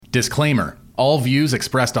Disclaimer. All views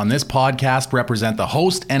expressed on this podcast represent the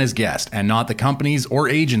host and his guest, and not the companies or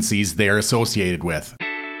agencies they are associated with.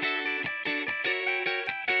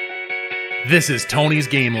 This is Tony's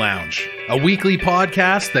Game Lounge, a weekly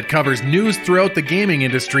podcast that covers news throughout the gaming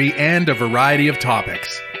industry and a variety of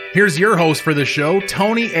topics. Here's your host for the show,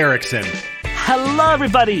 Tony Erickson. Hello,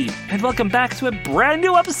 everybody, and welcome back to a brand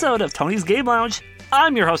new episode of Tony's Game Lounge.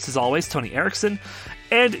 I'm your host, as always, Tony Erickson,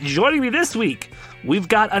 and joining me this week, we've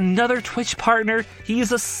got another Twitch partner.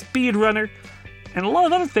 He's a speedrunner, and a lot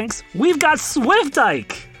of other things. We've got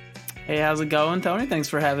SwiftIke. Hey, how's it going, Tony? Thanks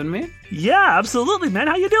for having me. Yeah, absolutely, man.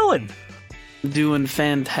 How you doing? Doing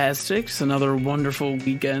fantastic. It's another wonderful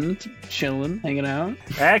weekend. Chilling, hanging out.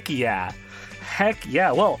 Heck yeah. Heck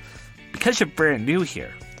yeah. Well, because you're brand new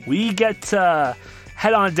here, we get to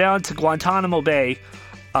head on down to Guantanamo Bay.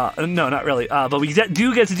 No, not really. But we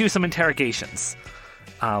do get to do some interrogations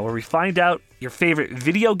where we find out your favorite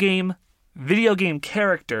video game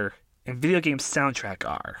character, and video game soundtrack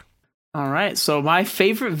are. All right. So my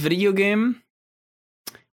favorite video game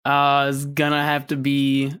is gonna have to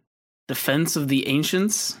be Defense of the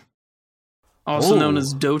Ancients, also known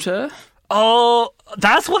as Dota. Oh,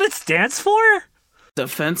 that's what it stands for?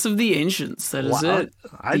 Defense of the Ancients. That is it.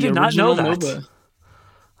 I did not know that. MOBA.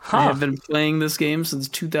 Huh. I have been playing this game since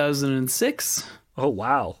 2006. Oh,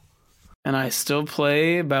 wow. And I still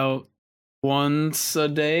play about once a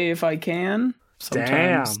day if I can.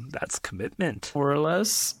 Sometimes. Damn, that's commitment. More or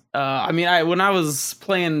less. When I was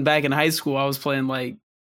playing back in high school, I was playing like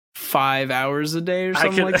 5 hours a day or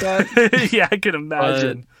something like that. Yeah, I can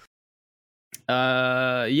imagine.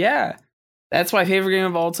 But, yeah. That's my favorite game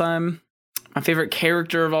of all time. My favorite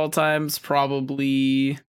character of all time is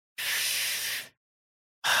probably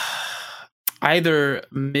either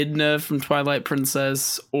Midna from Twilight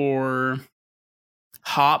Princess or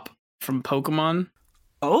Hop from Pokemon.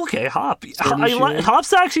 Okay, Hop.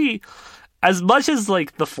 Hop's actually, as much as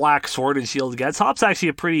like the Flak Sword and Shield gets, Hop's actually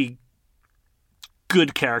a pretty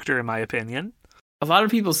good character in my opinion. A lot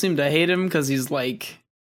of people seem to hate him because he's like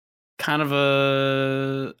kind of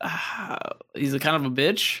a bitch. He's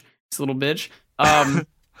a little bitch.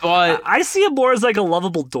 But I see him more as like a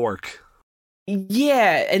lovable dork.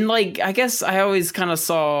 Yeah, and like I guess I always kind of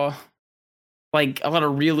saw like a lot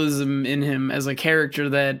of realism in him as a character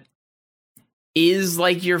that is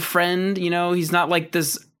like your friend, you know. He's not like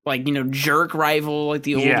this like, you know, jerk rival like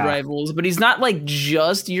the old rivals, but he's not like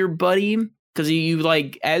just your buddy, because you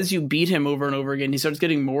like as you beat him over and over again, he starts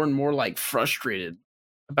getting more and more like frustrated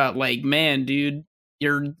about like, man, dude,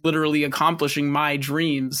 you're literally accomplishing my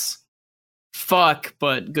dreams. Fuck,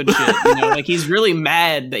 but good shit. You know, like he's really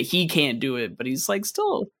mad that he can't do it, but he's like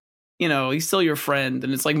still, you know, he's still your friend,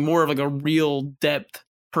 and it's like more of like a real depth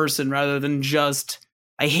person rather than just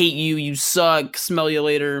I hate you, you suck, smell you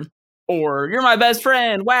later, or you're my best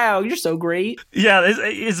friend. Wow, you're so great. Yeah,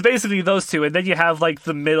 it's basically those two, and then you have like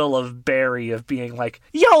the middle of Barry of being like,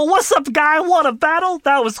 yo, what's up, guy? Want a battle?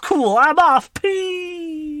 That was cool. I'm off.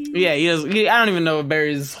 Peace. Yeah, I don't even know what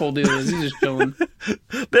Barry's whole deal is. He's just chilling.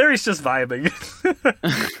 Barry's just vibing.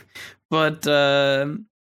 But,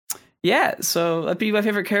 yeah, so that'd be my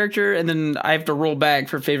favorite character. And then I have to roll back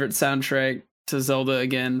for favorite soundtrack to Zelda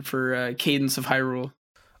again for Cadence of Hyrule.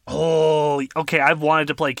 Oh, okay. I've wanted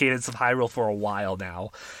to play Cadence of Hyrule for a while now.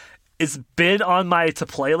 It's been on my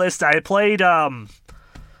to-play list. I played,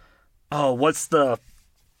 what's the...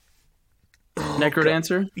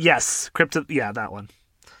 Necrodancer? Yes, that one.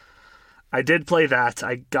 I did play that.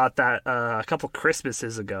 I got that a couple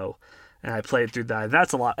Christmases ago, and I played through that.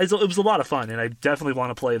 That's a lot. It was a lot of fun, and I definitely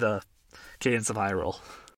want to play the Cadence of Hyrule.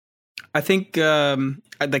 I think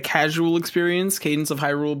the casual experience, Cadence of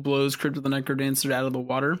Hyrule blows Crypt of the Necrodancer out of the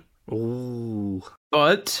water. Ooh.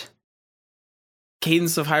 But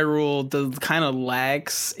Cadence of Hyrule kind of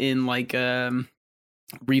lacks in like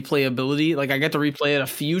replayability. Like I got to replay it a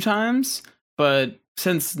few times, but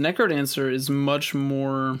since Necrodancer is much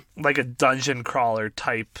more like a dungeon crawler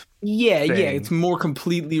type thing. Yeah, it's more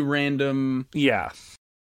completely random. Yeah.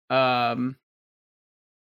 You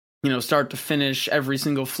know, start to finish, every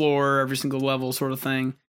single floor, every single level sort of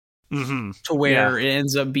thing. Mm-hmm. To where it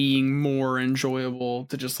ends up being more enjoyable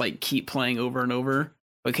to just like keep playing over and over.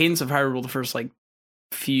 But Cadence of Hyrule, the first like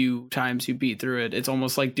few times you beat through it, it's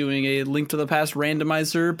almost like doing a Link to the Past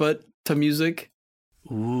randomizer, but to music.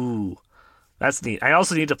 Ooh. That's neat. I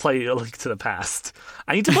also need to play A Link to the Past.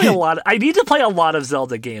 I need to play a lot of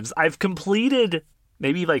Zelda games. I've completed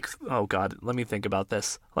maybe like, oh god, let me think about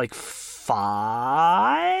this. Like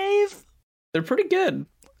 5? They're pretty good.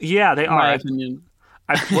 Yeah, they are. In my opinion.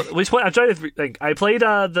 Which one? I'm trying to think. I played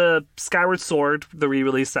the Skyward Sword, the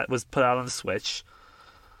re-release that was put out on the Switch.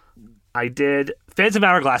 I did Phantom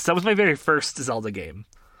Hourglass. That was my very first Zelda game.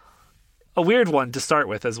 A weird one to start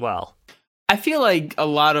with as well. I feel like a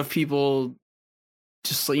lot of people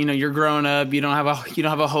just, you're growing up, you don't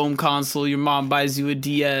have a home console, your mom buys you a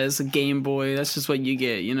DS, a Game Boy, that's just what you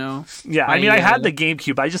get, Yeah, I mean, I had the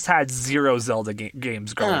GameCube, I just had zero Zelda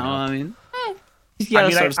games growing up. I mean,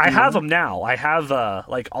 I have them now. I have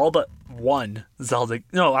all but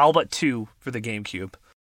all but two for the GameCube.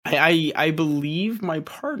 I believe my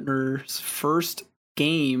partner's first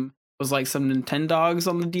game was like some Nintendogs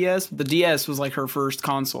on the DS. The DS was like her first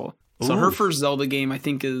console. So her first Zelda game, I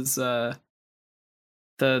think, is the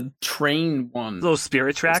train one. Those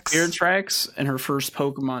Spirit Tracks? Spirit Tracks, and her first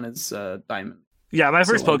Pokemon is Diamond. Yeah, my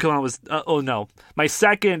first Pokemon was... My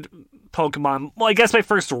second Pokemon... Well, I guess my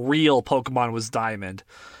first real Pokemon was Diamond.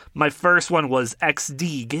 My first one was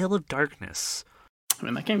XD, Gale of Darkness. I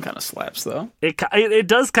mean, that game kind of slaps, though. It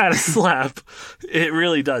does kind of slap. It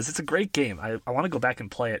really does. It's a great game. I want to go back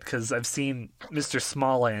and play it because I've seen Mr.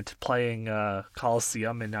 Smallant playing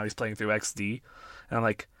Coliseum, and now he's playing through XD. And I'm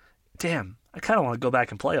like, damn, I kind of want to go back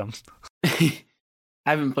and play them. I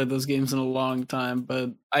haven't played those games in a long time, but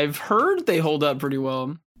I've heard they hold up pretty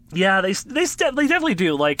well. Yeah, they definitely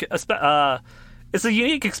do. Like, it's a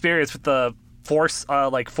unique experience with the forced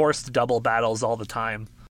double battles all the time.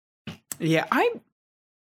 Yeah, I'm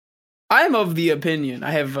of the opinion,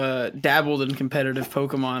 I have dabbled in competitive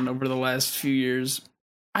Pokemon over the last few years.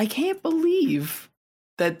 I can't believe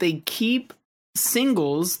that they keep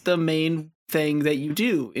singles the main thing that you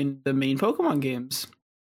do in the main Pokemon games.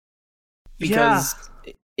 Because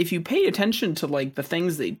if you pay attention to like the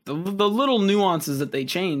things the little nuances that they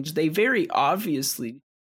change, they very obviously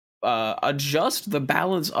adjust the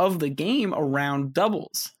balance of the game around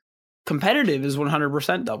doubles. Competitive is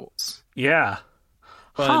 100% doubles. Yeah.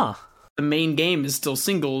 But the main game is still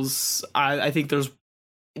singles. I think there's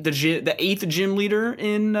the 8th gym leader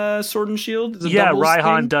in Sword and Shield.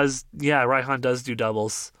 Raihan does. Yeah, Raihan does do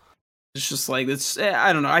doubles. It's just like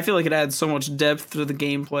I don't know. I feel like it adds so much depth to the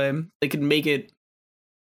gameplay. They could make it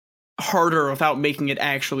harder without making it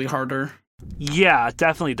actually harder. Yeah, it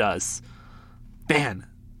definitely does. Man,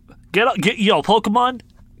 get Pokemon.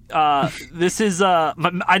 This is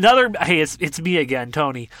another. Hey, it's me again,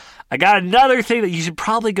 Tony. I got another thing that you should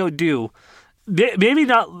probably go do. Maybe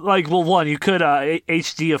not one. You could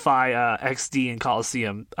HDify XD and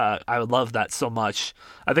Coliseum. I would love that so much.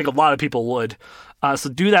 I think a lot of people would. So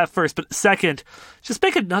do that first. But second, just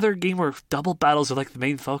make another game where double battles are like the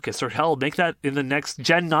main focus. Or hell, make that in the next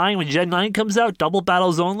Gen 9. When Gen 9 comes out, double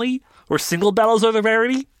battles only. Or single battles are the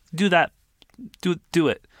rarity. Do that. Do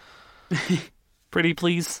it. Pretty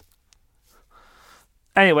please.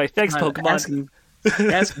 Anyway, thanks, Pokemon.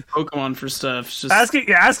 Asking Pokemon for stuff. Just...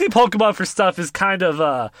 Asking Pokemon for stuff is kind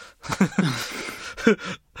of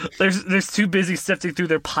there's too busy sifting through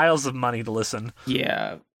their piles of money to listen.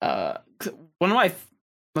 Yeah. One of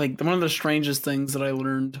the strangest things that I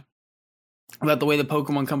learned about the way the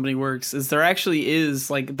Pokemon Company works is there actually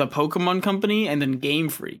is like the Pokemon Company and then Game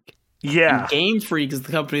Freak. Yeah. And Game Freak is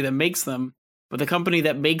the company that makes them, but the company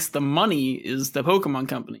that makes the money is the Pokemon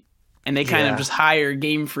Company. And they kind of just hire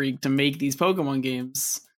Game Freak to make these Pokemon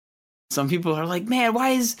games. Some people are like, man, why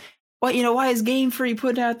is Game Freak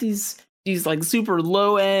putting out these like super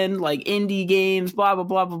low end like indie games, blah blah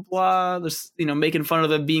blah blah blah. They're making fun of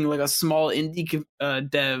them being like a small indie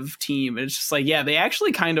dev team. And it's just like, yeah, they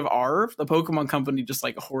actually kind of are. The Pokemon Company just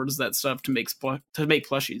like hoards that stuff to make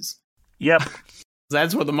plushies. Yep,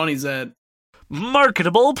 that's where the money's at.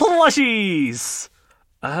 Marketable plushies.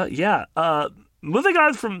 Moving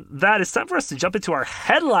on from that, it's time for us to jump into our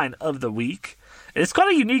headline of the week. It's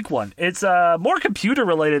quite a unique one. It's more computer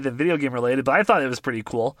related than video game related, but I thought it was pretty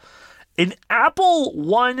cool. An Apple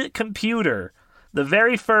One computer, the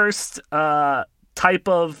very first type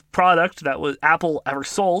of product that was Apple ever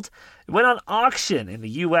sold, it went on auction in the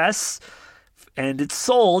U.S. and it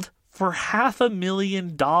sold for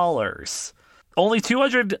 $500,000. Only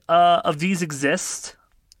 200 of these exist,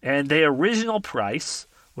 and the original price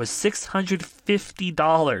was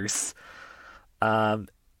 $650.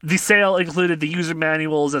 The sale included the user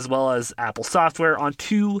manuals as well as Apple software on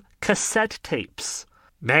 2 cassette tapes.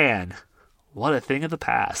 Man, what a thing of the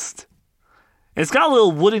past. And it's got a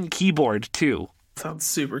little wooden keyboard, too. Sounds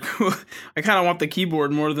super cool. I kind of want the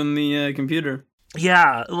keyboard more than the computer.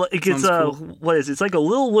 Yeah, it gets cool. What is it? It's like a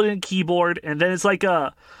little wooden keyboard, and then it's like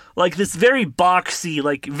this very boxy,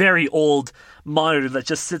 like very old monitor that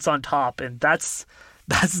just sits on top, and that's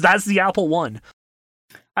the Apple One.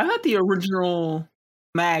 I thought the original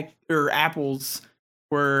Mac or Apples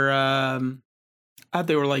were I thought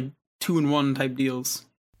they were like 2-in-1 type deals.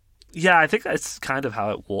 Yeah, I think that's kind of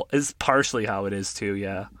how is partially how it is too,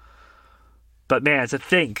 yeah. But man, to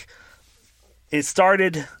think, it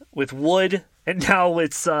started with wood, and now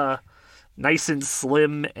it's nice and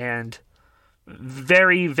slim and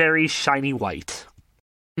very, very shiny white.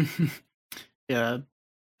 Yeah,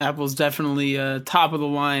 Apple's definitely top of the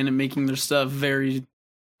line at making their stuff very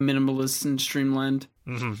minimalist and streamlined.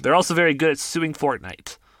 Mm-hmm. They're also very good at suing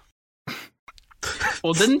Fortnite.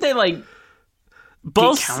 Well, didn't they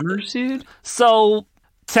both get countersued? So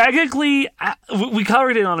technically, we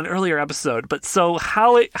covered it on an earlier episode, but so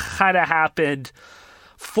how it kind of happened,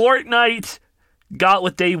 Fortnite got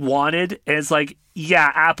what they wanted, and it's like,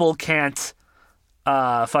 yeah, Apple can't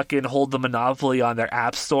fucking hold the monopoly on their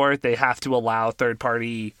app store. They have to allow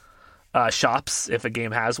third-party shops if a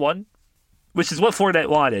game has one, which is what Fortnite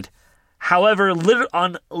wanted. However,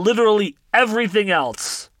 on literally everything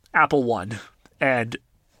else, Apple won and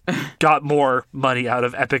got more money out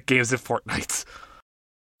of Epic Games than Fortnite.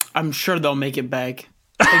 I'm sure they'll make it back.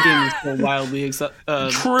 That game is so wildly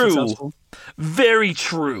true. successful. Very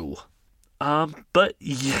true. But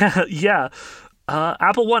yeah.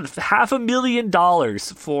 Apple won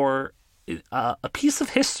 $500,000 for a piece of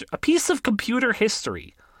history, a piece of computer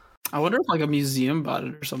history. I wonder if a museum bought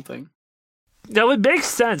it or something. Now it makes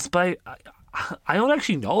sense, but I don't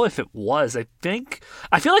actually know if it was. I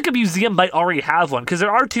feel like a museum might already have one because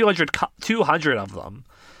there are 200 of them,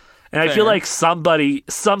 and Fair. I feel like somebody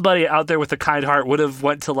out there with a kind heart would have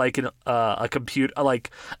went to a computer,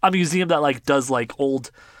 a museum that does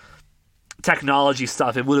old technology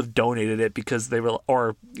stuff, and would have donated it because they were,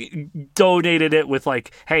 or donated it with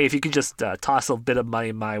hey, if you could just toss a bit of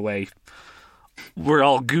money my way, we're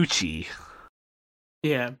all Gucci.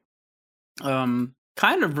 Yeah.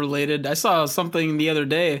 Kind of related. I saw something the other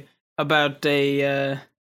day about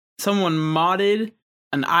someone modded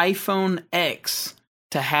an iPhone X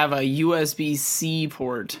to have a USB-C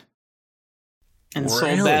port and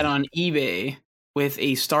sold that on eBay with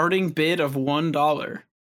a starting bid of $1,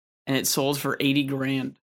 and it sold for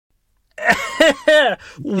 $80,000.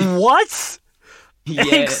 What?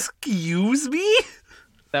 Yeah. Excuse me?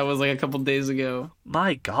 That was a couple days ago.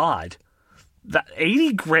 My God. That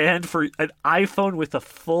 $80,000 for an iPhone with a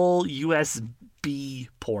full USB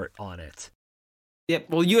port on it.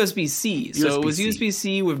 Yep, well, USB-C. So it was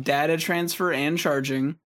USB-C with data transfer and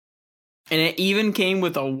charging. And it even came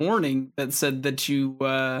with a warning that said that you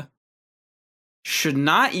should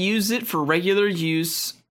not use it for regular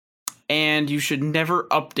use, and you should never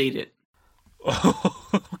update it.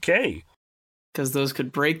 Okay. Because those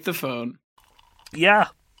could break the phone. Yeah.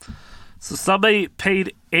 So somebody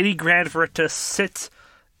paid $80,000 for it to sit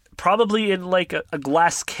probably in a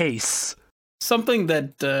glass case. Something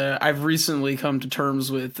that I've recently come to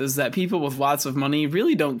terms with is that people with lots of money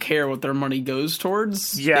really don't care what their money goes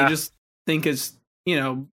towards. Yeah. They just think it's,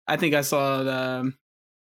 I think I saw,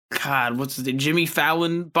 what's his name? Jimmy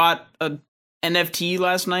Fallon bought a NFT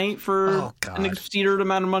last night for an exceeded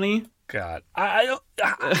amount of money. God. I'm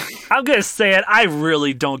going to say it. I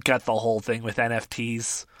really don't get the whole thing with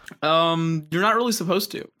NFTs. You're not really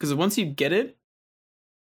supposed to, because once you get it,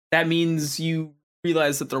 that means you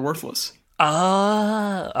realize that they're worthless.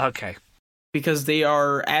 Okay. Because they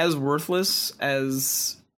are as worthless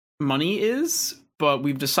as money is, but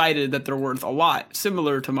we've decided that they're worth a lot,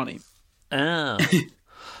 similar to money. Oh.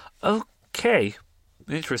 Okay.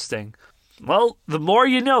 Interesting. Well, the more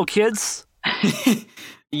you know, kids.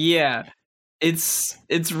 Yeah. It's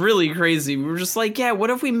really crazy. We were just what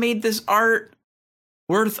if we made this art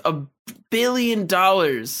worth $1 billion?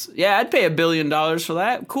 Yeah, I'd pay $1 billion for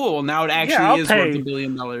that. Cool. Now it actually is worth $1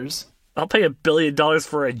 billion. I'll pay $1 billion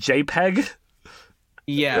for a JPEG.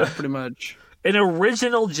 Yeah, pretty much. An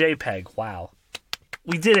original JPEG. Wow.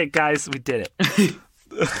 We did it, guys. We did it.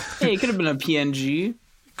 Hey, it could have been a PNG.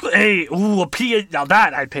 Hey, ooh, a PNG. Now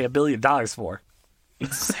that I'd pay $1 billion for.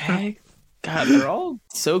 Exactly. God, they're all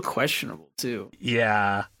so questionable, too.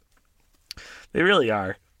 Yeah. They really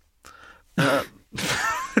are.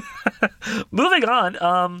 Moving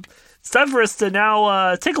on, it's time for us to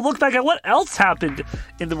now take a look back at what else happened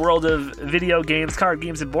in the world of video games, card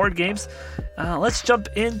games, and board games. Let's jump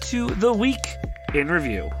into the week in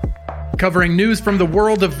review. Covering news from the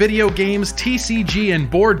world of video games, TCG, and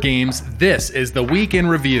board games, this is the Week in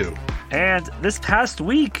Review. And this past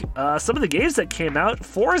week, some of the games that came out: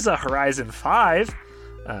 Forza Horizon 5,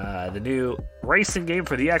 the new racing game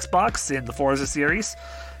for the Xbox in the Forza series;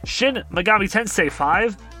 Shin Megami Tensei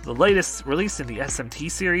 5, the latest release in the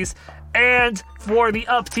SMT series; and for the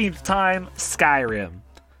upteenth time, Skyrim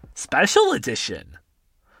Special Edition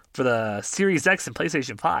for the Series X and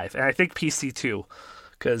PlayStation 5, and I think PC too,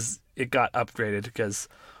 because it got upgraded, because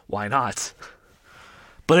Why not?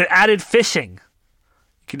 But it added fishing.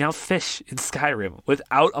 You can now fish in Skyrim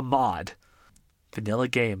without a mod. Vanilla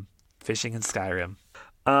game. Fishing in Skyrim.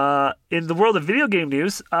 In the world of video game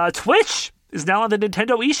news, Twitch is now on the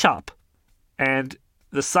Nintendo eShop. And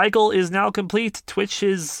the cycle is now complete. Twitch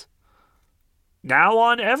is now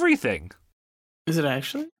on everything. Is it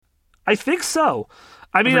actually? I think so.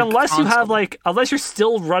 I mean, unless you're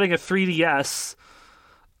still running a 3DS,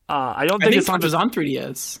 I think it's on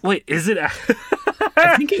 3DS. Wait, is it?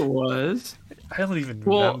 I think it was. I don't even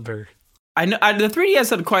remember. I know the 3DS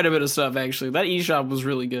had quite a bit of stuff actually. That eShop was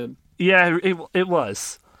really good. Yeah, it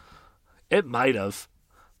was. It might have.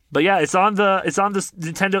 But yeah, it's on the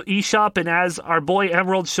Nintendo eShop, and as our boy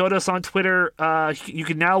Emerald showed us on Twitter, you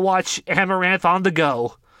can now watch Amaranth on the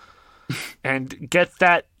go. And get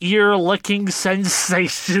that ear-licking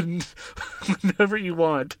sensation whenever you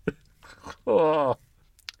want. Oh.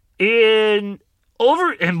 In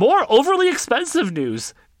more overly expensive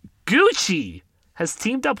news, Gucci has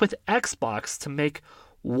teamed up with Xbox to make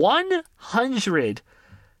 100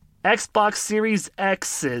 Xbox Series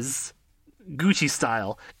X's Gucci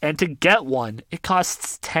style, and to get one, it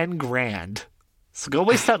costs $10,000. So go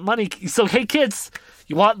waste that money. So hey kids,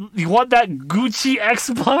 you want that Gucci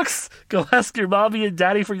Xbox? Go ask your mommy and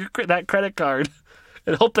daddy for that credit card,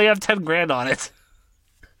 and hope they have $10,000 on it.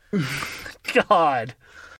 God,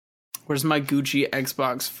 where's my Gucci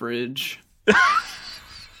Xbox fridge?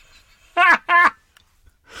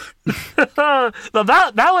 Now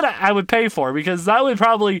that one I would pay for, because that would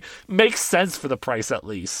probably make sense for the price at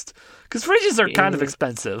least. Because fridges are kind of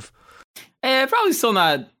expensive. Probably still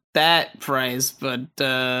not that price, but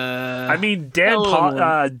I mean, Dan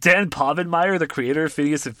Povenmire, the creator of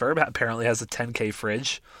Phineas and Ferb, apparently has a $10,000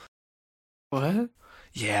 fridge. What?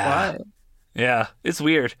 Yeah. Why? Yeah, it's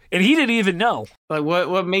weird, and he didn't even know. Like,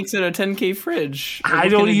 what makes it a $10,000 fridge? I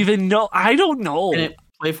don't even know. I don't know. Can it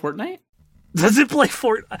play Fortnite? Does it play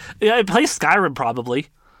Fortnite? Yeah, it plays Skyrim probably.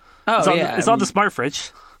 Oh, it's on the smart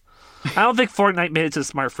fridge. I don't think Fortnite made it to the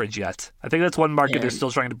smart fridge yet. I think that's one market they're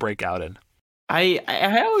still trying to break out in. I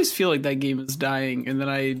always feel like that game is dying, and then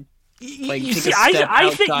I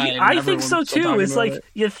think so too. It's like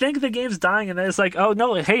you think the game's dying, and then it's like, oh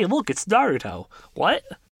no, hey, look, it's Naruto. What?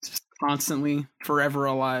 It's just constantly, forever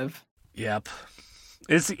alive. Yep.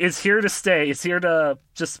 It's here to stay. It's here to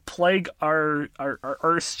just plague our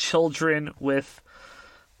Earth's children with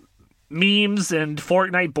memes and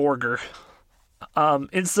Fortnite Borger.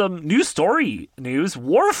 In some new story news,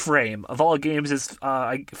 Warframe, of all games, is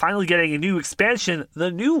finally getting a new expansion.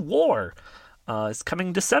 The New War is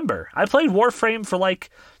coming December. I played Warframe for like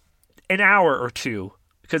an hour or two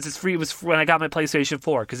because it's free. It was when I got my PlayStation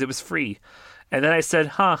 4 because it was free. And then I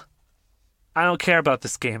said, I don't care about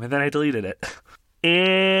this game. And then I deleted it.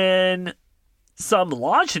 In some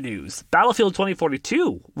launch news, Battlefield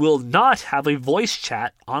 2042 will not have a voice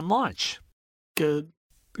chat on launch. Good.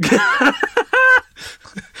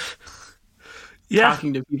 Yeah.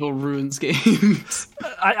 Talking to people ruins games.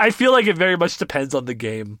 I feel like it very much depends on the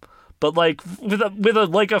game, but like with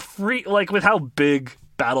how big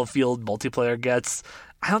Battlefield multiplayer gets,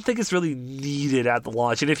 I don't think it's really needed at the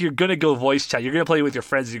launch. And if you're gonna go voice chat, you're gonna play with your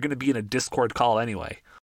friends. You're gonna be in a Discord call anyway.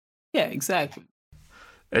 Yeah, exactly.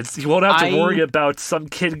 You won't have to worry about some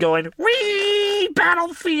kid going, "Wee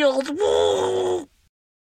Battlefield!" Woo!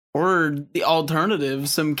 Or the alternative,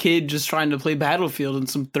 some kid just trying to play Battlefield and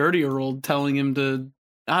some 30-year-old telling him to,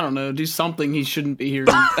 I don't know, do something he shouldn't be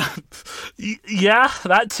hearing. Yeah,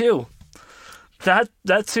 that too. That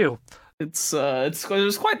too. It's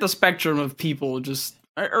there's quite the spectrum of people just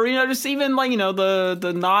even like,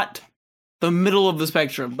 the not the middle of the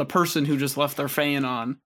spectrum, the person who just left their fan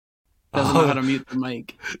on. Doesn't know how to mute the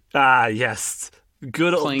mic. Ah, yes. The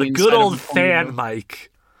good old fan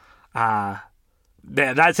mic.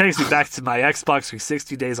 Man, that takes me back to my Xbox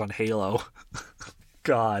 360 days on Halo.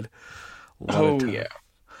 God. Yeah.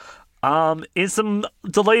 In some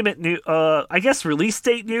delayment news, release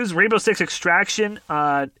date news, Rainbow Six Extraction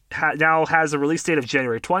now has a release date of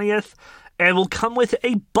January 20th, and will come with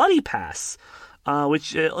a Buddy Pass,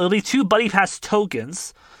 which it'll be 2 Buddy Pass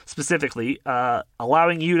tokens, specifically,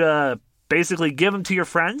 allowing you to basically give them to your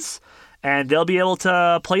friends, and they'll be able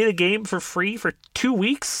to play the game for free for 2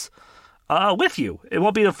 weeks with you. It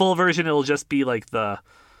won't be the full version, it'll just be like the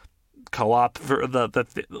co-op for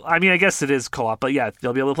I mean, I guess it is co-op, but yeah,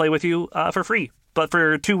 they'll be able to play with you for free, but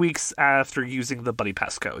for 2 weeks after using the Buddy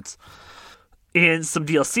Pass codes. In some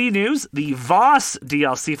DLC news, the Voss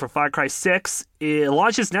DLC for Far Cry 6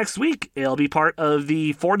 launches next week. It'll be part of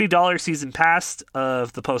the $40 season pass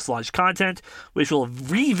of the post-launch content, which will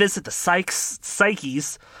revisit the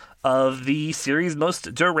psyches of the series'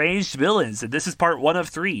 most deranged villains. And this is part 1 of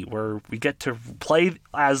 3, where we get to play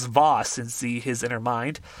as Voss and see his inner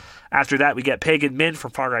mind. After that, we get Pagan Min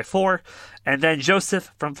from Far Cry 4, and then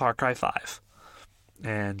Joseph from Far Cry 5.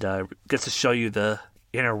 And gets to show you the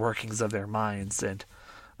inner workings of their minds. And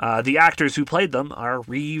the actors who played them are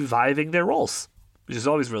reviving their roles, which is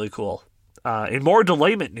always really cool. In more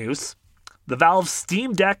delayment news, the Valve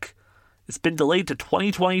Steam Deck has been delayed to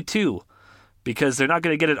 2022 because they're not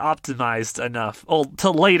going to get it optimized enough. Oh,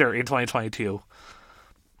 till later in 2022.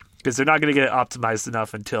 Because they're not going to get it optimized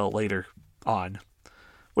enough until later on.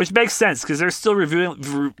 Which makes sense, because they're still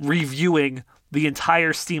reviewing the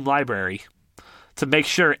entire Steam library to make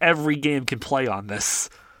sure every game can play on this.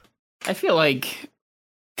 I feel like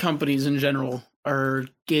companies in general are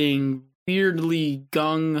getting weirdly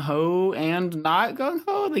gung-ho and not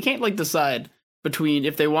gung-ho. They can't, decide between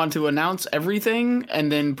if they want to announce everything and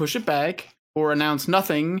then push it back, or announce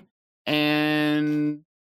nothing and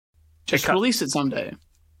just release it someday.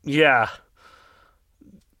 Yeah.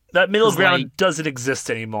 That middle ground doesn't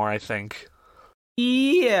exist anymore, I think.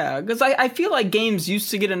 Yeah, because I feel like games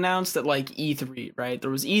used to get announced at E3, right?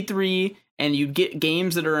 There was E3, and you'd get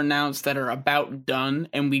games that are announced that are about done,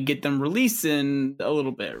 and we'd get them released in a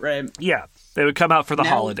little bit, right? Yeah, they would come out for the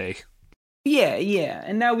holiday. Yeah,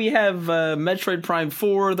 and now we have Metroid Prime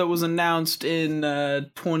 4 that was announced in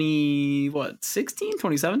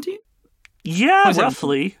 2017? Yeah,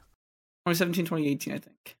 roughly. 2017, 2018, I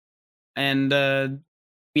think. And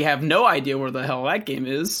we have no idea where the hell that game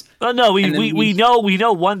is. Oh no, we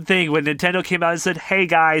know one thing. When Nintendo came out and said, "Hey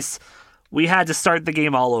guys, we had to start the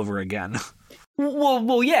game all over again."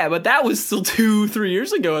 Well, yeah, but that was still 2-3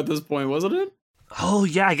 years ago at this point, wasn't it? Oh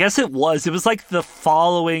yeah, I guess it was. It was the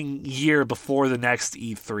following year before the next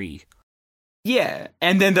E3. Yeah,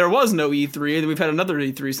 and then there was no E3, and we've had another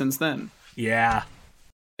E3 since then. Yeah,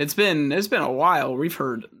 it's been a while. We've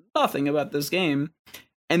heard nothing about this game.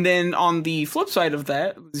 And then on the flip side of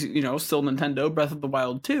that, still Nintendo, Breath of the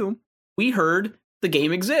Wild 2, we heard the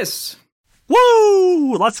game exists.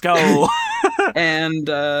 Woo! Let's go! And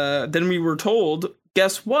then we were told,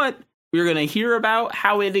 guess what? We're going to hear about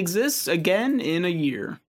how it exists again in a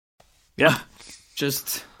year. Yeah.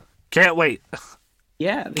 Just... Can't wait.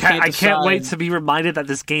 Yeah. I can't wait to be reminded that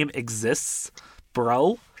this game exists,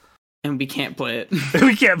 bro. And we can't play it.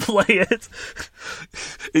 We can't play it.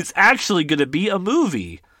 It's actually going to be a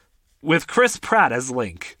movie with Chris Pratt as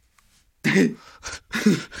Link. Good.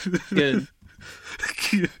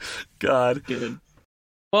 God. Good.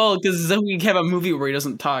 Well, because then we have a movie where he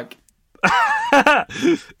doesn't talk.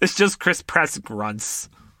 It's just Chris Pratt's grunts.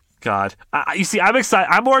 God. You see, I'm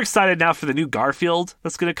excited. I'm more excited now for the new Garfield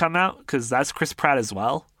that's going to come out, because that's Chris Pratt as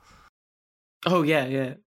well. Oh,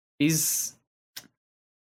 yeah. He's...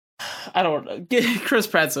 I don't know. Chris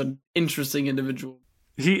Pratt's an interesting individual.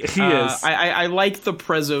 He is. I like the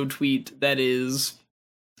Prezzo tweet that is,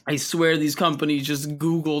 I swear these companies just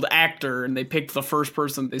Googled actor and they picked the first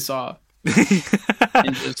person they saw.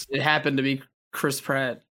 And it happened to be Chris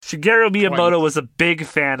Pratt. Shigeru Miyamoto was a big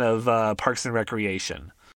fan of Parks and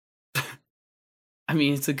Recreation. I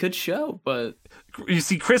mean, it's a good show, but... You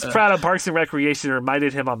see, Chris Pratt on Parks and Recreation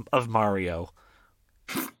reminded him of Mario.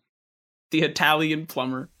 The Italian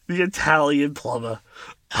plumber. The Italian plumber.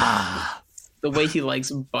 The way he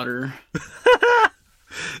likes butter.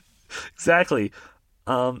 Exactly.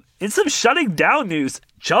 In some shutting down news,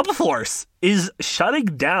 Jump Force is shutting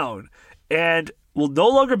down and will no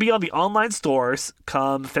longer be on the online stores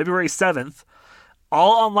come February 7th.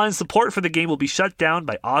 All online support for the game will be shut down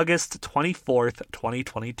by August 24th,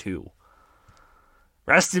 2022.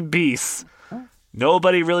 Rest in peace.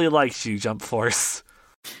 Nobody really likes you, Jump Force.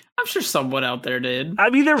 I'm sure someone out there did. I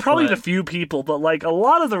mean, there were probably a few people, but a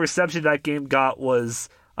lot of the reception that game got was,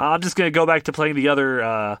 I'm just going to go back to playing the other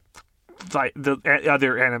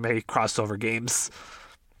anime crossover games.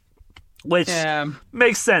 Which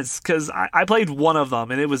makes sense, because I played one of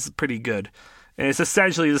them, and it was pretty good. And it's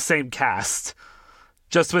essentially the same cast,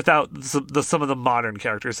 just without some of the modern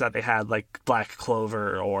characters that they had, like Black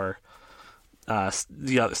Clover or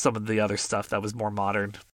some of the other stuff that was more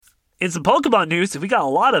modern. In some Pokemon news, we got a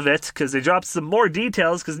lot of it, because they dropped some more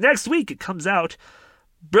details, because next week it comes out.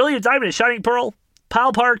 Brilliant Diamond and Shining Pearl,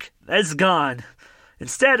 Pal Park, that's gone.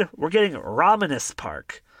 Instead, we're getting Raminas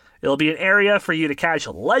Park. It'll be an area for you to catch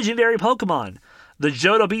legendary Pokemon. The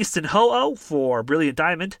Johto Beast and Ho-Oh for Brilliant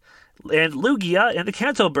Diamond, and Lugia and the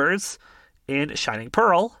Kanto Birds in Shining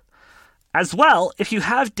Pearl. As well, if you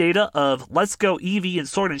have data of Let's Go Eevee and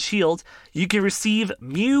Sword and Shield, you can receive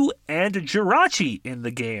Mew and Jirachi in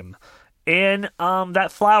the game. In that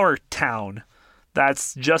flower town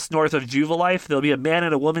that's just north of Jubilife. There'll be a man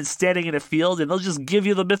and a woman standing in a field, and they'll just give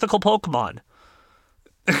you the mythical Pokemon.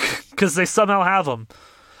 Because they somehow have them.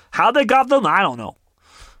 How they got them, I don't know.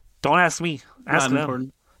 Don't ask me. Ask them.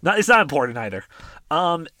 Important. No, it's not important either.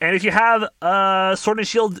 And if you have Sword and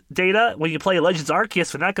Shield data, when you play Legends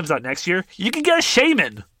Arceus, when that comes out next year, you can get a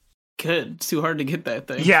Shaman. Good. It's too hard to get that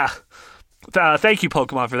thing. Yeah. Thank you,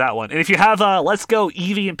 Pokemon, for that one. And if you have Let's Go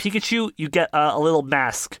Eevee and Pikachu, you get a little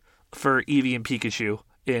mask for Eevee and Pikachu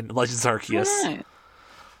in Legends Arceus.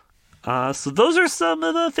 Right. So those are some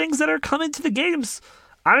of the things that are coming to the games.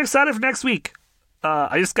 I'm excited for next week.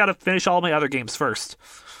 I just got to finish all my other games first.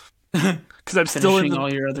 Because I'm still in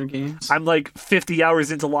all your other games. I'm like 50 hours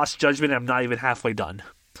into Lost Judgment and I'm not even halfway done.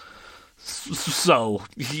 So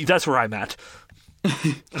that's where I'm at.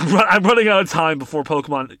 I'm running out of time before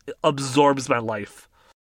Pokemon absorbs my life.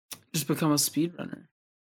 Just become a speedrunner.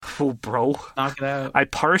 Oh, bro. Knock it out. I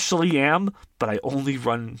partially am, but I only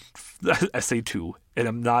run SA2, and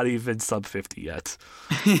I'm not even sub 50 yet.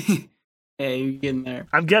 Hey, you're getting there.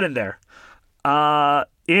 I'm getting there.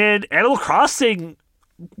 In Animal Crossing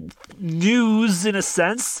news, in a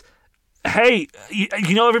sense, hey,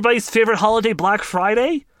 you know everybody's favorite holiday, Black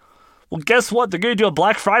Friday? Well, guess what? They're going to do a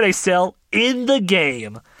Black Friday sale in the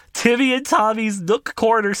game. Timmy and Tommy's Nook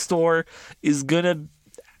Corner store is going to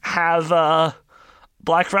have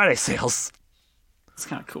Black Friday sales. It's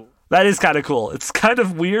kind of cool. That is kind of cool. It's kind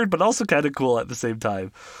of weird, but also kind of cool at the same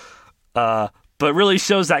time. But really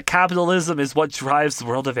shows that capitalism is what drives the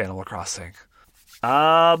world of Animal Crossing. In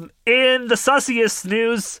the sussiest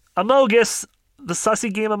news, Amogus, the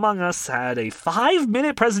sussy game Among Us, had a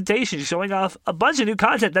 5-minute presentation showing off a bunch of new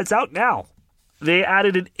content that's out now. They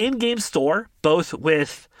added an in-game store, both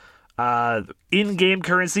with in-game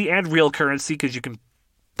currency and real currency, because you can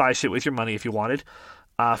buy shit with your money if you wanted,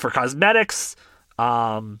 for cosmetics,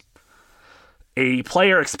 a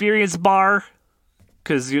player experience bar,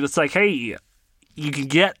 because it's like, hey, you can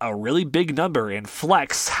get a really big number and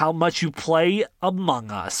flex how much you play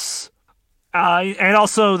Among Us. And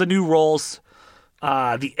also the new roles,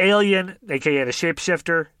 the alien, aka the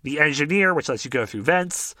shapeshifter, the engineer, which lets you go through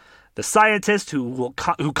vents, the scientist who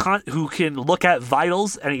can look at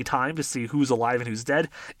vitals anytime to see who's alive and who's dead,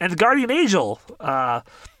 and the guardian angel,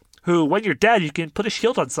 who, when you're dead, you can put a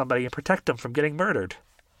shield on somebody and protect them from getting murdered.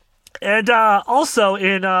 And also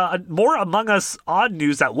in more Among Us odd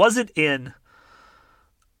news that wasn't in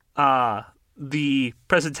the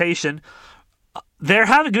presentation, they're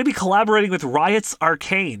going to be collaborating with Riot's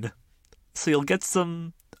Arcane, so you'll get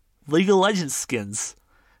some League of Legends skins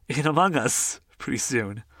in Among Us pretty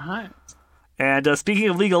soon. Nice. And speaking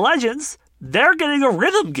of League of Legends, they're getting a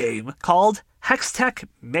rhythm game called Hextech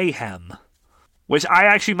Mayhem, which I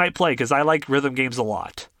actually might play because I like rhythm games a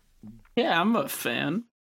lot. Yeah, I'm a fan.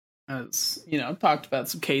 As you know, talked about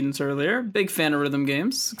some Cadence earlier. Big fan of rhythm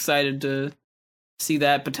games. Excited to see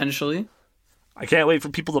that potentially. I can't wait for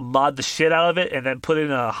people to mod the shit out of it and then put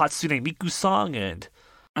in a Hatsune Miku song. And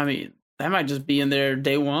I mean, that might just be in there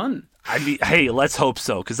day one. I mean, hey, let's hope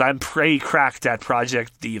so, because I'm pretty cracked at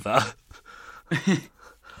Project Diva. In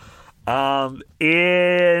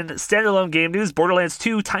standalone game news, Borderlands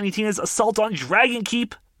 2, Tiny Tina's Assault on Dragon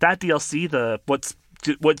Keep, that DLC,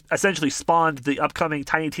 what essentially spawned the upcoming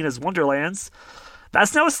Tiny Tina's Wonderlands,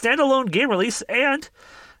 that's now a standalone game release, and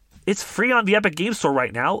it's free on the Epic Game Store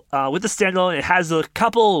right now. With the standalone, it has a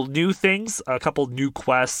couple new things, a couple new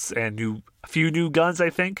quests, and a few new guns, I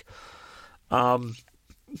think.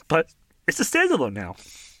 But it's a standalone now.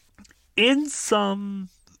 In some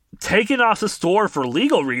taken off the store for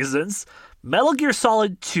legal reasons, Metal Gear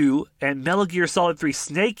Solid 2 and Metal Gear Solid 3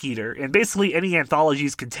 Snake Eater, and basically any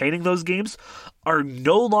anthologies containing those games, are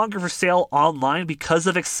no longer for sale online because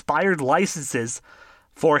of expired licenses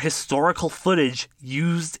for historical footage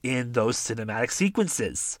used in those cinematic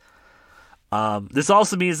sequences. This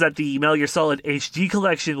also means that the Metal Gear Solid HD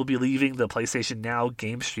collection will be leaving the PlayStation Now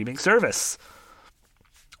game streaming service,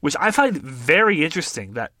 which I find very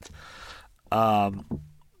interesting. That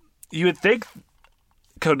you would think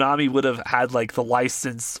Konami would have had like the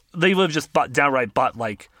license; they would have just downright bought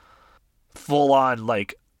like full on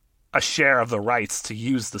like a share of the rights to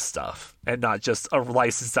use the stuff, and not just a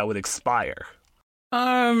license that would expire.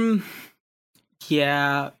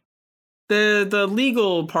 Yeah. The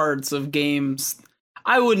legal parts of games,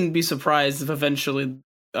 I wouldn't be surprised if eventually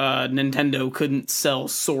Nintendo couldn't sell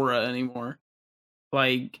Sora anymore.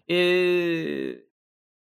 Like, that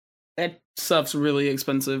stuff's really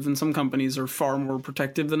expensive, and some companies are far more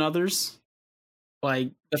protective than others.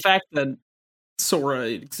 Like, the fact that Sora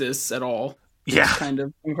exists at all is kind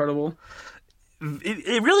of incredible.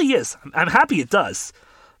 It really is. I'm happy it does.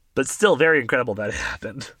 but still very incredible that it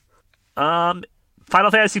happened.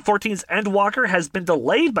 Final Fantasy XIV's Endwalker has been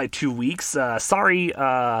delayed by 2 weeks. Sorry,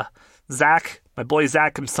 Zach, my boy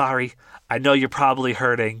Zach, I'm sorry. I know you're probably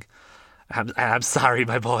hurting. I'm sorry,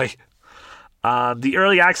 my boy. The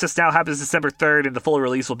early access now happens December 3rd, and the full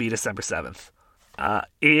release will be December 7th.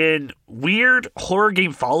 In weird horror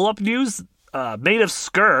game follow-up news, Made of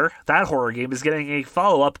Skur, that horror game, is getting a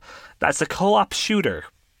follow-up that's a co-op shooter.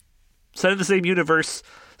 Set in the same universe,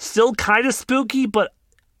 still kind of spooky, but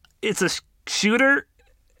it's a shooter,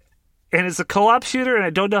 and it's a co-op shooter, and I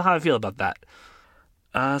don't know how I feel about that.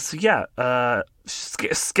 Skur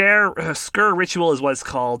Ritual is what it's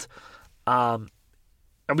called. And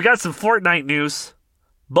we got some Fortnite news.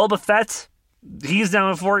 Boba Fett, he's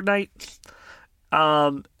now in Fortnite.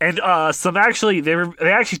 Some actually,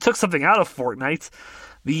 they actually took something out of Fortnite.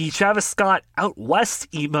 The Travis Scott Out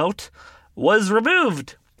West emote was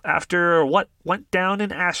removed after what went down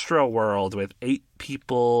in Astro World with 8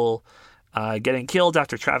 people getting killed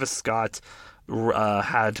after Travis Scott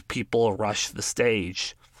had people rush the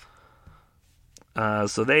stage.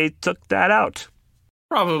 So they took that out.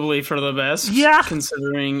 Probably for the best. Yeah.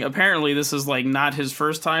 Considering apparently this is like not his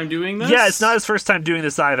first time doing this. Yeah, it's not his first time doing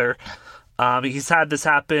this either. He's had this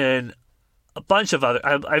happen a bunch of other...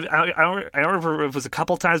 I don't remember if it was a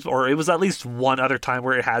couple times, or it was at least one other time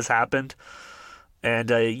where it has happened. And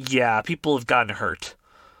people have gotten hurt.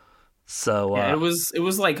 So yeah, it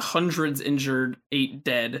was like hundreds injured, 8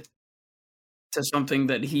 dead, to something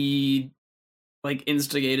that he like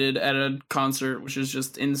instigated at a concert, which is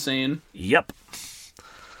just insane. Yep.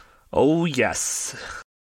 Oh yes.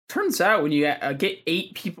 Turns out when you get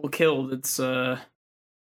 8 people killed, it's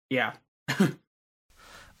yeah.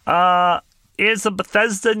 In some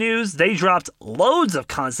Bethesda news, they dropped loads of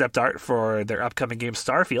concept art for their upcoming game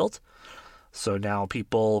Starfield. So now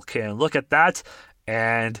people can look at that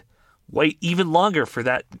and wait even longer for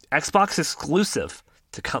that Xbox exclusive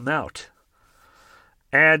to come out.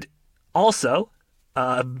 And also,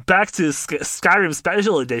 back to Skyrim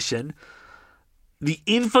Special Edition, the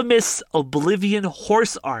infamous Oblivion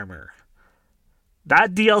horse armor.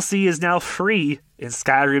 That DLC is now free in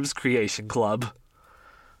Skyrim's Creation Club.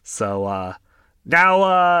 So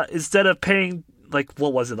now instead of paying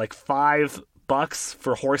 $5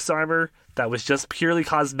 for horse armor that was just purely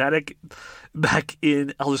cosmetic back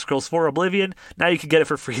in Elder Scrolls 4 Oblivion, now you can get it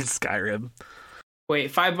for free in Skyrim.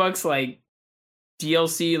 Wait, $5 like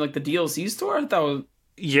DLC, like the DLC store? I thought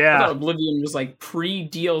Oblivion was like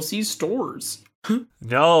pre-DLC stores.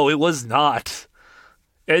 No, it was not.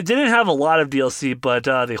 It didn't have a lot of DLC, but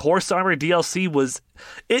the horse armor DLC was...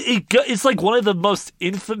 It's like one of the most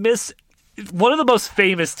famous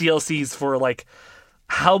DLCs for like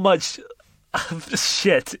how much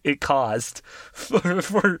shit it caused.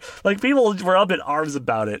 For like people were up in arms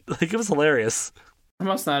about it. Like it was hilarious. I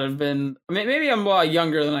must not have been... Maybe I'm a lot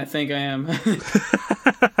younger than I think I am.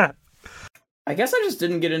 I guess I just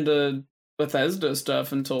didn't get into Bethesda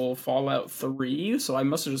stuff until Fallout 3, so I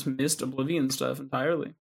must have just missed Oblivion stuff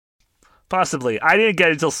entirely. Possibly. I didn't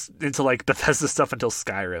get into like Bethesda stuff until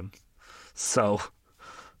Skyrim. So,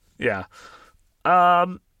 yeah.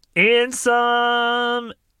 In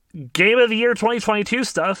some Game of the Year 2022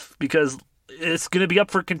 stuff, because it's going to be up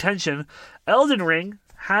for contention, Elden Ring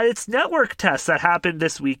had its network test that happened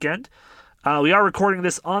this weekend. We are recording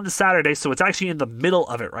this on the Saturday, so it's actually in the middle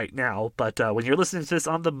of it right now. But when you're listening to this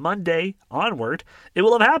on the Monday onward, it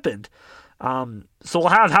will have happened. So we'll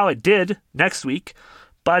have how it did next week.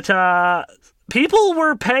 But people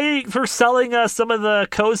were paying for selling some of the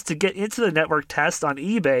codes to get into the network test on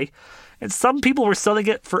eBay. And some people were selling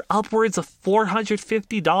it for upwards of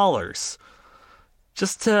 $450.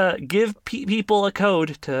 Just to give people a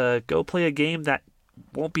code to go play a game that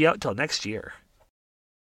won't be out till next year.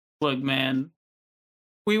 Look, man,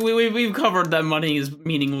 we've covered that money is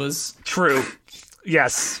meaningless. True.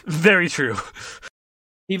 Yes, very true.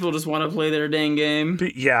 People just want to play their dang game.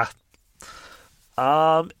 Yeah.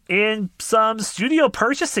 In some studio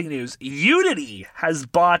purchasing news, Unity has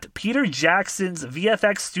bought Peter Jackson's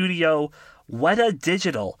VFX studio Weta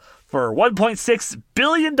Digital for $1.6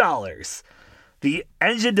 billion. The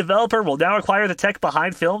engine developer will now acquire the tech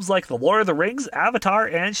behind films like The Lord of the Rings, Avatar,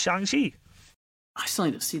 and Shang-Chi. I still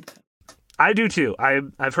need to see that. I do too.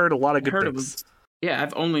 I've heard a lot of good things.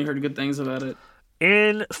 I've only heard good things about it.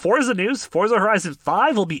 In Forza news, Forza Horizon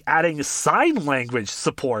 5 will be adding sign language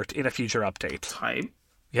support in a future update. Type.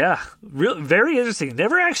 Yeah, very interesting.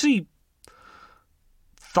 Never actually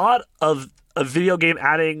thought of a video game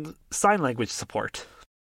adding sign language support.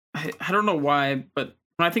 I don't know why, but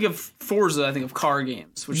when I think of Forza, I think of car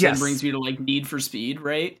games, which then brings me to like Need for Speed,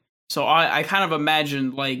 right? So I kind of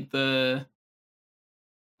imagined like the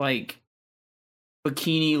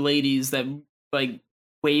bikini ladies that like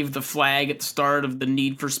wave the flag at the start of the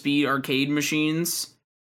Need for Speed arcade machines,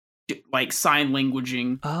 like sign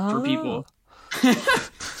languaging for people.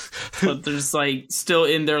 But they're just like still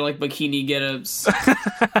in their like bikini get-ups.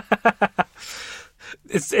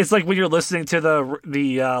 It's like when you're listening to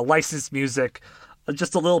the licensed music,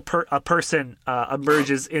 just a little person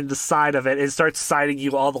emerges in the side of it and starts citing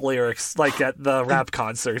you all the lyrics, like at the rap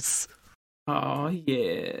concerts. Oh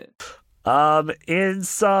yeah. In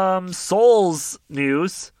some Souls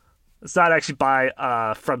news, it's not actually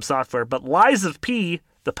by From Software, but Lies of P,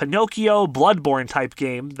 the Pinocchio Bloodborne type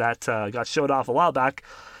game that got showed off a while back,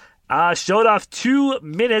 showed off 2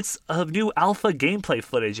 minutes of new alpha gameplay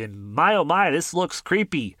footage, and my oh my, this looks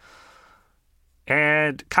creepy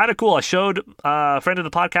and kind of cool. I showed a friend of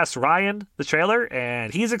the podcast, Ryan, the trailer,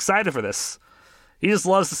 and he's excited for this. He just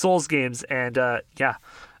loves the Souls games, and yeah,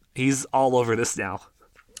 he's all over this now.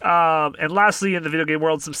 And lastly, in the video game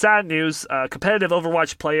world, some sad news. Competitive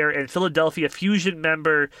Overwatch player and Philadelphia Fusion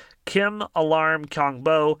member Kim Alarm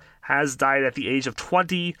Kyongbo has died at the age of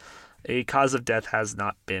 20. A cause of death has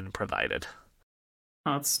not been provided.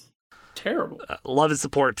 Oh, that's terrible. Love and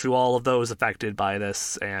support to all of those affected by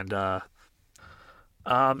this. And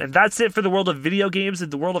that's it for the world of video games. In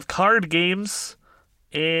the world of card games,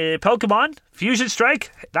 Pokemon Fusion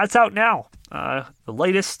Strike, that's out now. The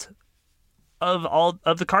latest of all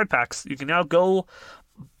of the card packs. You can now go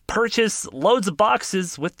purchase loads of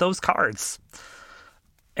boxes with those cards.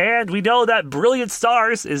 And we know that Brilliant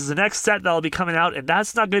Stars is the next set that'll be coming out, and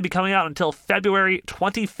that's not going to be coming out until February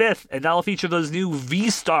 25th, and that'll feature those new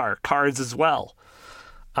V-Star cards as well,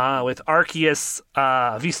 with Arceus,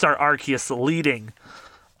 V-Star Arceus leading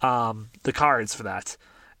the cards for that.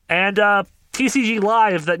 And TCG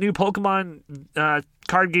Live, that new Pokemon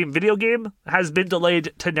card game video game, has been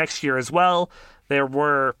delayed to next year as well. It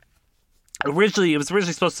was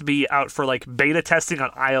originally supposed to be out for like beta testing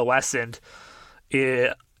on iOS and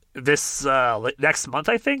this next month,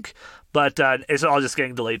 I think, but it's all just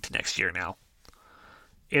getting delayed to next year now.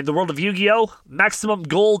 In the world of Yu-Gi-Oh! Maximum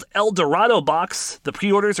Gold El Dorado box, the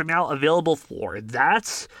pre-orders are now available for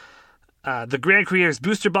that. The Grand Creators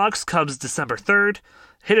Booster Box comes December 3rd.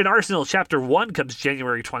 Hidden Arsenal Chapter 1 comes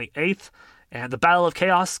January 28th. And the Battle of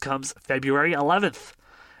Chaos comes February 11th.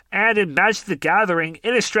 And in Magic the Gathering,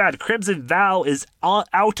 Innistrad Crimson Vow is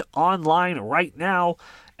out online right now.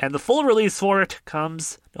 And the full release for it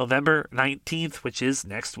comes November 19th, which is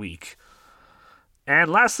next week.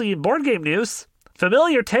 And lastly, in board game news,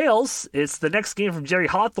 Familiar Tales, it's the next game from Jerry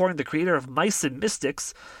Hawthorne, the creator of Mice and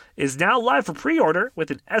Mystics, is now live for pre-order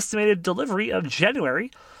with an estimated delivery of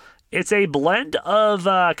January. It's a blend of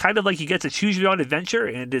kind of like you get to choose your own adventure,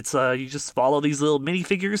 and it's you just follow these little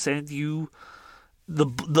minifigures, and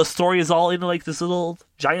the story is all in like this little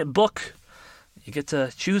giant book. You get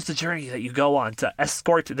to choose the journey that you go on to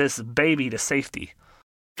escort this baby to safety.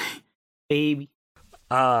 Baby.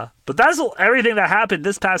 But that's everything that happened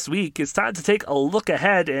this past week. It's time to take a look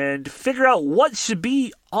ahead and figure out what should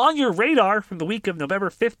be on your radar from the week of November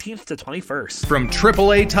 15th to 21st. From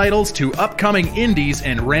AAA titles to upcoming indies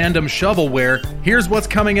and random shovelware, here's what's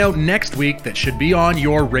coming out next week that should be on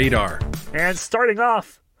your radar. And starting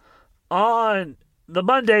off on the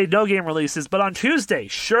Monday, no game releases, but on Tuesday,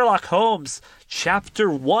 Sherlock Holmes Chapter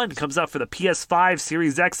 1 comes out for the PS5,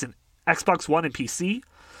 Series X, and Xbox One and PC.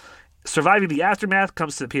 Surviving the Aftermath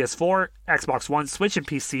comes to the PS4, Xbox One, Switch, and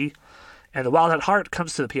PC. And The Wild at Heart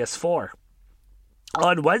comes to the PS4.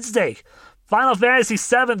 On Wednesday, Final Fantasy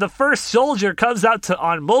VII, The First Soldier, comes out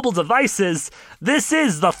on mobile devices. This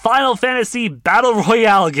is the Final Fantasy Battle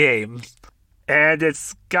Royale game. And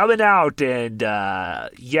it's coming out, and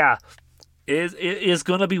yeah, it is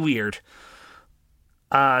going to be weird.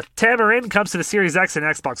 Tamarin comes to the Series X and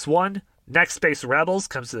Xbox One. Next Space Rebels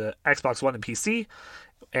comes to the Xbox One and PC.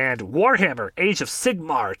 And Warhammer Age of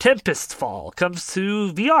Sigmar Tempest Fall comes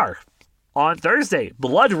to VR. On Thursday,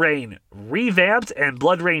 Blood Rain Revamped and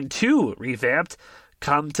Blood Rain 2 Revamped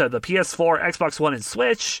come to the PS4, Xbox One, and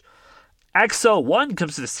Switch. Exo 1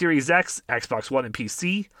 comes to the Series X, Xbox One, and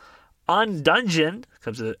PC. Undungeon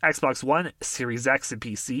comes to the Xbox One, Series X, and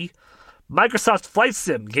PC. Microsoft Flight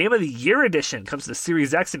Sim Game of the Year Edition comes to the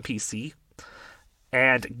Series X and PC.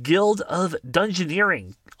 And Guild of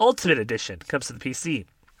Dungeoneering Ultimate Edition comes to the PC.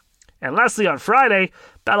 And lastly, on Friday,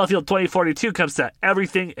 Battlefield 2042 comes to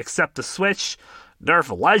everything except the Switch.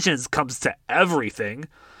 Nerf Legends comes to everything.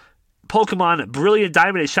 Pokemon Brilliant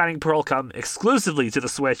Diamond and Shining Pearl come exclusively to the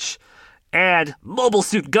Switch. And Mobile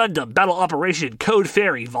Suit Gundam Battle Operation Code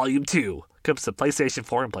Fairy Volume 2 comes to PlayStation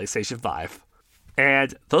 4 and PlayStation 5.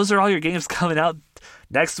 And those are all your games coming out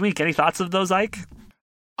next week. Any thoughts of those, Ike?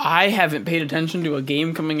 I haven't paid attention to a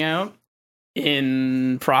game coming out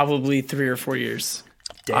in probably 3 or 4 years.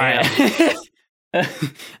 Damn.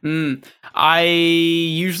 I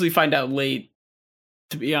usually find out late,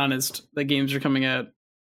 to be honest, that games are coming out.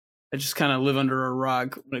 I just kind of live under a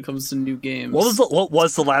rock when it comes to new games. What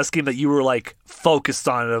was the last game that you were like focused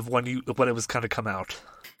on when it was kind of come out?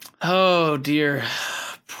 Oh dear,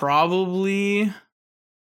 probably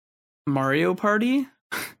Mario Party.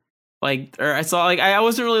 I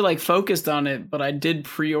wasn't really like focused on it, but I did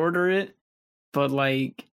pre-order it. But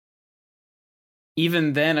like,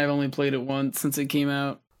 even then, I've only played it once since it came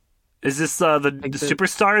out. Is this the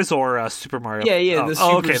Superstars or Super Mario? Yeah, the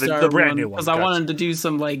Superstar the brand new one. Because I wanted to do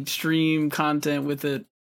some like stream content with it,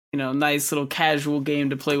 nice little casual game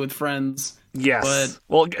to play with friends. Yes,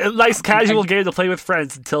 a nice casual game to play with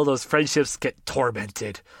friends until those friendships get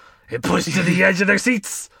tormented and pushed to the edge of their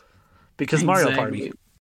seats because Mario Party.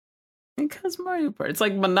 Because Mario Party, it's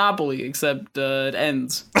like Monopoly except it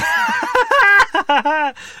ends.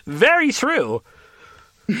 Very true.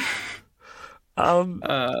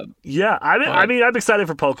 Yeah, I'm excited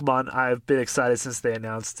for Pokemon. I've been excited since they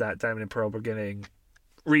announced that Diamond and Pearl were getting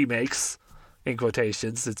remakes, in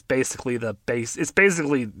quotations. It's basically the base. It's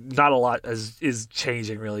basically not a lot is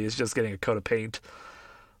changing really. It's just getting a coat of paint.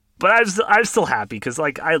 But I'm still happy because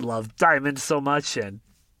like I love Diamond so much, and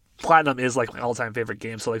Platinum is like my all-time favorite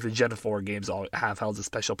game. So like the Gen 4 games all have held a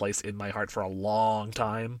special place in my heart for a long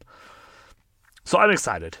time. So I'm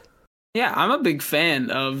excited. Yeah, I'm a big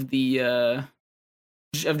fan of the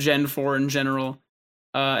of Gen 4 in general,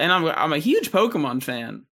 and I'm a huge Pokemon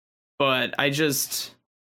fan, but I just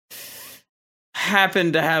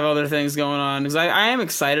happen to have other things going on because I am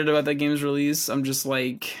excited about that game's release. I'm just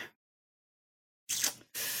like,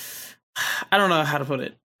 I don't know how to put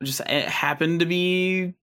it. It happened to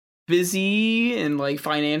be busy and like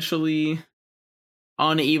financially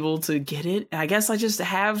unable to get it. I guess I just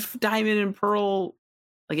have Diamond and Pearl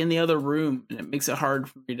like in the other room, and it makes it hard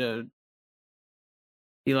for me to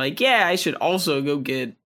be like, yeah, I should also go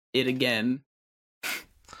get it again.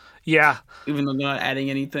 Yeah. Even though they're not adding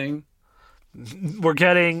anything. We're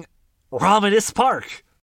getting Ramanis Park.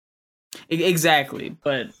 Exactly.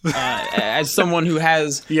 But as someone who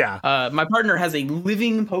has... my partner has a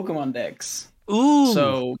living Pokemon Dex. Ooh.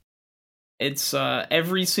 So it's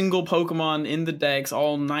every single Pokemon in the Dex,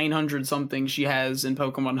 all 900 something she has in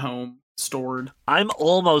Pokemon Home stored. I'm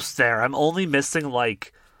almost there. I'm only missing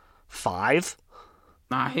like 5.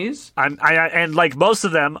 Nice. And like most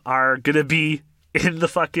of them are gonna be in the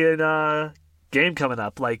fucking game coming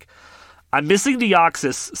up. Like I'm missing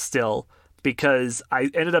Deoxys still because I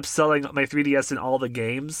ended up selling my 3DS in all the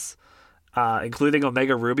games, including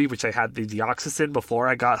Omega Ruby, which I had the Deoxys in before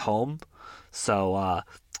I got home. So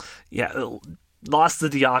lost the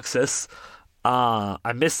Deoxys.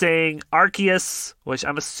 I'm missing Arceus, which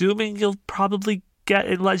I'm assuming you'll probably get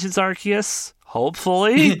in Legends Arceus.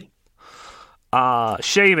 Hopefully.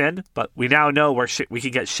 Shaman, but we now know where we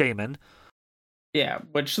can get Shaman. Yeah,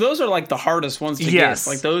 which those are like the hardest ones to get.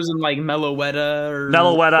 Like those in like Meloetta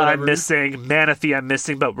I'm missing. Manaphy I'm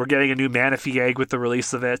missing, but we're getting a new Manaphy egg with the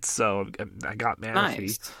release of it, so I got Manaphy.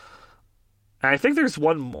 Nice. And I think there's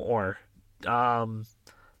one more. I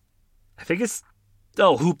think it's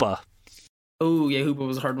Hoopa. Oh yeah, Hoopa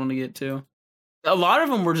was a hard one to get too. A lot of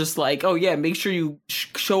them were just like, oh yeah, make sure you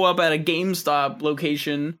show up at a GameStop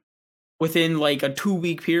location within like a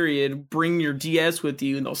 2-week period, bring your DS with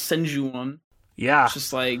you, and they'll send you one. Yeah. It's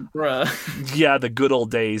just like, bruh. Yeah, the good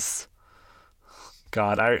old days.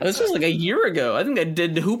 God, this was like a year ago. I think I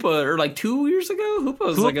did Hoopa, or like 2 years ago. Hoopa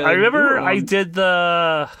was like I remember I did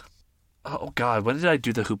the... Oh god, when did I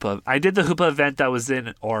do the Hoopa? I did the Hoopa event that was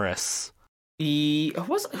in Oris. Hoopa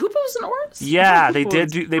was in Oris? Yeah, they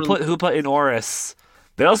did. They put Hoopa in Oris.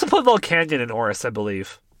 They also put Volcanyon in Oris, I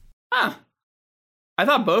believe. Huh. I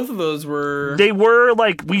thought both of those were... They were,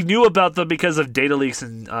 like, we knew about them because of data leaks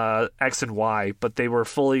in X and Y, but they were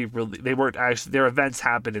they weren't actually... Their events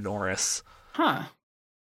happened in Oris. Huh.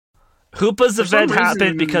 Hoopa's event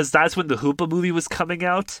happened because that's when the Hoopa movie was coming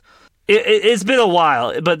out. It's been a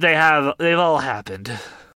while, but they've all happened.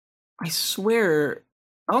 I swear...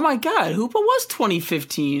 Oh my god, Hoopa was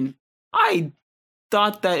 2015. I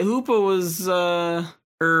thought that Hoopa was,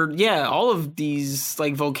 all of these,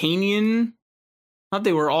 like, Volcanion... I thought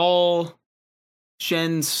they were all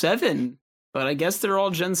Gen 7, but I guess they're all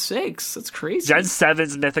Gen 6. That's crazy. Gen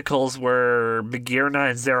 7's mythicals were Magearna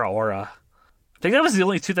and Zeraora. I think that was the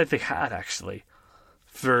only 2 that they had, actually,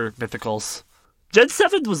 for mythicals. Gen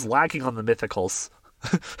 7 was lacking on the mythicals.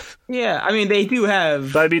 Yeah, I mean they do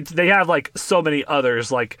have. But I mean, they have like so many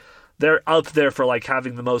others. Like they're up there for like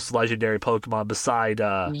having the most legendary Pokemon beside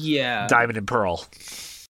Yeah, Diamond and Pearl.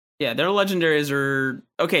 yeah, their legendaries are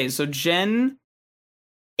okay. So Gen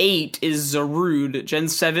 8 is Zarude. Gen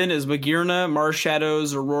 7 is Magearna,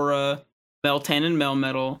 Marshadow, Aurora, Meltan, and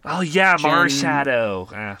Melmetal. Oh yeah,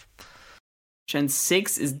 Marshadow. Gen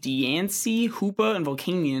 6 is Diancie, Hoopa, and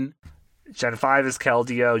Volcanion. Gen 5 is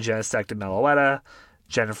Keldeo, Genesect, and Meloetta.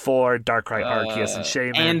 Gen 4, Darkrai, Arceus, and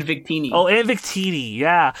Shaman. And Victini. Oh, and Victini,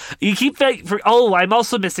 yeah. You keep I'm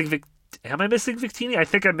also missing Am I missing Victini? I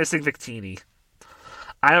think I'm missing Victini.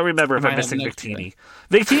 I don't remember if I'm missing Victini.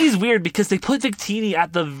 Victini's weird because they put Victini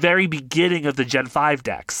at the very beginning of the Gen 5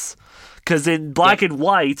 decks. Because in Black and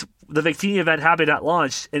White, the Victini event happened at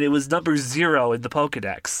launch, and it was number 0 in the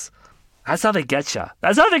Pokedex. That's how they get you.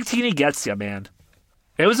 That's how Victini gets you, man.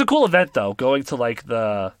 It was a cool event, though, going to, like,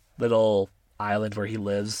 the little island where he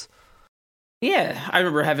lives. Yeah, I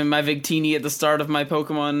remember having my Victini at the start of my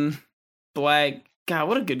Pokemon Black. God,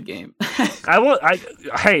 what a good game.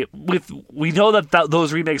 We know that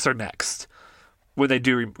those remakes are next when they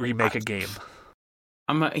do remake a game.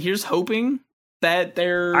 Here's hoping that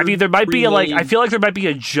they're. I mean, there might be I feel like there might be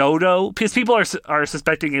a Johto because people are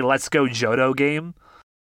suspecting a Let's Go Johto game.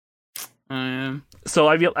 So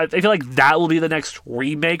I feel like that will be the next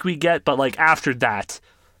remake we get, but like after that,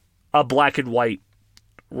 a Black and White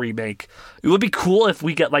remake. It would be cool if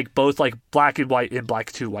we get like both like Black and White and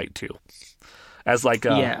Black 2 White 2. As you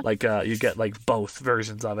get like both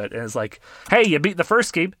versions of it, and it's like, hey, you beat the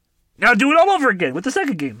first game, now do it all over again with the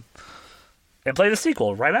second game, and play the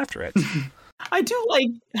sequel right after it. I do like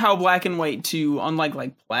how Black and White 2, unlike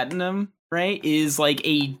like Platinum, right, is like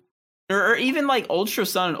or even like Ultra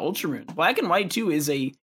Sun and Ultra Moon. Black and White 2 is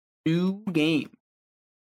a new game.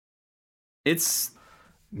 It's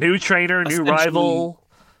new trainer, new rival,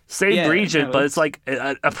 same region, but it's like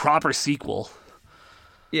a proper sequel.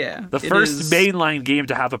 Yeah, the first mainline game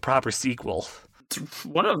to have a proper sequel.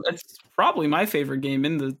 It's probably my favorite game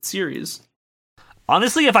in the series.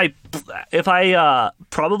 Honestly, if I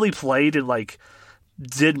probably played and like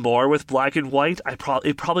did more with Black and White,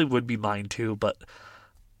 it probably would be mine too. But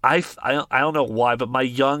I don't know why, but my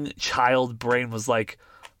young child brain was like,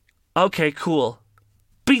 okay, cool,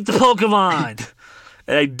 beat the Pokemon.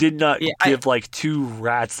 And I did not give like two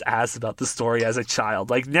rats ass about the story as a child.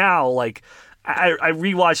 Like now, like. I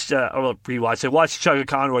watched Chugga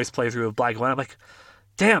Conroy's playthrough of Black and White. I'm like,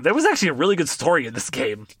 damn, there was actually a really good story in this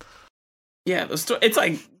game. Yeah, the story, it's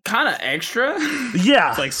like kind of extra.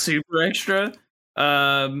 Yeah. It's like super extra.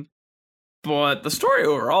 But the story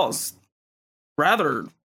overall is rather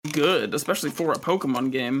good, especially for a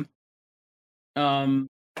Pokemon game. And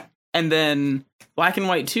then Black and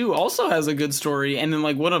White 2 also has a good story, and then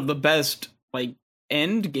like one of the best like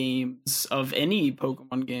end games of any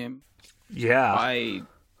Pokemon game. Yeah, by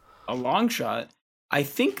a long shot. I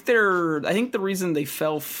think the reason they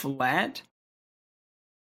fell flat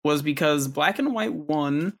was because Black and White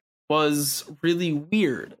 1 was really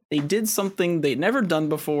weird. They did something they'd never done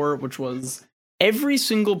before, which was every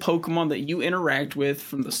single Pokemon that you interact with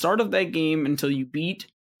from the start of that game until you beat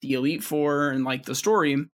the Elite Four and like the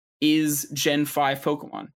story is Gen 5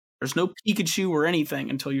 Pokemon. There's no Pikachu or anything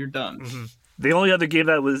until you're done. Mm-hmm. The only other game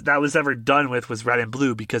that was ever done with was Red and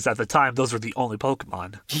Blue, because at the time those were the only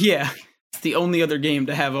Pokemon. Yeah, it's the only other game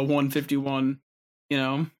to have a 151, you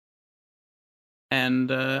know.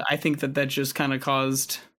 And I think that just kind of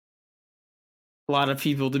caused a lot of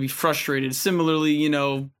people to be frustrated. Similarly, you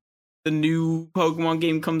know, the new Pokemon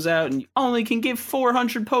game comes out and you only can get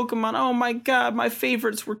 400 Pokemon. Oh my god, my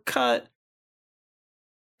favorites were cut.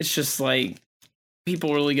 It's just like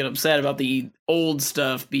people really get upset about the old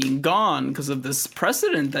stuff being gone because of this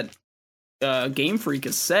precedent that Game Freak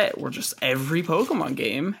has set, where just every Pokemon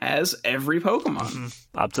game has every Pokemon.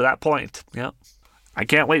 Mm-hmm. Up to that point, yep. I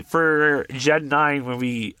can't wait for Gen 9 when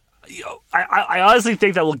we... I honestly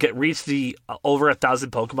think that we'll reach the over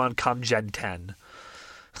 1,000 Pokemon come Gen 10.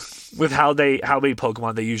 With how many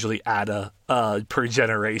Pokemon they usually add per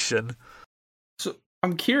generation. So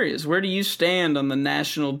I'm curious, where do you stand on the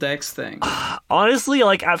national dex thing? Honestly,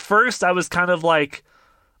 like at first I was kind of like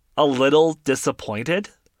a little disappointed,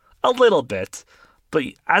 a little bit, but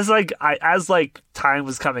as time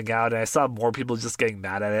was coming out and I saw more people just getting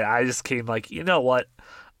mad at it, I just came like, you know what,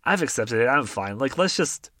 I've accepted it. I'm fine. Like I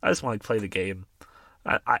just want to play the game.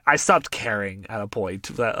 I stopped caring at a point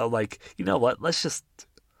that like, you know what, let's just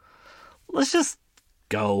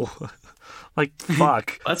go. Like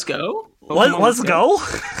fuck, let's go. Let's go.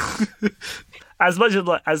 As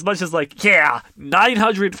much as like, yeah,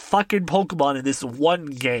 900 fucking Pokemon in this one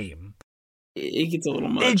game. it gets a little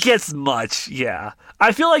much. It gets much, yeah.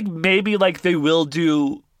 I feel like maybe like they will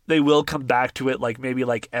come back to it like maybe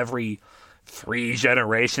like every 3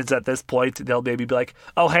 generations at this point. They'll maybe be like,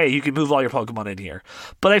 oh hey, you can move all your Pokemon in here.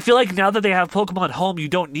 But I feel like now that they have Pokemon Home, you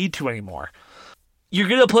don't need to anymore. You're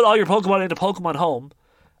gonna put all your Pokemon into Pokemon Home,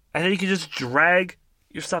 and then you can just drag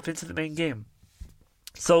your stuff into the main game.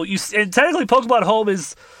 So and technically Pokemon Home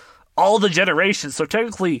is all the generations, so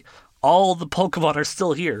technically all the Pokemon are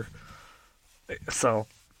still here. So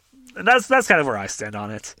that's kind of where I stand on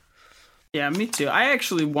it. Yeah, me too. I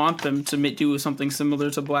actually want them to do something similar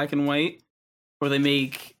to Black and White, where they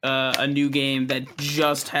make a new game that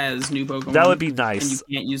just has new Pokemon. That would be nice. And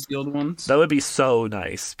you can't use the old ones. That would be so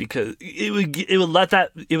nice because it would let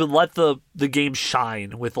the game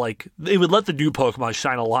shine with like it would let the new Pokemon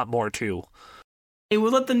shine a lot more too. It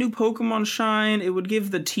would let the new Pokemon shine. It would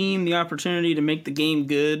give the team the opportunity to make the game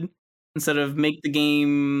good instead of make the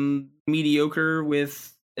game mediocre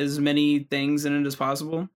with as many things in it as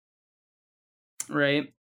possible.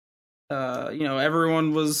 Right?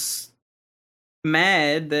 Everyone was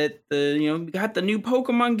mad that got the new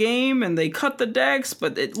Pokemon game and they cut the decks,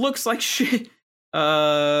 but it looks like shit.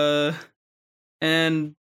 And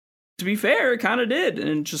to be fair, it kind of did.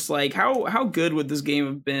 And just like how good would this game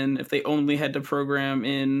have been if they only had to program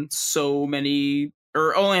in so many,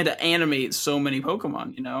 or only had to animate so many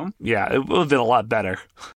Pokemon, Yeah, it would have been a lot better.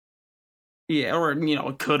 Yeah, or it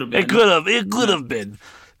could have been. It could have been.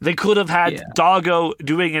 They could have had Doggo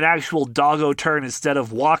doing an actual Doggo turn instead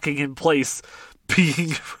of walking in place,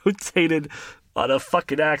 being rotated on a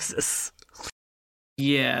fucking axis.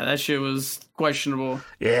 Yeah, that shit was questionable.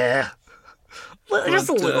 Yeah. Just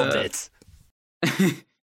a little bit.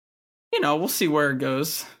 We'll see where it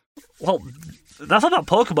goes. Well, enough about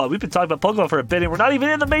Pokemon. We've been talking about Pokemon for a bit, and we're not even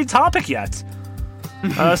in the main topic yet.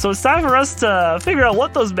 So it's time for us to figure out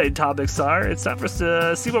what those main topics are. It's time for us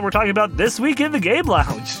to see what we're talking about this week in the Game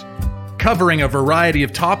Lounge. Covering a variety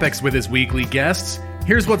of topics with his weekly guests,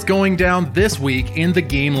 here's what's going down this week in the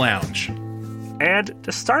Game Lounge. And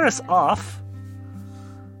to start us off,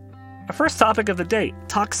 our first topic of the day,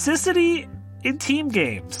 toxicity in team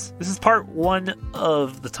games. This is part 1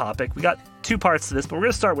 of the topic. We got 2 parts to this, but we're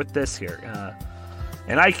going to start with this here.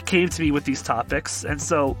 And Ike came to me with these topics, and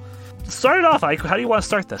so start it off, Ike. How do you want to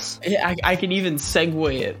start this? I can even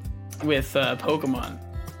segue it with Pokemon.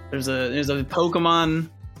 There's a Pokemon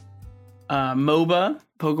MOBA,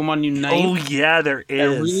 Pokemon Unite. Oh yeah, there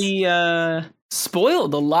is. That really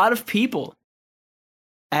spoiled a lot of people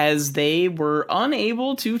as they were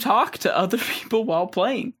unable to talk to other people while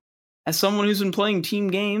playing. As someone who's been playing team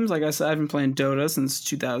games, like I said, I've been playing Dota since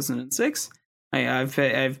 2006.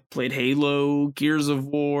 I've played Halo, Gears of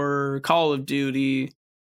War, Call of Duty,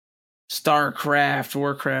 StarCraft,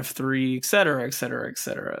 Warcraft 3, etc., etc.,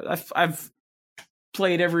 etc. I've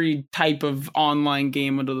played every type of online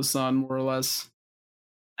game under the sun, more or less.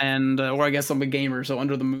 And, or I guess I'm a gamer, so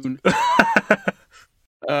under the moon.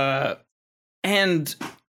 And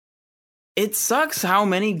it sucks how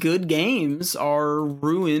many good games are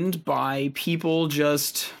ruined by people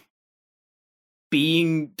just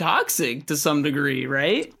being toxic to some degree,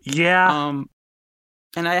 right? Yeah.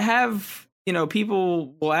 And I have,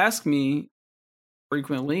 people will ask me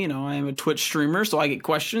frequently, I am a Twitch streamer, so I get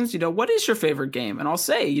questions, what is your favorite game? And I'll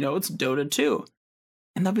say, it's Dota 2.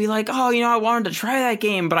 And they'll be like, oh, I wanted to try that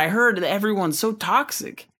game, but I heard that everyone's so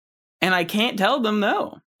toxic. And I can't tell them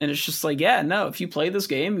no. And it's just like, yeah, no, if you play this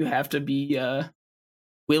game, you have to be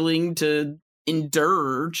willing to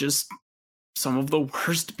endure just some of the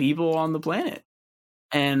worst people on the planet.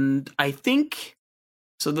 And I think,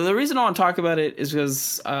 so the reason I want to talk about it is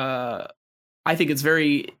because I think it's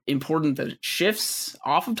very important that it shifts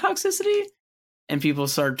off of toxicity and people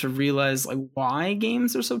start to realize like why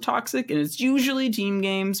games are so toxic. And it's usually team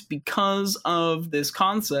games because of this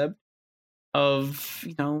concept of,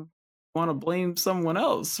 want to blame someone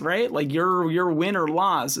else, right? Like your win or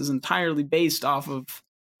loss is entirely based off of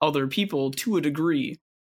other people to a degree.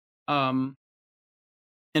 And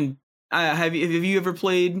have you ever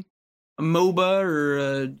played a MOBA or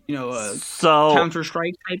a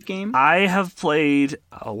Counter-Strike type game? I have played.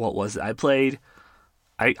 What was it? I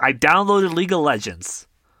downloaded League of Legends.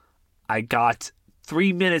 I got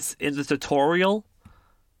 3 minutes in the tutorial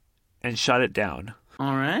and shut it down.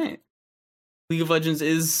 All right. League of Legends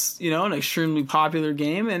is, an extremely popular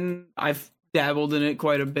game, and I've dabbled in it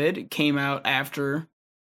quite a bit. It came out after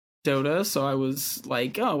Dota, so I was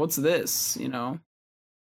like, oh, what's this?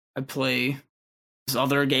 I play this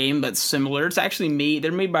other game that's similar. It's actually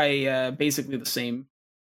they're made by basically the same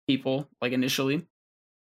people, like initially.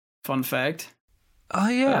 Fun fact. Oh,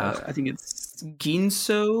 yeah. I think it's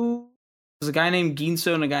Ginso There's a guy named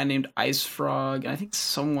Ginso and a guy named Ice Frog, and I think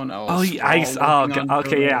someone else. Oh, Ice. Oh,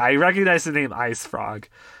 okay, yeah. I recognize the name Ice Frog.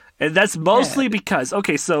 And that's mostly because,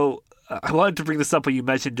 okay, so I wanted to bring this up when you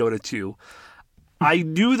mentioned Dota 2. I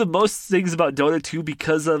knew the most things about Dota 2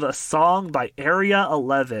 because of a song by Area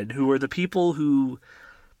 11, who were the people who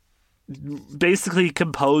basically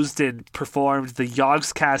composed and performed the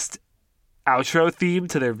Yogscast outro theme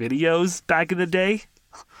to their videos back in the day.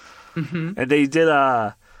 Mm-hmm. And they did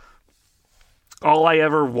a All I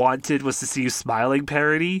Ever Wanted Was to See You Smiling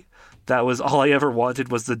parody. That was All I Ever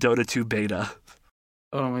Wanted Was the Dota 2 beta.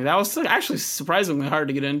 Oh my, that was actually surprisingly hard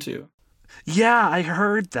to get into. Yeah, I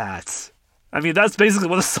heard that. I mean, that's basically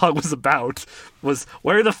what the song was about. Was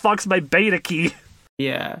where the fuck's my beta key?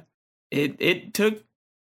 Yeah, it took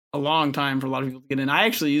a long time for a lot of people to get in. I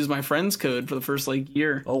actually used my friend's code for the first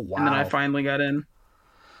year. Oh wow! And then I finally got in.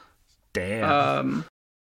 Damn.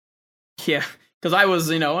 Yeah, because I was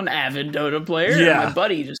an avid Dota player. Yeah. And my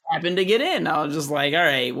buddy just happened to get in. I was just like, all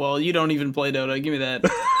right, well, you don't even play Dota. Give me that.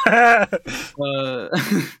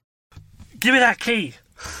 Give me that key.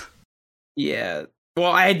 Yeah.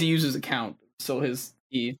 Well, I had to use his account, so his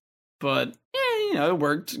key. But yeah, it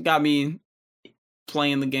worked. Got me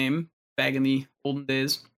playing the game back in the olden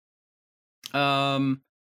days. But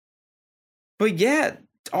yeah,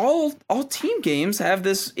 all team games have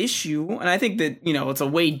this issue, and I think that it's a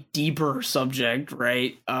way deeper subject,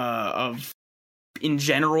 right? Of in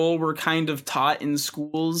general, we're kind of taught in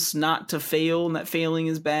schools not to fail, and that failing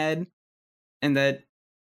is bad, and that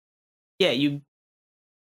you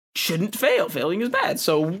shouldn't fail. Failing is bad.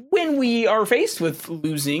 So when we are faced with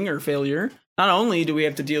losing or failure, not only do we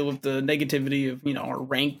have to deal with the negativity of our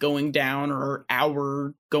rank going down or our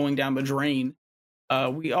hour going down the drain,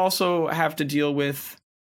 we also have to deal with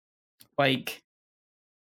what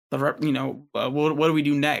do we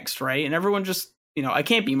do next, right? And everyone just it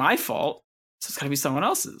can't be my fault. So it's got to be someone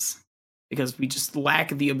else's, because we just lack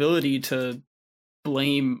the ability to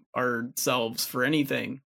blame ourselves for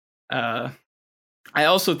anything. I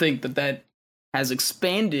also think that has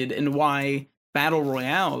expanded in why battle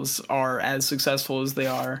royales are as successful as they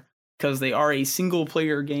are, because they are a single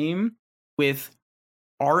player game with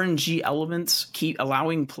RNG elements, keep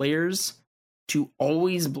allowing players to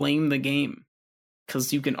always blame the game,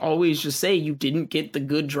 because you can always just say you didn't get the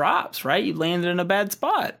good drops, right? You landed in a bad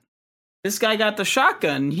spot. This guy got the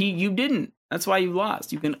shotgun. You didn't. That's why you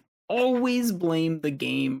lost. You can always blame the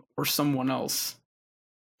game or someone else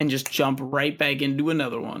and just jump right back into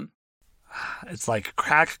another one. It's like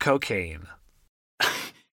crack cocaine.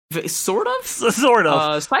 Sort of? Sort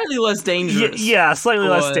of. Slightly less dangerous. Yeah, slightly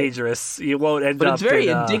less dangerous. You won't end up. But it's very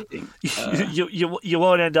addicting. You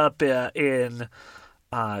won't end up in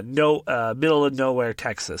middle of nowhere,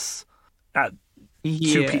 Texas, at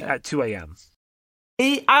 2 a.m.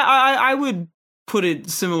 I would put it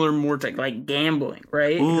similar more to like gambling,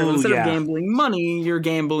 right? Ooh, instead yeah. of gambling money, you're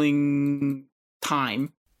gambling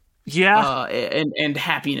time. Yeah, and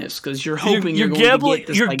happiness, because you're hoping you're going gambling. to get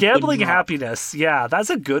this, you're gambling good drop. happiness. Yeah,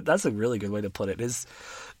 that's a really good way to put it. Is,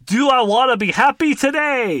 do I want to be happy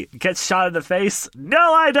today? Gets shot in the face.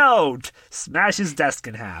 No, I don't. Smash his desk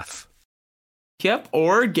in half. Yep,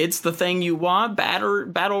 or gets the thing you want,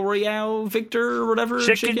 battle royale victor or whatever.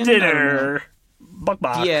 Chicken dinner. Buck.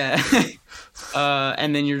 Yeah.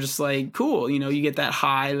 And then you're just like, cool. You get that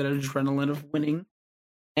high, that adrenaline of winning,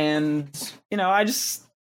 and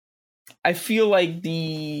I feel like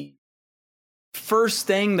the first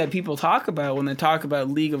thing that people talk about when they talk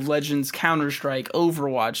about League of Legends, Counter-Strike,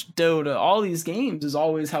 Overwatch, Dota, all these games is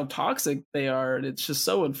always how toxic they are. And it's just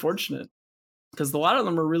so unfortunate, because a lot of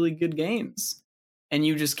them are really good games and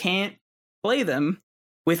you just can't play them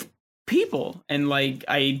with people. And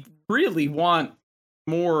I really want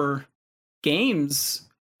more games.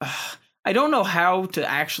 I don't know how to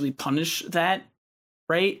actually punish that,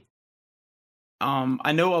 right?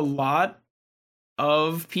 I know a lot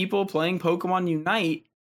of people playing Pokemon Unite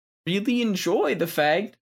really enjoy the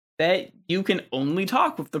fact that you can only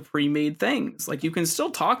talk with the pre-made things. You can still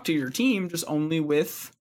talk to your team, just only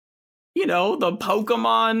with, the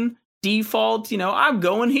Pokemon default, I'm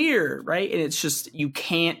going here, right? And it's just, you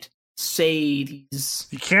can't say these...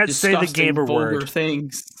 You can't say the gamer word.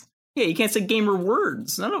 Things. Yeah, you can't say gamer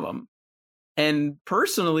words. None of them. And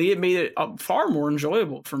personally, it made it far more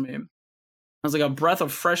enjoyable for me. It was like a breath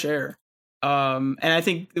of fresh air. And I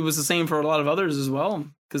think it was the same for a lot of others as well,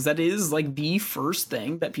 because that is the first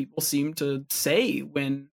thing that people seem to say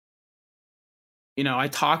when, I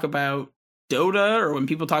talk about Dota, or when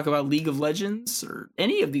people talk about League of Legends or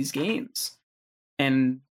any of these games.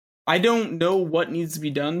 And I don't know what needs to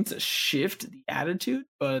be done to shift the attitude,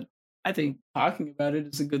 but I think talking about it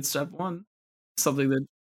is a good step one. something that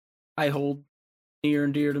I hold near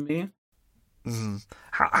and dear to me.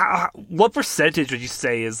 Mm-hmm. What percentage would you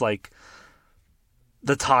say is like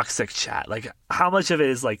the toxic chat? Like, how much of it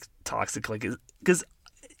is like toxic? Like,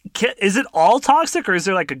 is it all toxic, or is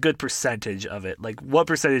there like a good percentage of it? Like, what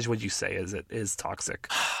percentage would you say is toxic?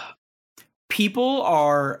 People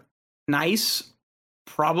are nice,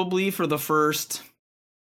 probably for the first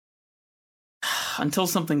until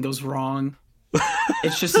something goes wrong.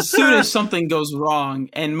 It's just as soon as something goes wrong,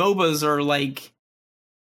 and MOBAs are like.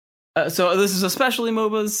 So this is especially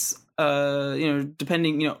MOBAs.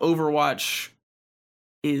 Depending, Overwatch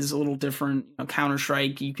is a little different.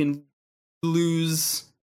 Counter-Strike, you can lose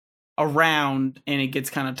a round and it gets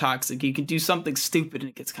kind of toxic. You can do something stupid and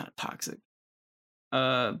it gets kind of toxic.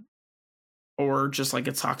 Or just like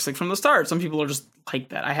it's toxic from the start. Some people are just like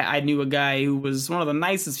that. I knew a guy who was one of the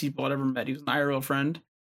nicest people I'd ever met. He was an IRL friend.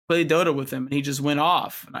 Played Dota with him and he just went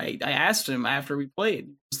off. And I asked him after we played.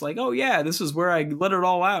 Just like, oh yeah, this is where I let it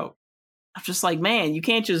all out. I'm just like, man, you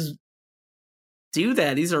can't just do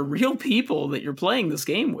that. These are real people that you're playing this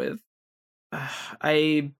game with.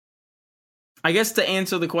 I guess to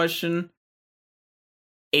answer the question,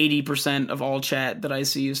 80% of all chat that I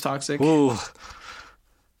see is toxic. Ooh,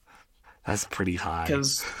 that's pretty high.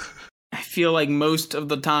 Because I feel like most of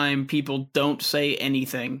the time people don't say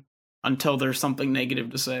anything until there's something negative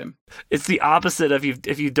to say. It's the opposite of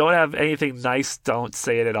if you don't have anything nice, don't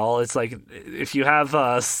say it at all. It's like if you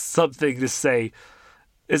have something to say,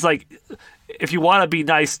 it's like if you want to be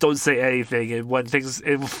nice, don't say anything, and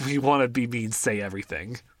if you want to be mean, say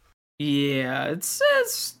everything. Yeah,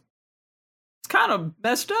 it's kind of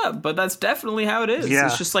messed up, but that's definitely how it is. Yeah.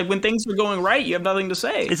 It's just like when things are going right, you have nothing to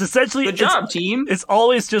say. It's essentially good job, team. It's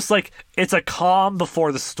always just like it's a calm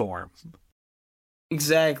before the storm.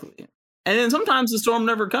 Exactly. And then sometimes the storm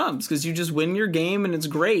never comes because you just win your game and it's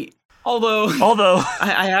great. Although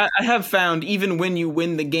I have found even when you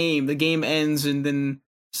win the game ends and then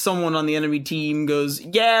someone on the enemy team goes,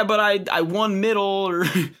 yeah, but I won middle, or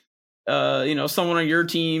someone on your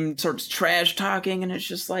team starts trash talking, and it's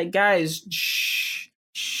just like, guys, shh.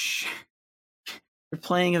 You're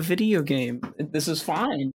playing a video game. This is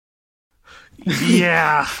fine.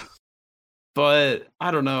 Yeah. But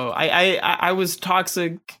I don't know. I was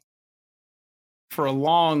toxic for a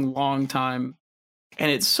long, long time,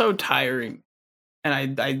 and it's so tiring,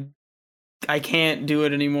 and I can't do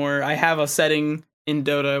it anymore. I have a setting in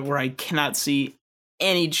Dota where I cannot see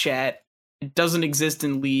any chat. It doesn't exist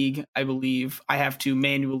in League, I believe. I have to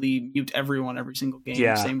manually mute everyone every single game.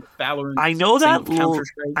 Yeah. Same with Valorant. I know that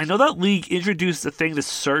Counter-Strike. I know that League introduced a thing to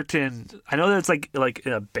certain. I know that it's like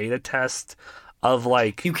in a beta test of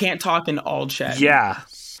like you can't talk in all chat. Yeah.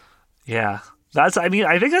 That's. I mean,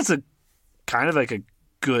 I think that's a kind of like a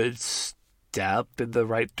good step in the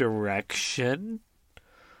right direction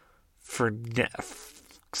for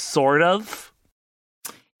sort of.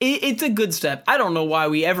 It's a good step. I don't know why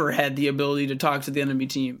we ever had the ability to talk to the enemy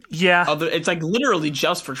team. Yeah. It's like literally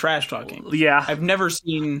just for trash talking. Yeah. You've never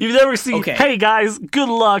seen, okay. Hey guys, good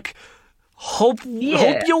luck. Hope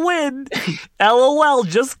you win. LOL,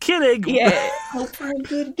 just kidding. Yeah. Hope for a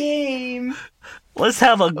good game. Let's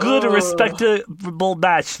have a good, respectable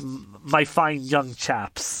match, my fine young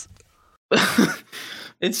chaps.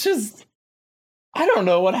 It's just, I don't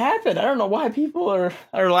know what happened. I don't know why people are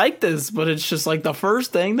like this, but it's just like the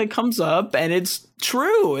first thing that comes up, and it's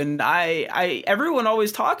true. And everyone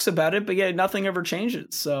always talks about it, but yet nothing ever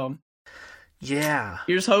changes. So yeah,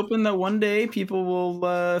 you're just hoping that one day people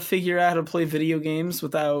will figure out how to play video games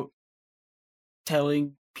without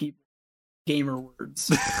telling people gamer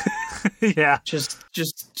words. Yeah,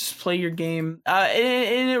 just play your game.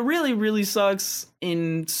 And it really, really sucks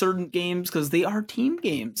in certain games because they are team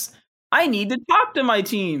games. I need to talk to my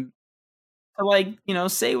team to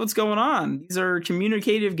say what's going on. These are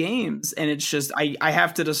communicative games, and it's just I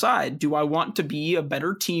have to decide: do I want to be a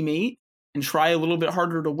better teammate and try a little bit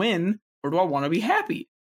harder to win, or do I want to be happy?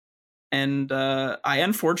 And I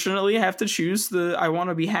unfortunately have to choose I want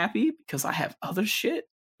to be happy because I have other shit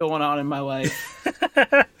going on in my life.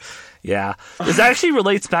 Yeah, this actually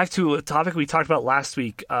relates back to a topic we talked about last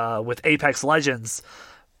week with Apex Legends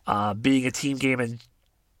being a team game and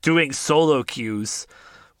doing solo queues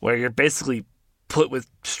where you're basically put with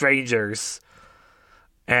strangers.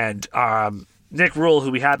 And Nick Rule, who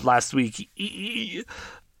we had last week,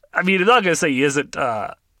 I'm not going to say he isn't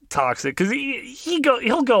toxic, because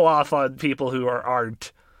he'll go off on people who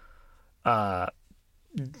aren't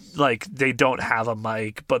like they don't have a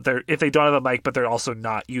mic, but if they don't have a mic, but they're also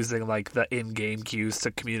not using like the in-game cues to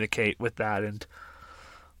communicate with that and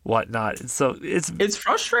whatnot. And so it's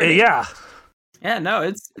frustrating. Yeah. Yeah, no,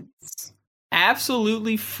 it's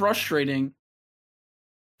absolutely frustrating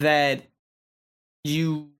that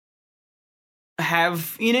you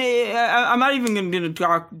have, I'm not even going to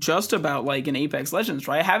talk just about like in Apex Legends,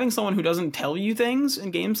 right? Having someone who doesn't tell you things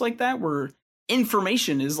in games like that, where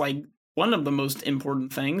information is like one of the most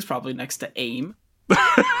important things, probably next to aim.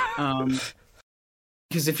 Because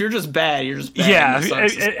if you're just bad, you're just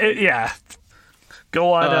bad. Yeah.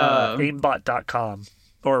 Go on aimbot.com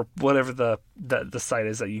or whatever the site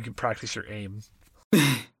is that you can practice your aim.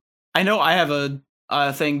 I know I have a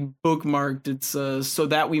thing bookmarked. It's so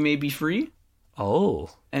that we may be free. Oh.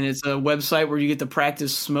 And it's a website where you get to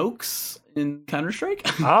practice smokes in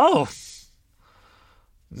Counter-Strike. Oh.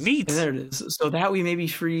 Neat. And there it is. So that we may be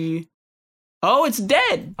free. Oh, it's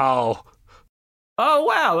dead. Oh. Oh,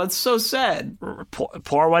 wow. That's so sad.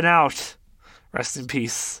 Pour one out. Rest in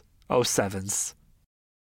peace. 07s.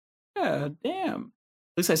 Yeah, damn.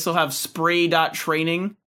 At least I still have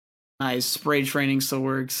spray.training. Nice. Spray training still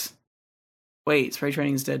works. Wait, spray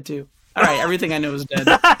training is dead too. All right, everything I know is dead.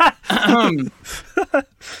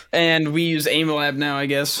 And we use AimLab now, I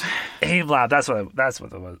guess. AimLab,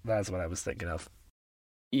 that's what I was thinking of.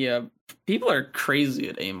 Yeah, people are crazy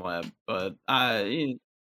at AimLab, but at the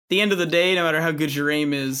end of the day, no matter how good your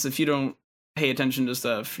aim is, if you don't pay attention to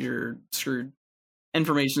stuff, you're screwed.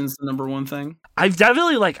 Information's the number one thing. I've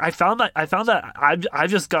definitely I found that I've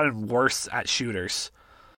just gotten worse at shooters.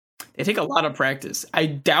 They take a lot of practice. I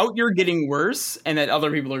doubt you're getting worse and that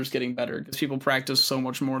other people are just getting better because people practice so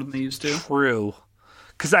much more than they used to. True.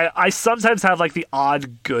 Because I sometimes have like the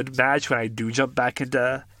odd good match when I do jump back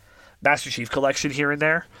into Master Chief Collection here and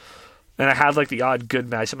there. And I have like the odd good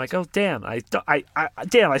match. I'm like, oh damn, I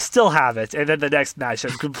still have it. And then the next match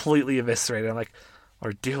I'm completely eviscerated. I'm like,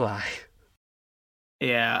 or do I?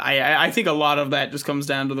 Yeah, I think a lot of that just comes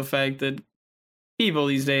down to the fact that people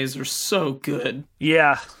these days are so good.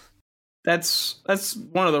 Yeah. That's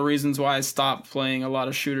one of the reasons why I stopped playing a lot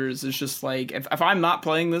of shooters. It's just like, if I'm not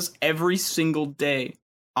playing this every single day,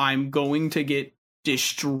 I'm going to get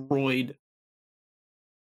destroyed.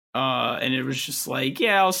 And it was just like,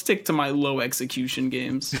 yeah, I'll stick to my low execution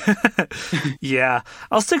games. Yeah,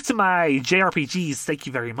 I'll stick to my JRPGs. Thank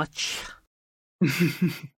you very much.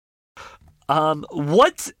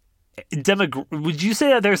 What would you say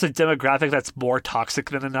that there's a demographic that's more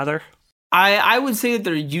toxic than another? I would say that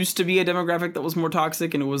there used to be a demographic that was more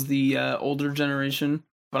toxic, and it was the older generation.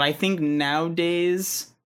 But I think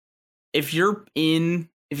nowadays, if you're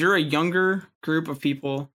a younger group of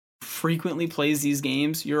people frequently plays these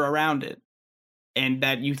games, you're around it, and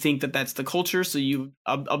that you think that that's the culture, so you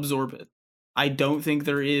absorb it. I don't think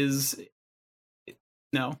there is.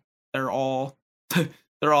 No, they're all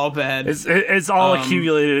they're all bad. It's all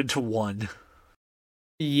accumulated into one.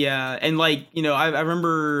 Yeah, and like, I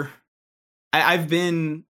remember I've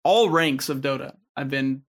been all ranks of Dota.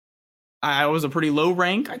 I was a pretty low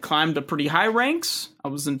rank. I climbed to pretty high ranks. I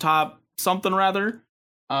was in top something rather.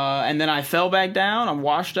 And then I fell back down. I'm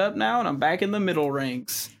washed up now, and I'm back in the middle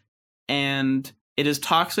ranks. And it is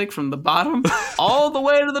toxic from the bottom all the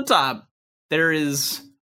way to the top. There is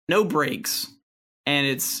no breaks. And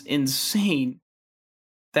it's insane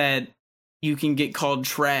that you can get called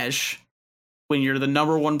trash when you're the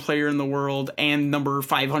number one player in the world and number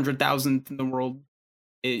 500,000th in the world.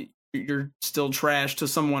 You're still trash to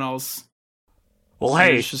someone else. Well, so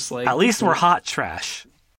hey, just like, at least we're hot trash.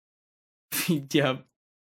 Yep.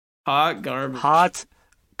 Hot garbage. Hot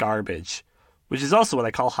garbage. Which is also what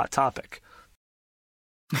I call Hot Topic.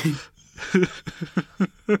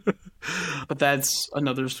 But that's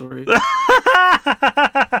another story.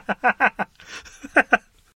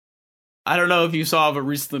 I don't know if you saw, but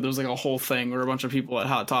recently there was like a whole thing where a bunch of people at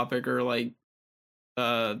Hot Topic are like,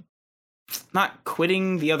 not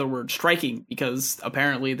quitting, the other word, striking, because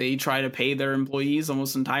apparently they try to pay their employees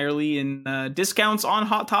almost entirely in discounts on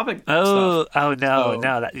Hot Topic stuff. Oh no,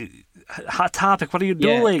 no. Hot Topic, what are you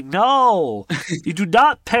doing? No! You do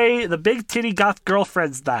not pay the big titty goth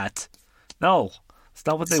girlfriends that. No, it's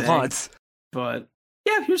not what they want. But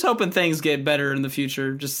yeah, here's hoping things get better in the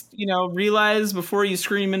future. Just, realize before you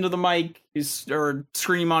scream into the mic or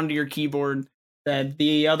scream onto your keyboard that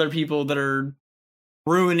the other people that are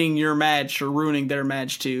ruining your match or ruining their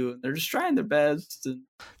match too, they're just trying their best.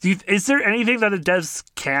 Is there anything that the devs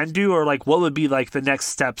can do, or like what would be like the next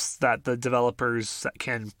steps that the developers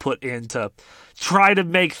can put in to try to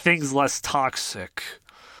make things less toxic?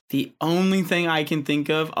 The only thing I can think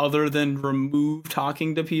of other than remove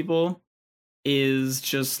talking to people is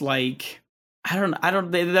just like, it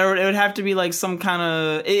would have to be like some kind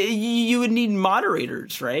of, you would need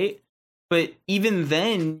moderators, right? But even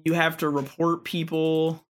then, you have to report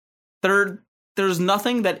people. There's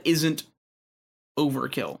nothing that isn't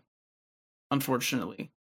overkill,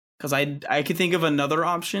 unfortunately. Because I could think of another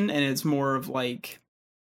option, and it's more of like,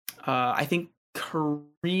 I think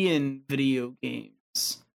Korean video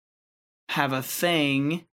games have a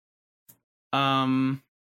thing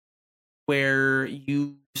where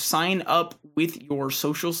you sign up with your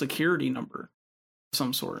social security number of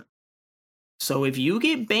some sort. So if you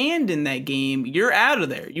get banned in that game, you're out of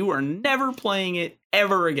there. You are never playing it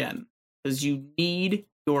ever again because you need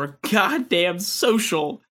your goddamn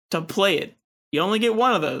social to play it. You only get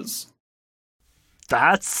one of those.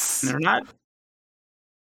 They're not.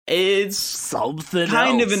 It's something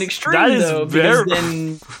kind else. of an extreme, though, because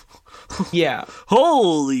then, yeah.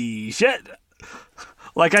 Holy shit!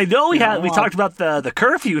 Like, I know we talked about the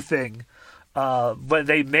curfew thing, but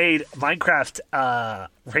they made Minecraft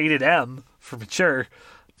rated M for mature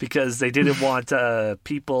because they didn't want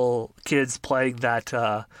kids playing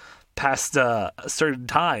that past a certain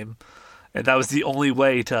time, and that was the only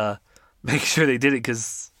way to make sure they did it,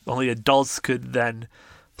 because only adults could then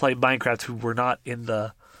play Minecraft who were not in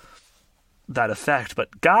that effect.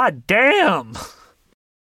 But god damn,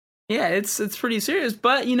 yeah, it's pretty serious,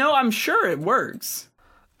 but I'm sure it works.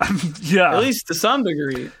 Yeah, at least to some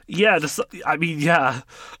degree. Yeah, I mean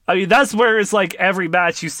that's where it's like every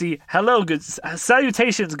match you see, hello, good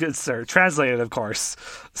salutations, good sir. Translated, of course.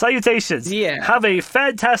 Salutations. Yeah. Have a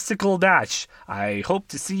fantastical match. I hope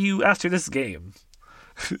to see you after this game.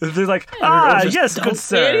 They're like, yes, good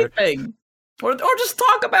sir. Anything. Or just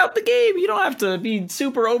talk about the game. You don't have to be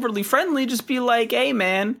super overly friendly. Just be like, hey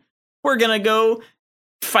man, we're gonna go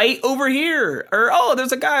fight over here, or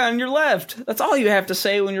there's a guy on your left. That's all you have to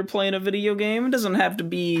say when you're playing a video game. It doesn't have to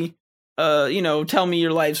be tell me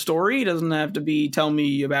your life story. It doesn't have to be tell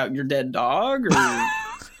me about your dead dog, or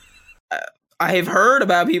I have heard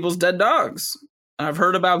about people's dead dogs. I've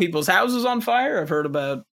heard about people's houses on fire. I've heard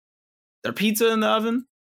about their pizza in the oven.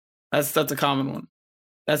 That's a common one.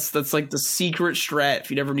 That's like the secret strat.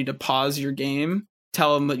 If you'd ever need to pause your game,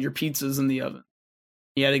 tell them that your pizza's in the oven.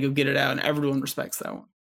 You had to go get it out, and everyone respects that one.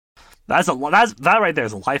 That right there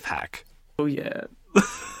is a life hack. Oh yeah.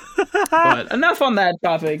 But enough on that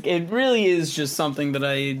topic. It really is just something that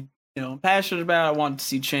I'm passionate about. I want to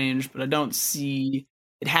see change, but I don't see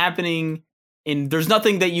it happening. And there's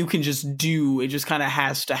nothing that you can just do. It just kind of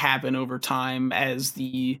has to happen over time as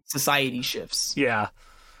the society shifts. Yeah.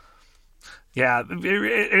 Yeah,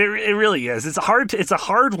 it really is. It's a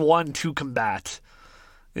hard one to combat.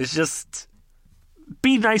 It's just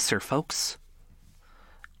be nicer, folks.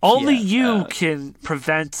 Only you can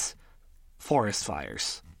prevent forest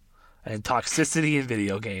fires and toxicity in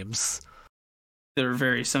video games. They're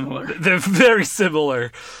very similar. They're very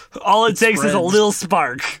similar. All it takes is a little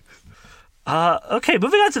spark. Okay,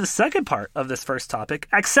 moving on to the second part of this first topic,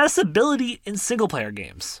 accessibility in single-player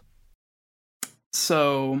games.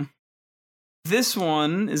 So, this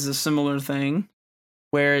one is a similar thing,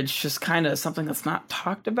 where it's just kind of something that's not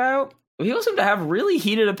talked about. People seem to have really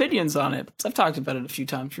heated opinions on it. I've talked about it a few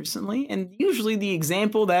times recently, and usually the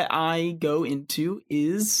example that I go into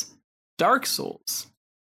is Dark Souls.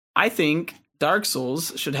 I think Dark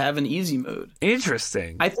Souls should have an easy mode.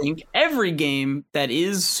 Interesting. I think every game that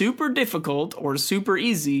is super difficult or super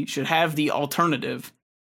easy should have the alternative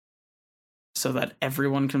so that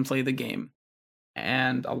everyone can play the game.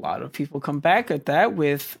 And a lot of people come back at that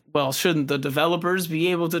with, well, shouldn't the developers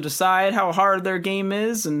be able to decide how hard their game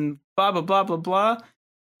is and blah, blah, blah, blah, blah.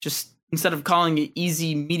 Just instead of calling it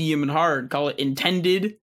easy, medium, and hard, call it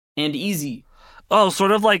intended and easy. Oh,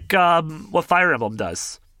 sort of like what Fire Emblem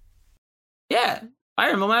does. Yeah,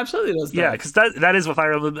 Fire Emblem absolutely does that. Yeah, because that is what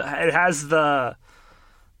Fire Emblem... It has the...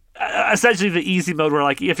 essentially the easy mode where,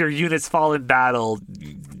 like, if your units fall in battle,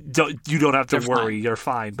 you don't have to worry. You're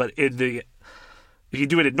fine. But if you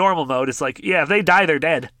do it in normal mode, it's like, yeah, if they die, they're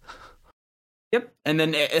dead. Yep. And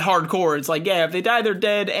then at hardcore, it's like, yeah, if they die, they're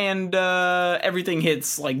dead, and everything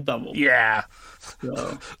hits, like, double. Yeah.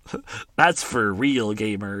 So. That's for real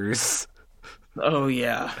gamers. Oh,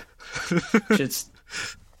 yeah. It's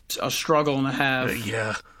a struggle and a half.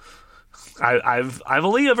 Yeah. I've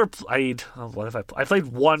only ever played... what have I played? I played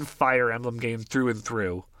one Fire Emblem game through and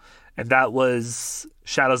through, and that was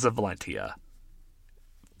Shadows of Valentia.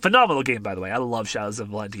 Phenomenal game, by the way. I love Shadows of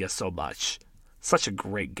Valentia so much. Such a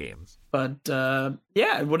great game. But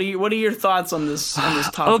yeah, what are your thoughts on this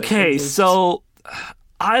topic? Okay, so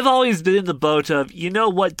I've always been in the boat of, you know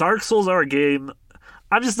what, Dark Souls are a game.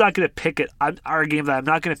 I'm just not going to pick it. Are a game that I'm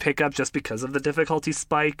not going to pick up just because of the difficulty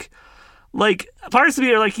spike. Like, parts of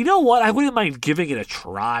me are like, you know what, I wouldn't mind giving it a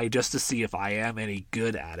try just to see if I am any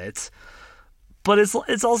good at it. But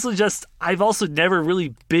it's also just, I've also never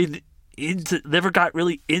really been got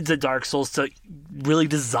really into Dark Souls to really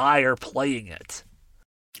desire playing it.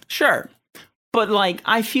 Sure. But, like,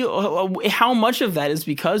 I feel how much of that is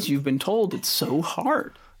because you've been told it's so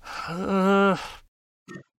hard? Because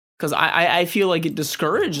I feel like it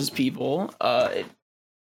discourages people.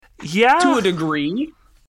 Yeah. To a degree.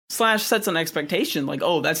 / sets an expectation. Like,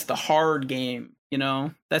 oh, that's the hard game. You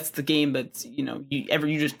know? That's the game that's, you know,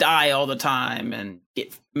 you just die all the time and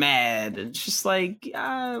get mad. And it's just like,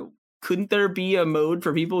 couldn't there be a mode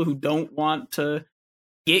for people who don't want to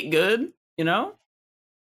get good? You know?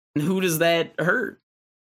 And who does that hurt?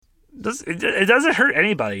 It doesn't hurt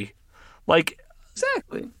anybody. Like,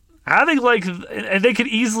 exactly. Having, like, and they could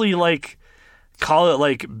easily, like, call it,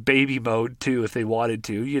 like, baby mode, too, if they wanted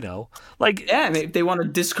to, you know? Like, yeah, they want to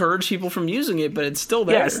discourage people from using it, but it's still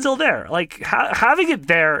there. Yeah, it's still there. Like, having it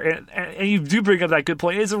there, and you do bring up that good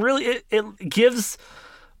point, is really, it gives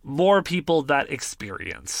more people that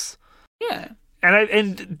experience. Yeah.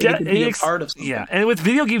 And part of something. Yeah, and with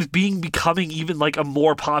video games becoming even like a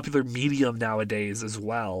more popular medium nowadays as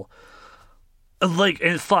well. Like,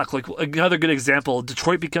 another good example,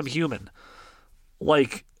 Detroit Become Human.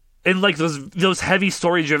 Like, in like those heavy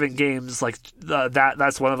story driven games, like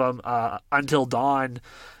that's one of them. Until Dawn,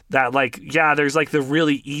 that like there's like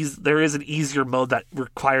there is an easier mode that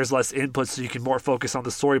requires less input, so you can more focus on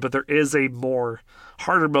the story. But there is a more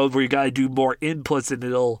harder mode where you gotta do more inputs, and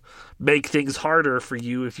it'll make things harder for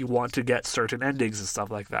you if you want to get certain endings and stuff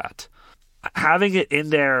like that. Having it in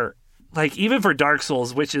there, like even for Dark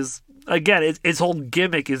Souls, which is again its whole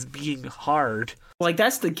gimmick is being hard. Like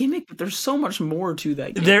that's the gimmick, but there's so much more to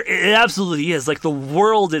that game. It absolutely is. Like the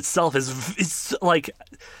world itself is like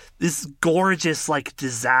this gorgeous like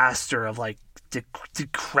disaster of like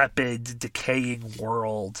decrepit, decaying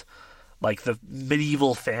world. Like the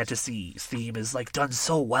medieval fantasy theme is like done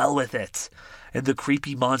so well with it, and the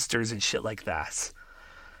creepy monsters and shit like that.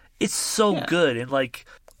 It's so good, and like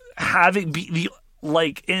having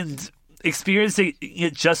and experiencing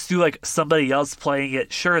it just through like somebody else playing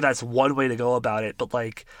it. Sure, that's one way to go about it, but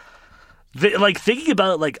like thinking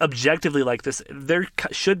about it like objectively like this, there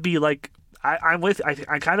should be like I'm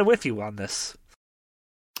kind of with you on this.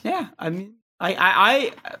 Yeah, I mean,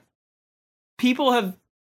 I people have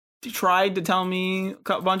tried to tell me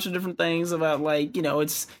a bunch of different things about like, you know,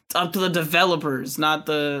 it's up to the developers, not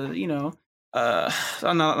the, you know,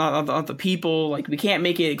 not the people. Like we can't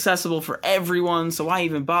make it accessible for everyone, so why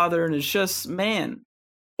even bother? And it's just, man,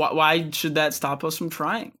 why should that stop us from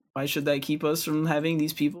trying? Why should that keep us from having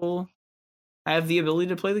these people have the ability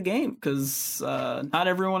to play the game? Because not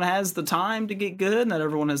everyone has the time to get good, not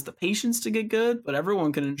everyone has the patience to get good, but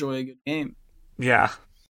everyone can enjoy a good game. Yeah.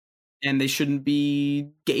 And they shouldn't be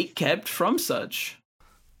gatekept from such.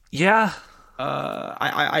 Yeah.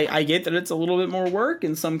 I get that it's a little bit more work,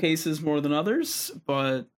 in some cases more than others,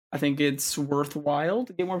 but I think it's worthwhile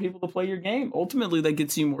to get more people to play your game. Ultimately, that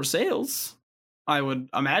gets you more sales, I would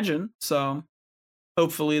imagine. So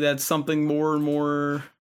hopefully that's something more and more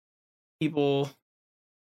people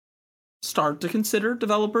start to consider.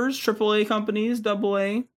 Developers, AAA companies,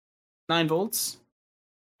 AA, 9 volts,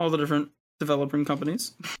 all the different developing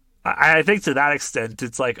companies. I think to that extent,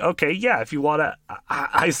 it's like, okay, yeah, if you want to,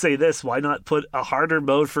 I say this, why not put a harder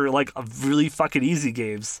mode for like a really fucking easy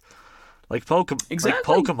games, like Pokemon.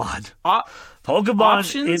 Exactly. Like Pokemon. Pokemon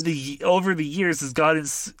options? Over the years has gotten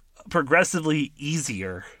progressively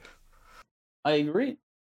easier. I agree.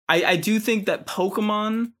 I do think that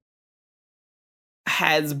Pokemon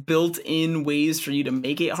has built-in ways for you to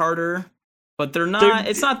make it harder. But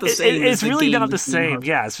it's not the same. It's really not the same.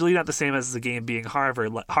 Yeah, it's really not the same as the game being harder.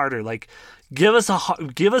 Like, give us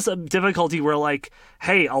a difficulty where, like,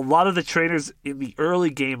 hey, a lot of the trainers in the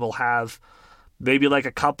early game will have maybe like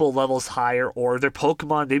a couple levels higher, or their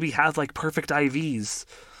Pokemon maybe have like perfect IVs,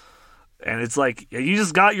 and it's like you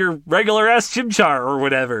just got your regular ass Chimchar or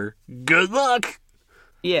whatever. Good luck.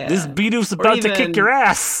 Yeah, this Bidoof's about to kick your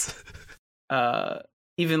ass.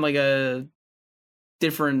 Even like a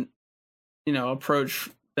different, you know, approach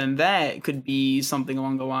than that could be something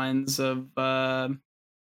along the lines of,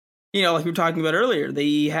 you know, like we were talking about earlier,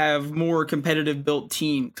 they have more competitive built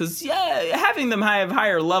team. Because, yeah, having them have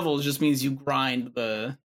higher levels just means you grind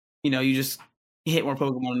you just hit more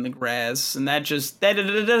Pokemon in the grass. And that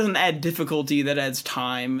doesn't add difficulty, that adds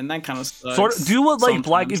time. And that kind of sucks. Sort of do what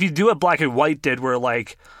like if you do what Black and White did, where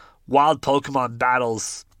like wild Pokemon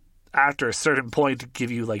battles after a certain point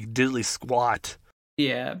give you like diddly squat.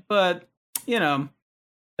 Yeah, but you know,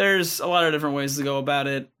 there's a lot of different ways to go about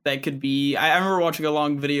it. That could be, I remember watching a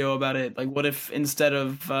long video about it. Like, what if instead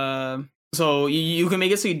of, so you can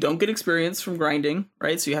make it so you don't get experience from grinding,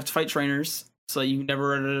 right? So you have to fight trainers. so you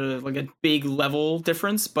never like a big level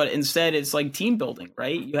difference, but instead it's like team building,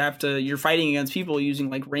 right? You're fighting against people using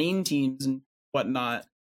like rain teams and whatnot,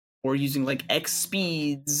 or using like X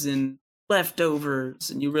speeds and leftovers,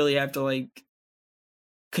 and you really have to like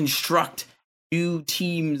construct new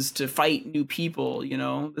teams to fight new people.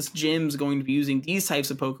 This gym's going to be using these types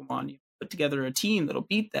of Pokemon. You put together a team that'll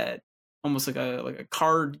beat that, almost like a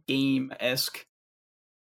card game-esque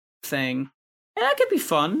thing. And that could be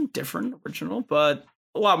fun, different, original, but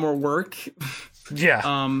a lot more work.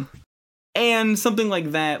 Yeah. And something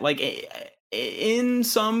like that, like in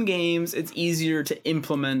some games, it's easier to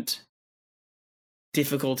implement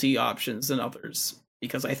difficulty options than others.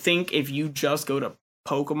 Because I think if you just go to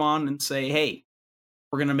Pokemon and say, hey,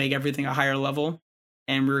 we're going to make everything a higher level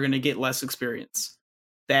and we're going to get less experience,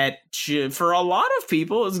 that for a lot of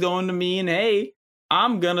people is going to mean, hey,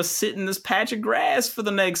 I'm going to sit in this patch of grass for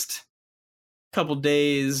the next couple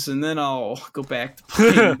days and then I'll go back to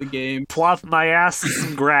playing the game. Plop my ass in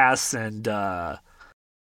some grass and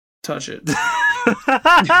touch it.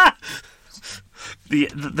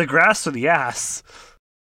 the grass or the ass?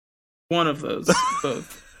 One of those.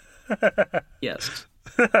 Both. Yes.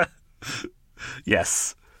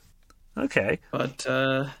 Yes. Okay. But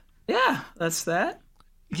yeah, that's that.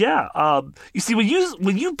 Yeah. You see,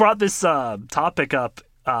 when you brought this topic up,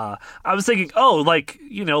 I was thinking, like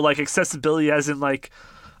accessibility, as in like,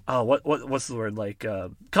 what's the word, like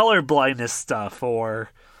color blindness stuff, or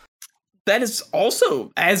that is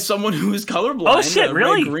also, as someone who is colorblind. Oh shit!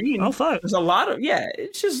 Really? Green. Oh fuck! There's a lot of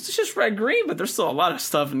it's just red green, but there's still a lot of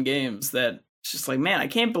stuff in games that it's just like, man, I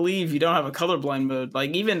can't believe you don't have a colorblind mode.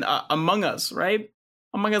 Like even Among Us, right?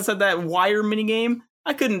 Among Us had that wire mini game.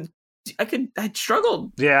 I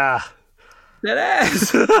struggled. Yeah. That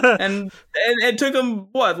ass. and it took them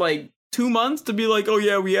like 2 months to be like, oh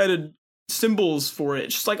yeah, we added symbols for it.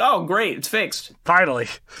 It's just like, oh great, it's fixed. Finally.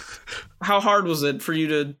 How hard was it for you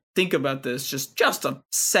to think about this? Just a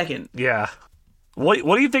second. Yeah. What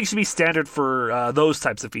do you think should be standard for those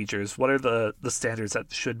types of features? What are the standards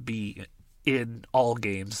that should be in all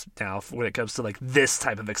games now when it comes to like this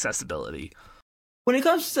type of accessibility? When it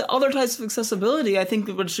comes to other types of accessibility, I think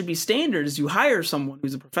that what should be standard is you hire someone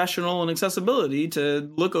who's a professional in accessibility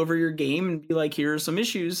to look over your game and be like, here are some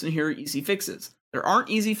issues and here are easy fixes. There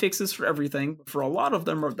aren't easy fixes for everything, but for a lot of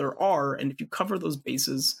them there are, and if you cover those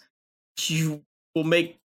bases, you will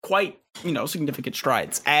make quite, significant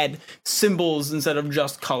strides. Add symbols instead of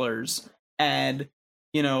just colors. Add,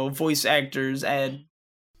 voice actors. Add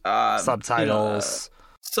subtitles.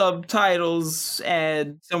 Subtitles.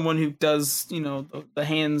 Add someone who does, the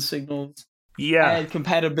hand signals. Yeah. Add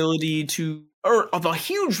compatibility to, or of a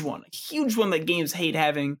huge one that games hate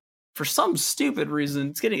having for some stupid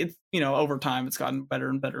reason. It's over time it's gotten better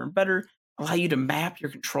and better and better. Allow you to map your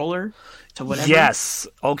controller to whatever. Yes.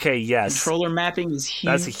 Okay. Yes. Controller mapping is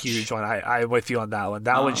huge. That's a huge one. I'm with you on that one.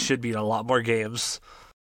 That one should be in a lot more games.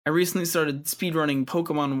 I recently started speedrunning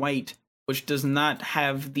Pokemon White, which does not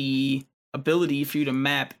have the ability for you to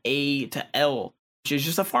map A to L, which is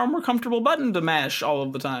just a far more comfortable button to mash all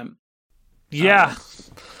of the time. Yeah.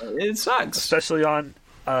 It sucks. Especially on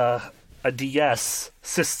a DS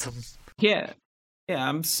system. Yeah. Yeah,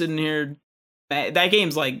 I'm sitting here. That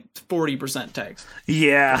game's like 40% text.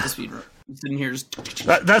 Yeah. Speedrun. I'm sitting here just...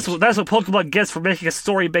 That's what Pokemon gets for making a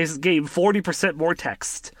story-based game. 40% more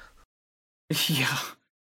text. Yeah.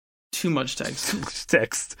 Too much text. Too much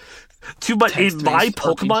text. Too much in my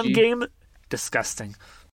Pokemon RPG game? Disgusting.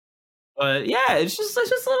 But yeah, it's just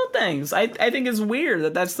little things. I think it's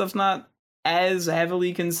weird that stuff's not as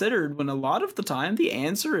heavily considered when a lot of the time the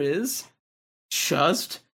answer is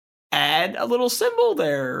just add a little symbol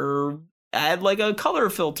there or add like a color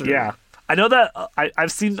filter. Yeah. I know that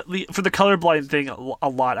I've seen for the colorblind thing a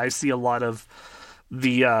lot. I see a lot of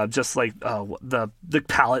the just like the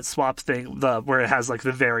palette swap thing, where it has like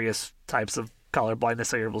the various types of color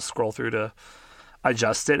blindness that you're able to scroll through to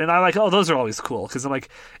adjust it. And I'm like, oh, those are always cool because I'm like,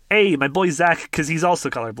 hey, my boy Zach, because he's also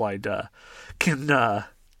colorblind, can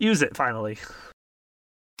use it finally.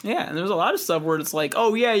 Yeah, and there's a lot of stuff where it's like,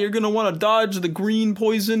 oh yeah, you're gonna want to dodge the green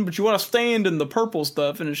poison, but you want to stand in the purple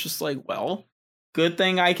stuff, and it's just like, well, good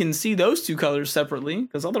thing I can see those two colors separately,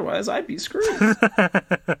 because otherwise I'd be screwed.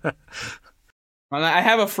 I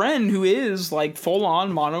have a friend who is like full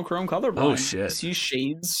on monochrome colorblind. Oh shit! He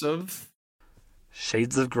sees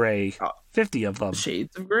shades of gray. 50 of them.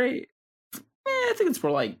 Shades of gray. I think it's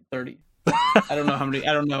more like 30. I don't know how many.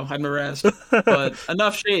 I don't know. I've never asked, but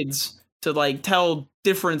enough shades to like tell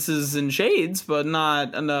differences in shades, but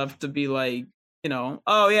not enough to be like,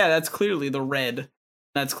 oh yeah, that's clearly the red.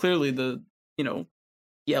 That's clearly the,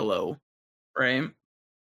 yellow, right?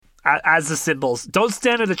 as the symbols. Don't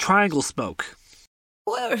stand in the triangle smoke.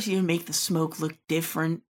 Or if you make the smoke look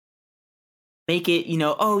different, make it,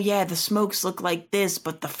 oh yeah, the smokes look like this,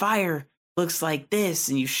 but the fire looks like this,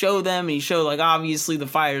 and you show them, and you show, like, obviously the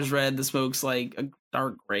fire's red, the smoke's like a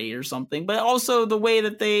dark gray or something, but also the way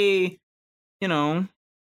that they,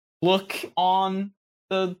 look on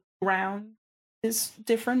the ground is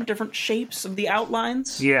different shapes of the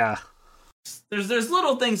outlines. Yeah. There's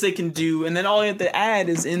little things they can do, and then all you have to add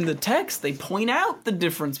is in the text, they point out the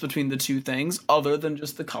difference between the two things, other than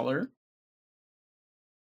just the color.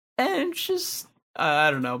 And it's just,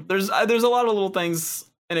 I don't know. There's a lot of little things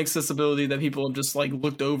in accessibility that people have just, like,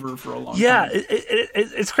 looked over for a long time. Yeah,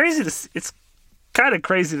 it's crazy it's kind of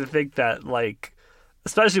crazy to think that, like,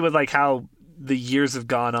 especially with, like, how the years have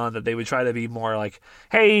gone on, that they would try to be more like,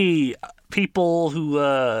 hey, people who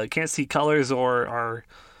can't see colors or are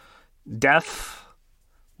deaf,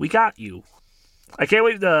 we got you. I can't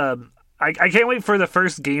wait. I can't wait for the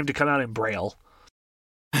first game to come out in Braille.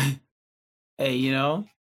 Hey,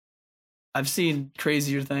 I've seen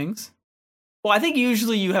crazier things. Well, I think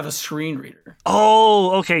usually you have a screen reader.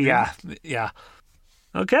 Oh, okay, yeah.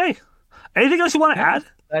 Okay. Anything else you want to add?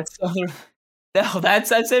 That's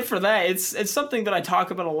it for that. It's something that I talk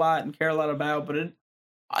about a lot and care a lot about, but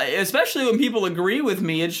especially when people agree with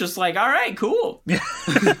me, it's just like, all right, cool.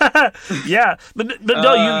 Yeah, but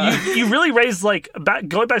no, you really raised, like,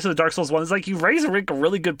 going back to the Dark Souls one, it's like you raised a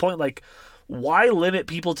really good point. Like, why limit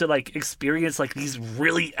people to, like, experience, like, these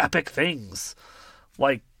really epic things?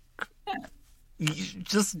 Like,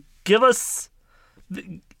 just give us,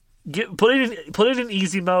 put it in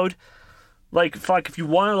easy mode. Like, fuck, if you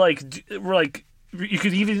want to, like, you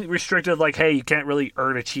could even restrict it, like, hey, you can't really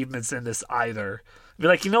earn achievements in this either. Be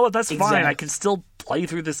like, you know what, that's fine. I can still play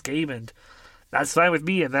through this game, and that's fine with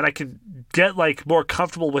me. And then I can get, like, more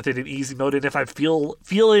comfortable with it in easy mode. And if I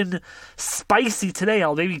feeling spicy today,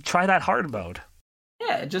 I'll maybe try that hard mode.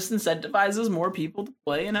 Yeah, it just incentivizes more people to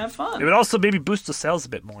play and have fun. It would also maybe boost the sales a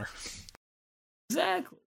bit more.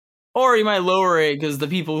 Exactly. Or you might lower it because the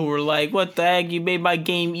people who were like, what the heck, you made my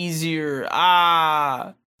game easier.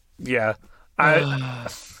 Yeah.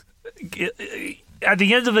 At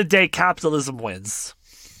the end of the day, capitalism wins.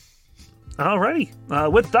 Alrighty.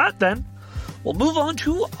 With that, then, we'll move on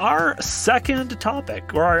to our second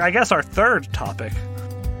topic, or I guess our third topic.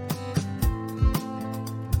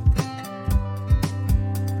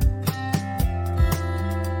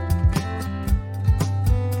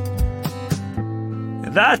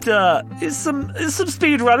 That is some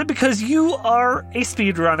speed running, because you are a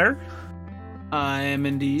speedrunner. I am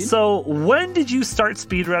indeed. So, when did you start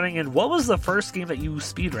speedrunning, and what was the first game that you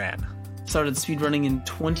speedran? Started speedrunning in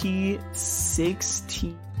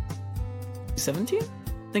 2016. 17? I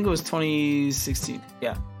think it was 2016.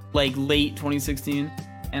 Yeah. Like late 2016.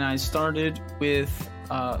 And I started with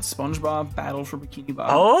SpongeBob Battle for Bikini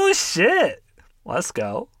Bottom. Oh, shit. Let's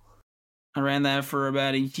go. I ran that for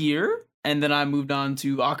about a year. And then I moved on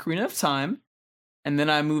to Ocarina of Time. And then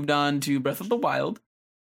I moved on to Breath of the Wild.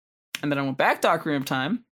 And then I went back to Ocarina of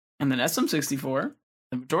Time. And then SM64.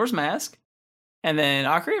 Then Majora's Mask. And then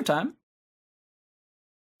Ocarina of Time.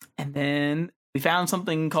 And then we found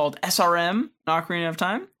something called SRM, Ocarina of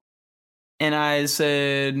Time. And I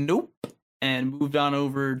said, nope. And moved on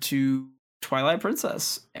over to Twilight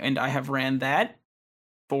Princess. And I have ran that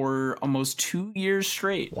for almost 2 years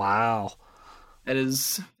straight. Wow. That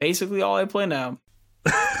is basically all I play now.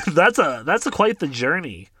 That's a quite the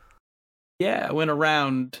journey. Yeah, I went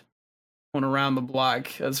around the block.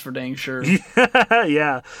 That's for dang sure.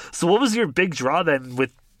 Yeah. So what was your big draw then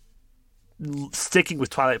with sticking with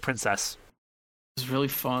Twilight Princess? It was really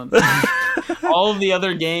fun. all of the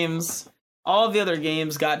other games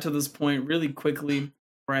got to this point really quickly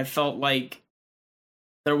where I felt like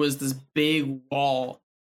there was this big wall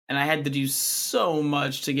and I had to do so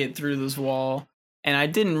much to get through this wall, and I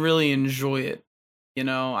didn't really enjoy it.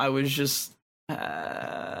 I was just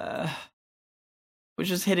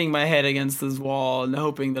hitting my head against this wall and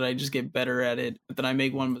hoping that I just get better at it, but then I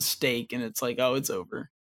make one mistake and it's like, oh, it's over.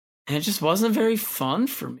 And it just wasn't very fun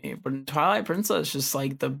for me. But in Twilight Princess, just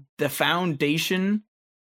like the foundation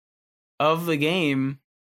of the game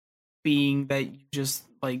being that you just,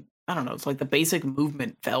 like, I don't know, it's like the basic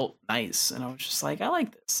movement felt nice. And I was just like, I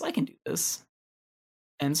like this. I can do this.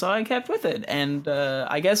 And so I kept with it. And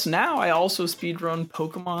I guess now I also speedrun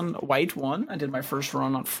Pokemon White 1. I did my first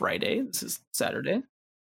run on Friday. This is Saturday.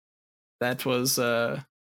 That was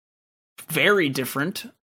very different,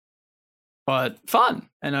 but fun.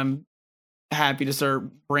 And I'm happy to start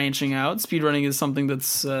branching out. Speedrunning is something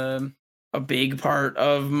that's a big part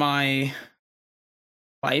of my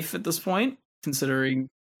life at this point, considering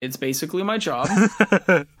It's basically my job.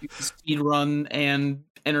 You can speed run and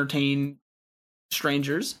entertain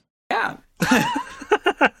strangers. Yeah.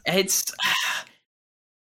 It's...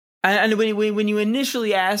 And when you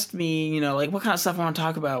initially asked me, like what kind of stuff I want to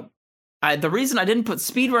talk about, the reason I didn't put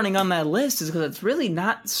speedrunning on that list is because it's really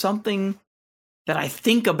not something that I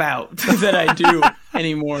think about that I do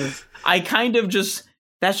anymore. I kind of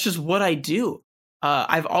that's just what I do.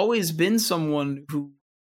 I've always been someone who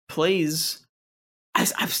plays.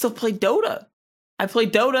 I've still played Dota. I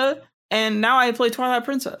played Dota, and now I play Twilight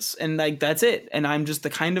Princess, and like that's it. And I'm just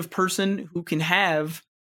the kind of person who can have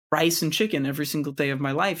rice and chicken every single day of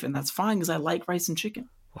my life, and that's fine because I like rice and chicken.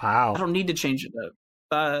 Wow. I don't need to change it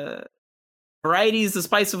up. Variety is the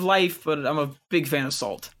spice of life, but I'm a big fan of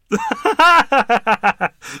salt. It's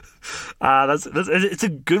a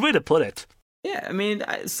good way to put it. Yeah, I mean,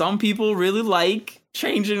 some people really like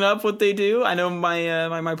changing up what they do. I know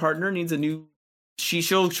my partner needs a new.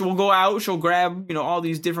 She'll go out, she'll grab all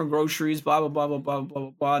these different groceries, blah blah blah blah blah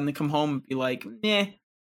blah blah, and then come home and be like, "Nah,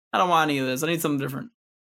 I don't want any of this. I need something different."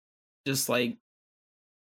 Just like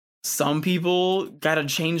some people gotta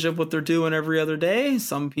change up what they're doing every other day.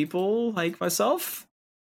 Some people, like myself,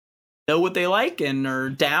 know what they like and are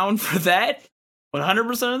down for that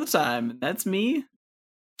 100% of the time. And that's me.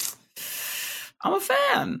 I'm a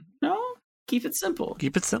fan. Keep it simple.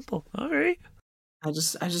 Keep it simple. All right. I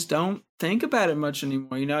just don't think about it much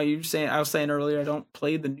anymore. I was saying earlier, I don't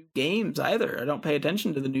play the new games either. I don't pay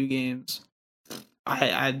attention to the new games.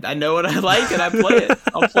 I know what I like and I play it.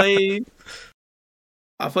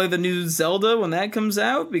 I'll play the new Zelda when that comes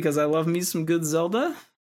out because I love me some good Zelda.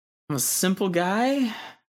 I'm a simple guy,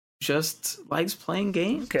 just likes playing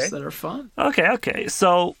games that are fun. Okay.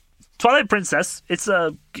 So, Twilight Princess,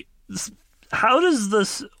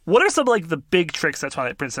 what are some like the big tricks that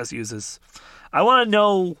Twilight Princess uses? I want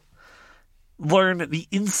to learn the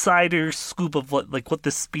insider scoop of what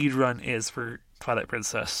the speed run is for Twilight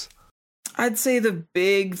Princess. I'd say the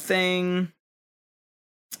big thing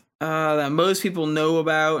that most people know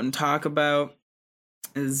about and talk about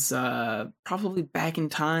is probably Back in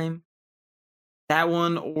Time. That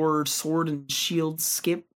one, or Sword and Shield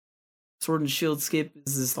Skip. Sword and Shield Skip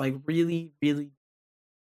is this like really, really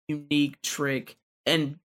unique trick.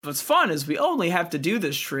 And what's fun is we only have to do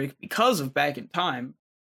this trick because of Back in Time.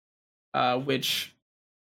 Which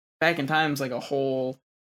Back in Time is like a whole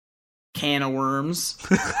can of worms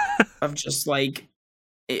of just like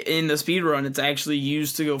in the speedrun it's actually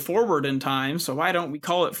used to go forward in time. So why don't we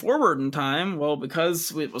call it forward in time? Well,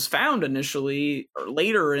 because it was found initially or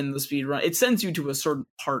later in the speedrun, it sends you to a certain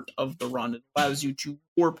part of the run. It allows you to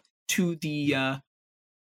warp to the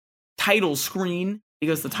title screen,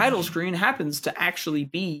 because the title screen happens to actually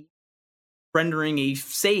be rendering a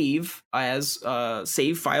save as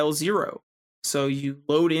save file 0. So you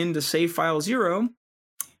load into save file 0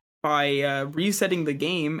 by resetting the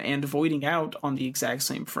game and voiding out on the exact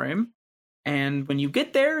same frame. And when you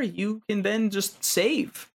get there, you can then just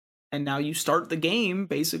save. And now you start the game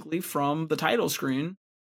basically from the title screen,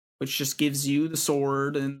 which just gives you the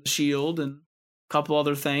sword and the shield and a couple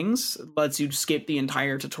other things. It lets you skip the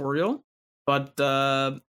entire tutorial. But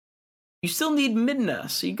you still need Midna.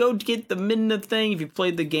 So you go get the Midna thing. If you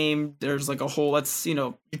played the game, there's like a whole,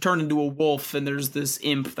 you turn into a wolf and there's this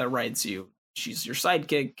imp that rides you. She's your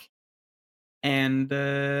sidekick. And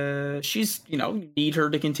she's, you need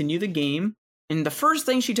her to continue the game. And the first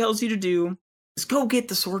thing she tells you to do is go get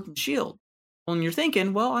the sword and shield. Well, and you're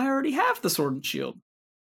thinking, well, I already have the sword and shield.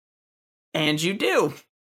 And you do.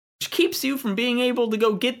 Which keeps you from being able to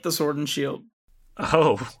go get the sword and shield.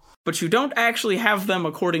 Oh. But you don't actually have them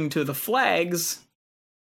according to the flags,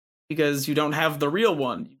 because you don't have the real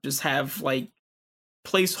one. You just have,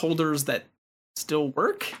 placeholders that still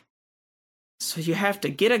work. So you have to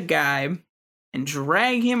get a guy and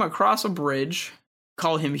drag him across a bridge,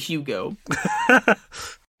 call him Hugo,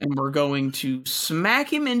 and we're going to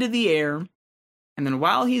smack him into the air, and then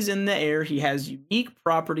while he's in the air, he has unique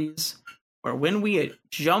properties where when we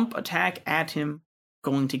jump attack at him,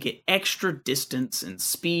 going to get extra distance and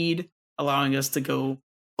speed, allowing us to go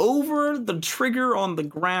over the trigger on the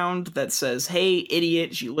ground that says, "Hey,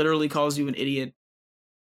 idiot," she literally calls you an idiot.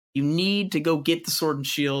 You need to go get the sword and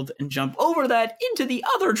shield and jump over that into the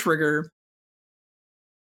other trigger,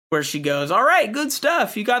 where she goes, "All right, good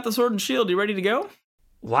stuff. You got the sword and shield. You ready to go?"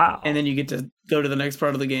 Wow. And then you get to go to the next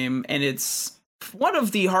part of the game. And it's one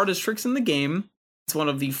of the hardest tricks in the game. It's one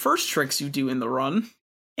of the first tricks you do in the run.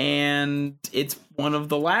 And it's one of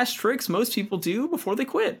the last tricks most people do before they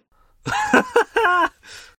quit.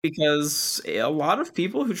 Because a lot of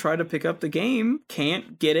people who try to pick up the game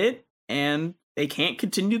can't get it, and they can't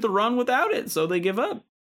continue the run without it, so they give up.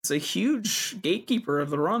 It's a huge gatekeeper of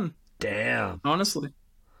the run. Damn. Honestly.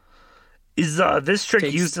 Is this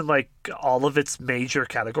trick used in like all of its major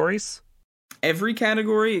categories? Every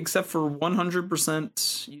category except for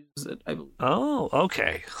 100% use it, I believe. Oh,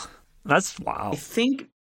 okay. That's wow. I think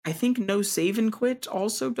no save and quit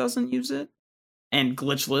also doesn't use it. And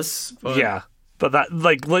glitchless. Yeah. But that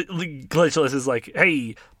like glitchless is like,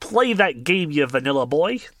 hey, play that game, you vanilla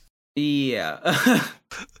boy. Yeah.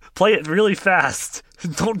 Play it really fast.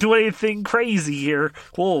 Don't do anything crazy here.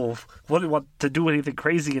 Whoa, wouldn't want to do anything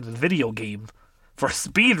crazy in a video game for a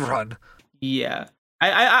speed run. Yeah.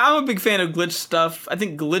 I'm a big fan of glitch stuff. I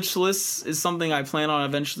think glitchless is something I plan on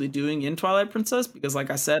eventually doing in Twilight Princess because, like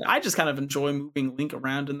I said, I just kind of enjoy moving Link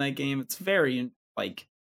around in that game. It's very, like,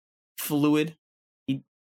 fluid.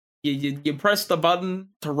 You press the button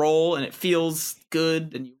to roll, and it feels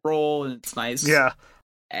good, and you roll, and it's nice. Yeah.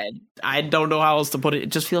 And I don't know how else to put it. It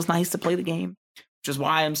just feels nice to play the game, which is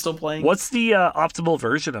why I'm still playing. What's the optimal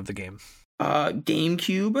version of the game?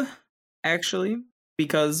 GameCube, actually.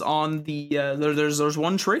 Because on the there's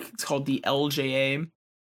one trick. It's called the LJA.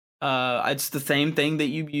 It's the same thing that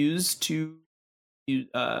you use to do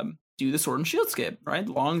the sword and shield skip, right?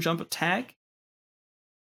 Long jump attack.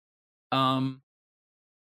 In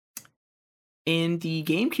the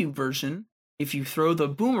GameCube version, if you throw the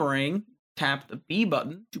boomerang, tap the B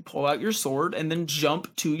button to pull out your sword, and then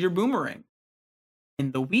jump to your boomerang.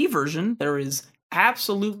 In the Wii version, there is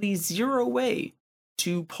absolutely zero way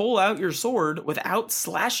to pull out your sword without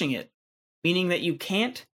slashing it, meaning that you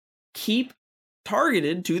can't keep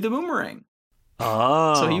targeted to the boomerang.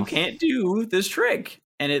 Oh. So you can't do this trick,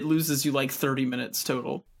 and it loses you like 30 minutes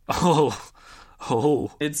total. Oh.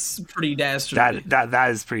 It's pretty dastardly. That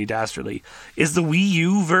is pretty dastardly. Is the Wii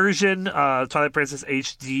U version, Twilight Princess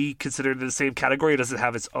HD, considered in the same category, or does it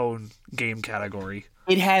have its own game category?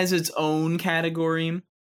 It has its own category.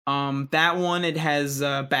 That one, it has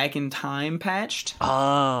Back in Time patched.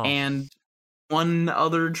 Oh. And one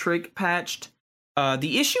other trick patched.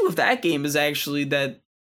 The issue with that game is actually that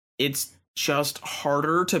it's just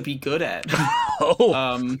harder to be good at.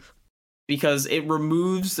 Oh. Because it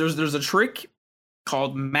removes, there's a trick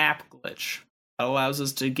called Map Glitch that allows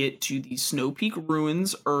us to get to the Snow Peak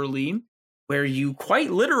ruins early, where you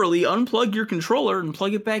quite literally unplug your controller and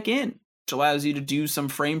plug it back in, which allows you to do some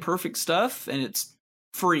frame perfect stuff, and it's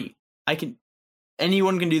free.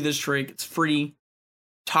 Anyone can do this trick. It's free.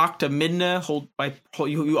 Talk to Midna.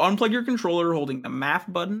 You unplug your controller holding the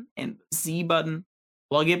map button and the Z button.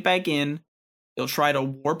 Plug it back in. You'll try to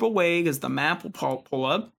warp away because the map will pull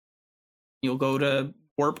up. You'll go to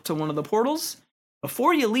warp to one of the portals.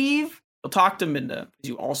 Before you leave, you'll talk to Midna.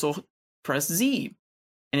 You also press Z,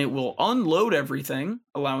 and it will unload everything,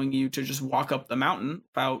 allowing you to just walk up the mountain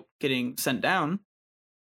without getting sent down.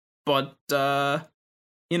 But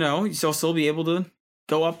you'll still be able to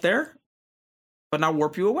go up there, but not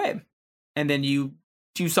warp you away. And then you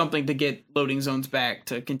do something to get loading zones back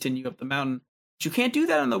to continue up the mountain. But you can't do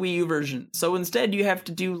that on the Wii U version. So instead, you have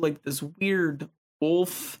to do like this weird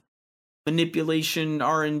wolf manipulation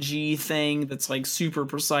RNG thing that's like super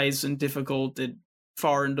precise and difficult and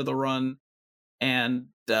far into the run. And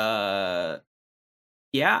it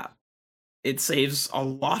saves a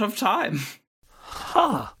lot of time.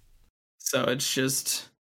 Huh. So it's just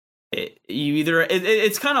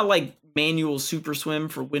it's kind of like manual Super Swim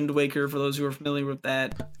for Wind Waker, for those who are familiar with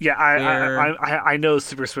that. Yeah, I know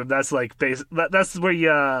Super Swim. That's like that's where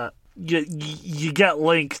you get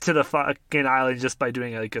Link to the fucking island just by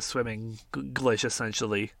doing like a swimming glitch,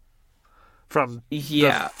 essentially, from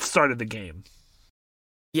the start of the game.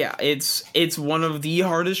 Yeah, it's one of the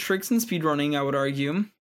hardest tricks in speedrunning, I would argue, and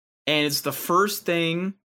it's the first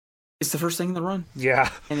thing. It's the first thing in the run. Yeah,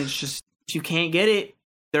 and it's just, if you can't get it,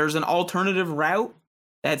 there's an alternative route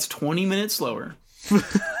that's 20 minutes slower.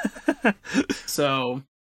 So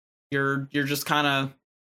you're just kind of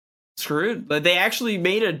screwed. But they actually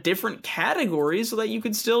made a different category so that you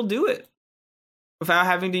could still do it without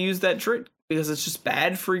having to use that trick, because it's just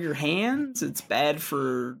bad for your hands. It's bad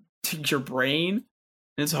for your brain.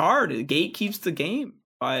 And it's hard. The gate keeps the game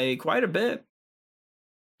by quite a bit.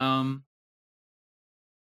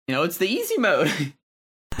 It's the easy mode.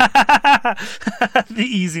 The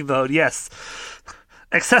easy mode, yes.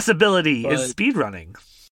 Accessibility is speedrunning.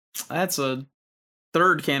 That's a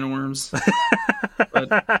third can of worms.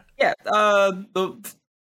 But yeah,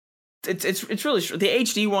 it's really the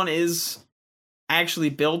HD one is actually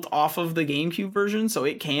built off of the GameCube version, so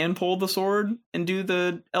it can pull the sword and do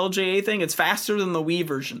the LJA thing. It's faster than the Wii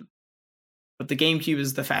version, but the GameCube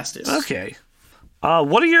is the fastest. Okay.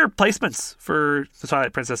 What are your placements for the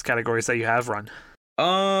Twilight Princess categories that you have run?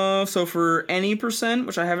 So for any percent,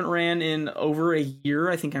 which I haven't ran in over a year,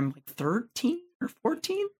 I think I'm like 13 or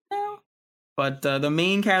 14 now. But the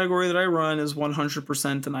main category that I run is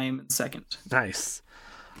 100%, and I am in second. Nice.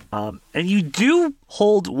 And you do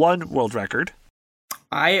hold one world record.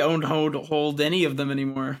 I don't hold any of them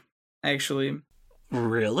anymore, actually.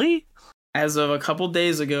 Really? As of a couple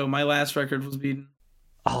days ago, my last record was beaten.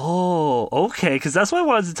 Oh, okay. Because that's what I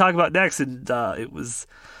wanted to talk about next, and it was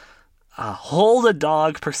hold a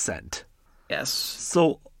dog percent. Yes.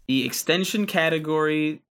 So the extension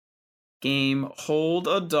category game, hold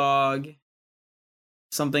a dog.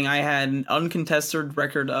 Something I had an uncontested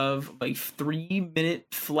record of, like 3-minute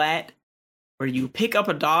flat, where you pick up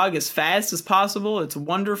a dog as fast as possible. It's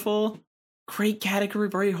wonderful. Great category,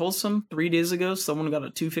 very wholesome. 3 days ago, someone got a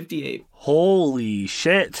 258. Holy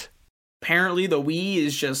shit. Apparently, the Wii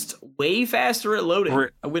is just way faster at loading.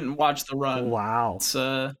 I went and watched the run. Wow. It's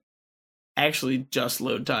actually just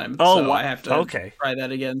load time. Oh, so I have to try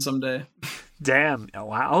that again someday. Damn.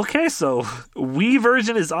 Wow. Okay, so Wii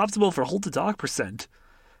version is optimal for hold a dog percent.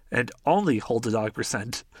 And only hold a dog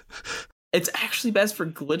percent. It's actually best for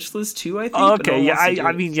glitchless too, I think. Okay, yeah,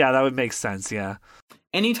 I mean, yeah, that would make sense, yeah.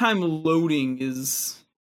 Anytime loading is,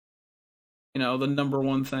 the number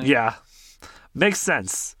one thing. Yeah, makes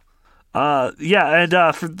sense. Yeah, and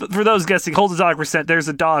for those guessing, hold a dog percent, there's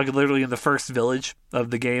a dog literally in the first village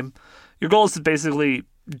of the game. Your goal is to basically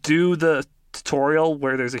do the tutorial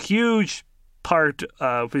where there's a huge part,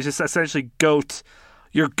 which is essentially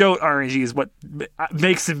your goat RNG is what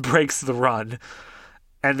makes and breaks the run.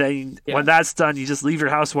 And then when that's done, you just leave your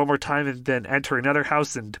house one more time and then enter another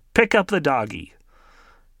house and pick up the doggy.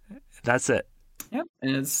 That's it. Yep.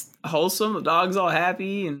 And it's wholesome. The dog's all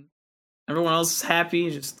happy and everyone else is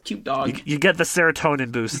happy. Just cute dog. You get the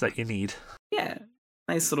serotonin boost that you need. Yeah.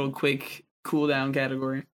 Nice little quick cooldown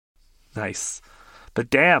category. Nice. But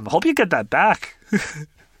damn, hope you get that back.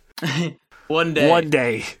 One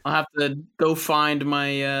day. I'll have to go find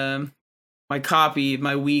my my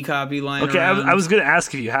Wii copy lying okay, around. I was going to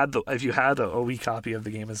ask if you had a Wii copy of the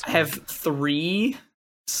game as well. I have 3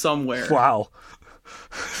 somewhere. Wow.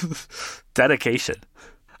 Dedication.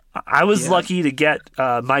 I was lucky to get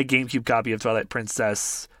my GameCube copy of Twilight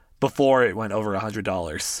Princess before it went over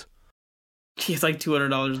 $100. It's like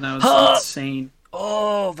 $200 now. It's insane.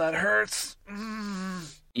 Oh, that hurts.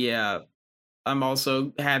 Yeah. I'm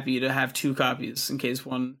also happy to have 2 copies in case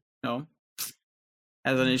one, has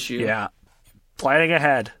an issue. Yeah. Planning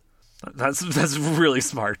ahead. That's really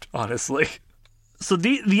smart, honestly. So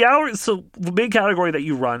the main category that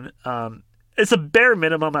you run, it's a bare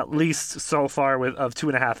minimum, at least so far, of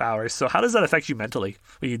 2.5 hours. So how does that affect you mentally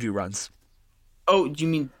when you do runs? Oh, do you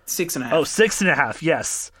mean 6.5? Oh, 6.5.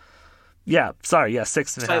 Yes. Yeah. Sorry. Yeah.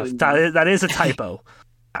 6.5. That is a typo.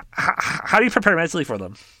 How do you prepare mentally for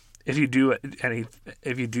them? If you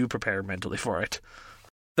do prepare mentally for it.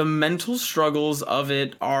 The mental struggles of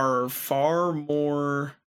it are far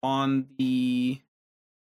more on the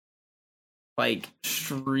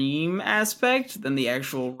stream aspect than the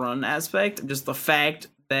actual run aspect. Just the fact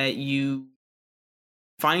that you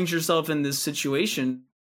find yourself in this situation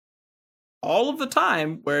all of the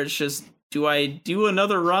time where it's just, do I do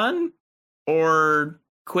another run or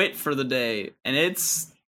quit for the day? And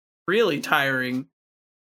it's really tiring,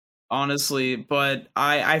 honestly, but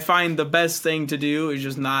I find the best thing to do is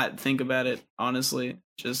just not think about it, honestly.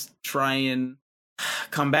 Just try and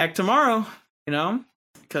come back tomorrow,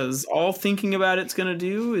 because all thinking about it's going to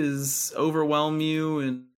do is overwhelm you,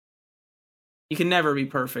 and you can never be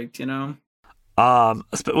perfect, With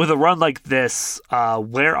a run like this,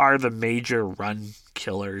 where are the major run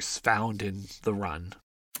killers found in the run?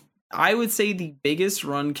 I would say the biggest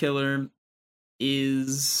run killer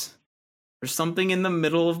is there's something in the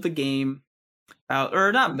middle of the game,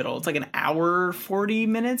 or not middle, it's like an hour, 40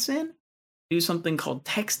 minutes in. Do something called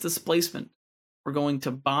text displacement. We're going to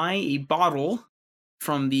buy a bottle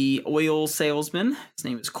from the oil salesman. His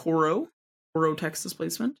name is Koro text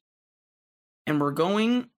displacement. And we're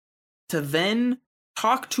going to then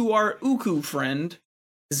talk to our Uku friend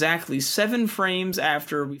exactly 7 frames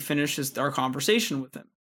after we finish our conversation with him.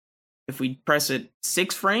 If we press it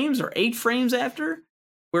 6 frames or 8 frames after,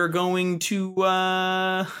 we're going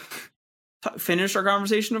to finish our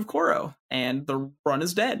conversation with Koro, and the run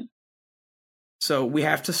is dead. So we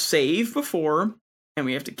have to save before, and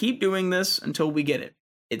we have to keep doing this until we get it.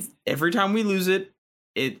 It's every time we lose it,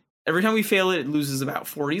 every time we fail it loses about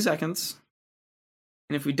 40 seconds.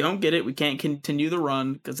 And if we don't get it, we can't continue the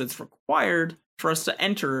run because it's required for us to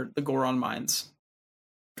enter the Goron mines.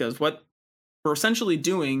 Because what we're essentially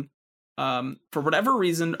doing For whatever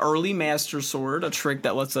reason, early Master Sword, a trick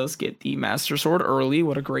that lets us get the Master Sword early,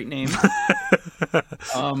 what a great name,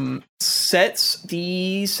 sets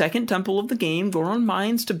the second temple of the game, Goron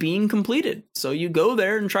Mines, to being completed. So you go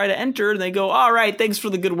there and try to enter, and they go, all right, thanks for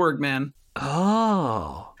the good work, man.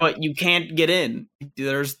 Oh. But you can't get in.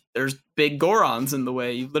 There's big Gorons in the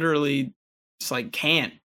way. You literally just like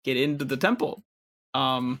can't get into the temple.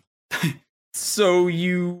 So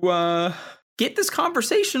you get this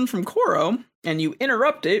conversation from Koro, and you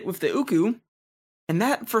interrupt it with the Uku, and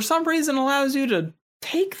that for some reason allows you to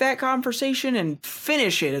take that conversation and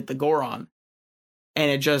finish it at the Goron. And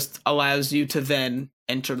it just allows you to then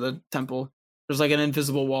enter the temple. There's like an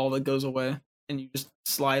invisible wall that goes away, and you just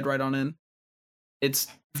slide right on in. It's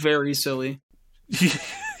very silly.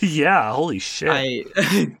 Yeah, holy shit.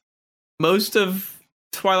 Most of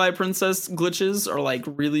Twilight Princess glitches are like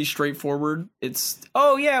really straightforward. It's,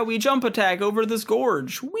 oh yeah, we jump attack over this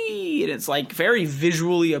gorge. Whee! And it's like very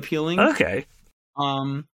visually appealing. Okay.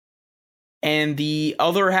 And the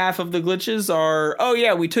other half of the glitches are, oh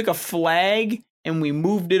yeah, we took a flag and we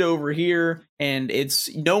moved it over here, and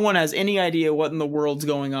it's, no one has any idea what in the world's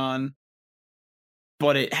going on,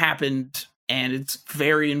 but it happened, and it's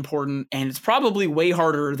very important, and it's probably way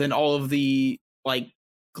harder than all of the like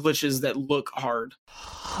glitches that look hard.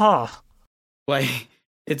 Huh. Like,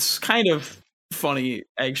 it's kind of funny,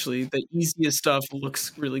 actually. The easiest stuff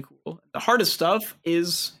looks really cool. The hardest stuff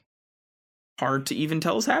is hard to even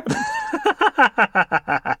tell is happening.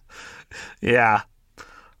 Yeah.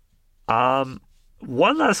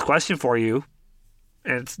 One last question for you,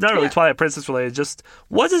 and it's not really Twilight Princess related. Just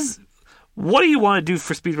what do you want to do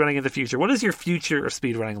for speedrunning in the future? What does your future of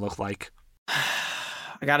speedrunning look like?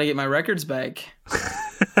 I gotta get my records back.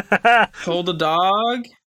 Hold a dog.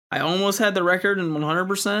 I almost had the record in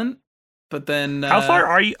 100%, but then how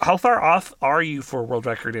far off are you for world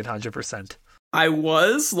record in 100%? I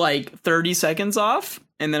was like 30 seconds off,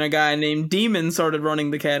 and then a guy named Demon started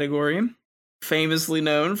running the category, famously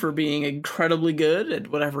known for being incredibly good at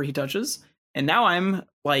whatever he touches, and now I'm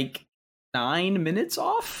like 9 minutes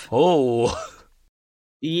off. Oh.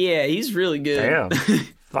 Yeah, he's really good. Damn.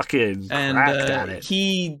 Fucking and cracked at it.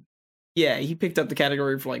 He picked up the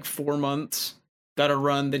category for like 4 months. Got a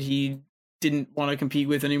run that he didn't want to compete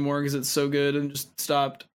with anymore because it's so good, and just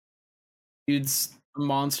stopped. Dude's a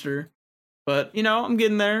monster. But, you know, I'm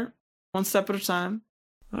getting there one step at a time.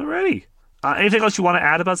 Alrighty. Anything else you want to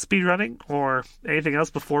add about speedrunning, or anything else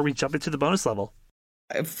before we jump into the bonus level?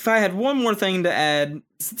 If I had one more thing to add,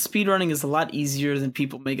 speedrunning is a lot easier than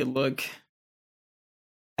people make it look.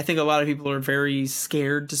 I think a lot of people are very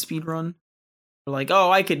scared to speedrun. They're like, oh,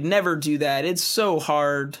 I could never do that. It's so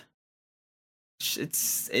hard.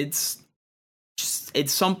 It's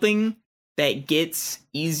something that gets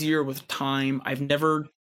easier with time. I've never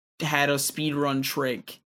had a speedrun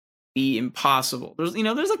trick be impossible. There's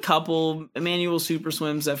a couple. Manual super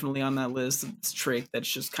swims definitely on that list. It's a trick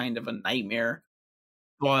that's just kind of a nightmare.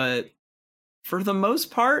 But for the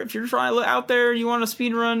most part, if you're trying out there, you want to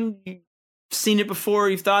speedrun, you've seen it before,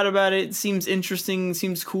 you've thought about it, it seems interesting,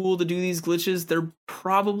 seems cool to do these glitches, they're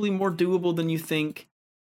probably more doable than you think.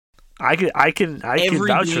 I can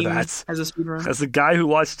vouch for that. As a speedrun. As a guy who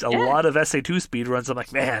watched a lot of SA2 speedruns, I'm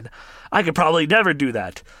like, man, I could probably never do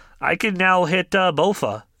that. I can now hit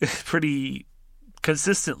Bofa pretty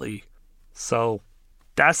consistently. So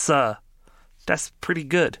that's pretty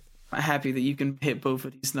good. I'm happy that you can hit both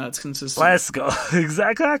of these nuts consistently. Let's go.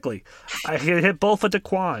 Exactly. I can hit both of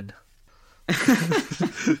Daquan.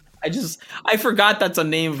 I forgot that's a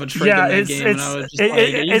name of a trick in that game.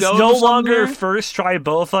 It's no longer first try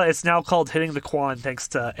Bofa. It's now called hitting the Quan, thanks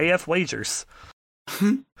to AF Wagers.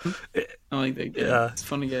 I like that game. Yeah. It's a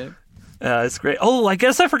funny game. It's great. Oh, I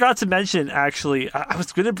guess I forgot to mention, actually, I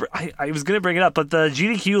was gonna bring it up, but the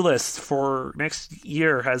GDQ list for next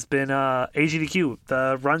year has been AGDQ.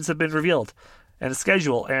 The runs have been revealed, and the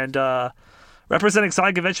schedule. And representing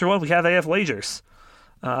Sonic Adventure 1, we have AF Wagers.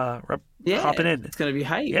 Hopping in. It's gonna be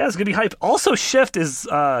hype. Yeah, it's gonna be hype. Also, Shift is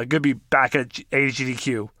gonna be back at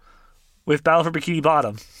AGDQ with Battle for Bikini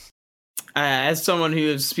Bottom. As someone who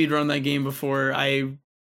has speedrun that game before,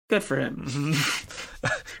 good for him.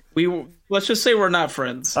 Let's just say we're not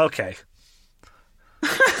friends. Okay.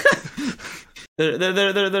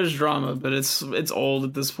 There's drama, but it's old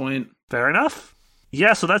at this point. Fair enough.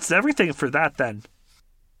 Yeah, so that's everything for that then.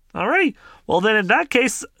 Alright. Well then, in that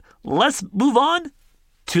case, let's move on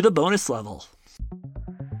to the bonus level.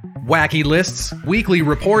 Wacky lists, weekly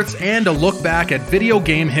reports, and a look back at video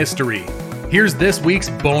game history. Here's this week's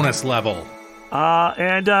bonus level.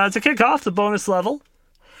 And to kick off the bonus level,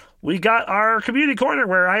 we got our community corner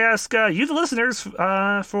where I ask you, the listeners,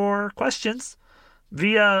 for questions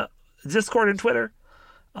via Discord and Twitter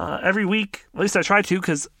every week. At least I try to,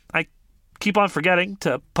 because I keep on forgetting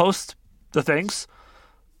to post the things.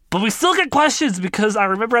 But we still get questions because I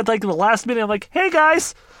remember at like the last minute, I'm like, hey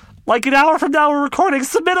guys, like an hour from now we're recording.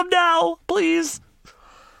 Submit them now, please.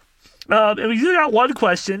 And we do got one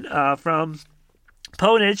question from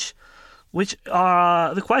Ponage, which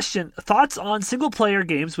the question, thoughts on single-player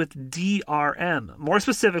games with DRM, more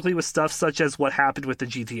specifically with stuff such as what happened with the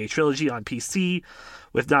GTA trilogy on PC,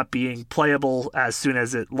 with not being playable as soon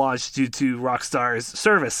as it launched due to Rockstar's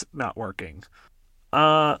service not working.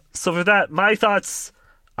 So for that, my thoughts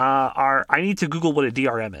are I need to Google what a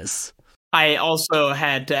DRM is. I also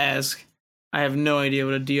had to ask. I have no idea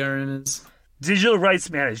what a DRM is. Digital rights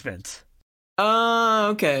management.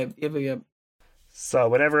 Okay. Yep. So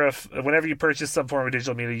whenever you purchase some form of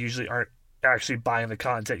digital media, you usually aren't actually buying the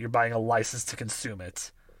content. You're buying a license to consume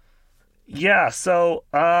it. Yeah, so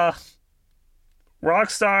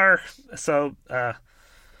Rockstar. So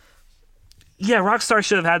Rockstar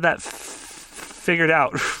should have had that figured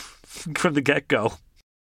out from the get-go.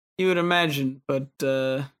 You would imagine, but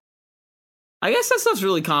I guess that stuff's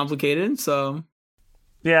really complicated, so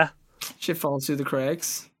yeah, shit falls through the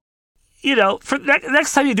cracks. You know, for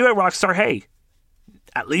next time you do it, Rockstar, hey,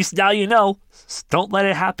 at least now you know. Don't let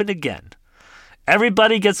it happen again.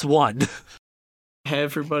 Everybody gets one.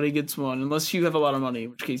 Everybody gets one, unless you have a lot of money,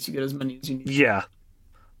 in which case you get as many as you need. Yeah,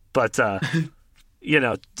 but you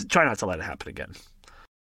know, try not to let it happen again.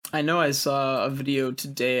 I know I saw a video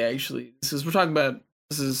today. Actually, we're talking about.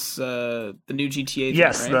 This is the new GTA.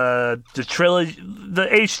 Yes, thing, right? the trilogy, the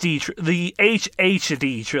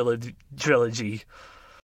HHD trilogy.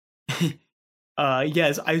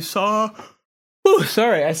 Yes, I saw. Oh,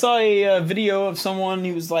 sorry, I saw a video of someone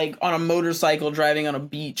who was like on a motorcycle driving on a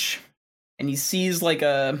beach, and he sees like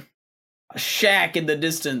a shack in the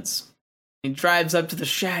distance. He drives up to the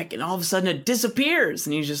shack, and all of a sudden it disappears,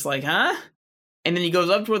 and he's just like, "Huh?" And then he goes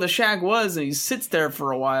up to where the shack was, and he sits there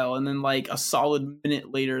for a while, and then like a solid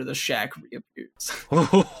minute later, the shack reappears.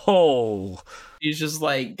 Oh, he's just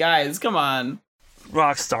like, "Guys, come on."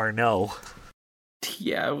 Rockstar, no.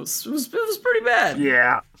 Yeah, it was pretty bad.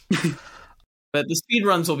 Yeah. But the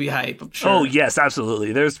speedruns will be hype, I'm sure. Oh, yes,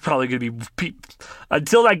 absolutely. There's probably going to be...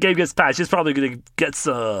 Until that game gets patched, it's probably going to get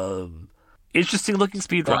some interesting-looking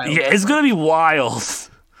speedruns. Yeah, it's going to be wild.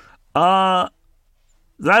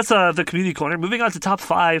 That's the community corner. Moving on to top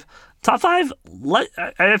 5. Top 5,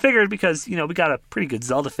 I figured because, you know, we got a pretty good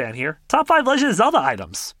Zelda fan here. Top 5 Legend of Zelda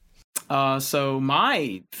items. So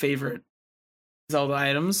my favorite Zelda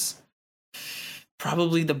items,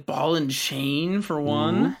 probably the ball and chain for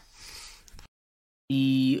one. Ooh.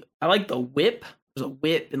 I like the whip. There's a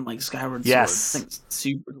whip in like Skyward yes. Sword. I think it's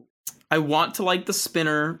super. I want to like the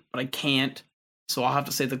spinner, but I can't. So I'll have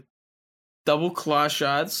to say the double claw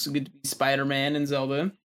shots. Good to be Spider-Man and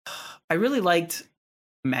Zelda. I really liked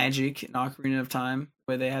magic in Ocarina of Time,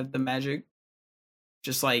 where they had the magic,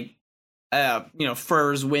 just like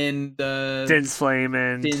Fur's wind, Din's flame,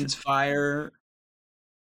 and Din's fire,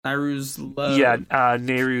 Nayru's love. Yeah,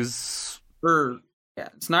 Nayru's Fur. Yeah,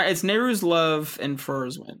 it's Nehru's love and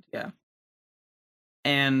Fur's wind. Yeah,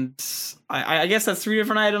 and I guess that's 3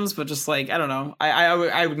 different items, but just like I don't know,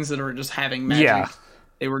 I would consider it just having magic. Yeah,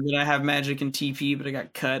 they were gonna have magic and TP, but it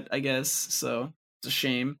got cut, I guess. So it's a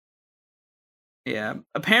shame. Yeah,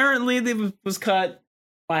 apparently it was cut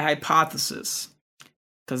by hypothesis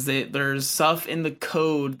because there's stuff in the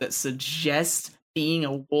code that suggests being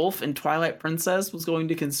a wolf in Twilight Princess was going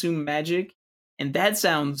to consume magic, and that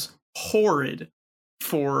sounds horrid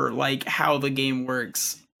for like how the game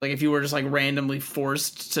works. Like if you were just like randomly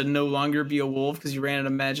forced to no longer be a wolf because you ran out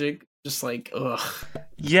of magic, just like ugh.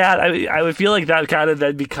 Yeah, I would feel like that kind of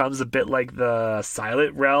then becomes a bit like the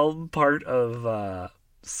Silent Realm part of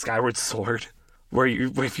Skyward Sword, where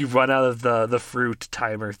if you run out of the fruit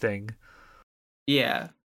timer thing. Yeah,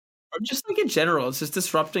 or just like in general, it's just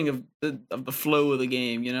disrupting of the flow of the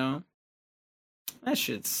game. You know,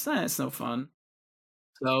 that's no fun.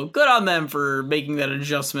 So good on them for making that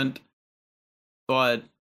adjustment. But,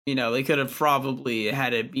 you know, they could have probably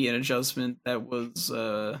had it be an adjustment that was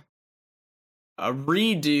a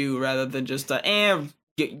redo rather than just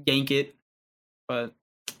yank it. But,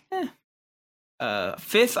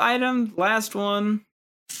 fifth item, last one.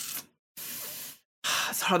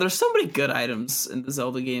 It's hard. There's so many good items in the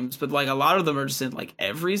Zelda games, but like a lot of them are just in like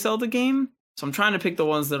every Zelda game. So I'm trying to pick the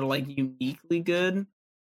ones that are like uniquely good.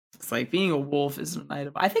 It's like being a wolf isn't an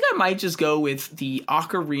item. I think I might just go with the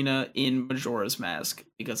ocarina in Majora's Mask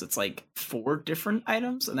because it's like 4 different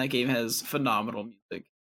items and that game has phenomenal music.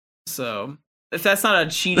 So if that's not a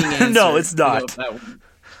cheating answer, No, it's I'll go not. with that one.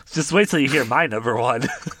 Just wait till you hear my number one.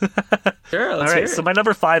 Sure, All let's right, hear so it. my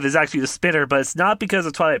number 5 is actually the spinner, but it's not because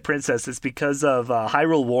of Twilight Princess. It's because of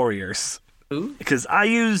Hyrule Warriors. Ooh. Because I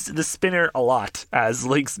used the spinner a lot as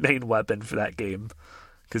Link's main weapon for that game.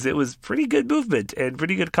 Because it was pretty good movement and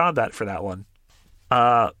pretty good combat for that one.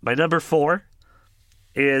 My number 4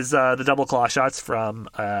 is the double claw shots from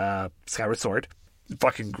Skyward Sword.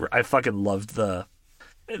 I fucking loved the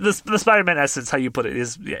Spider-Man essence. How you put it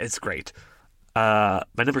is, yeah, it's great. My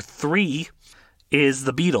number 3 is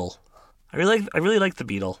the beetle. I really like the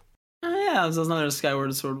beetle. Oh yeah, there's another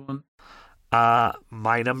Skyward Sword one.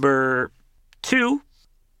 My number 2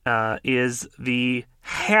 is the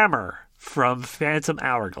hammer from Phantom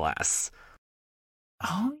Hourglass.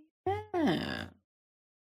 Oh yeah,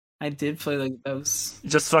 I did play like those.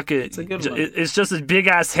 Just fucking, It's a good one. it's just a big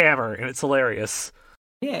ass hammer and it's hilarious.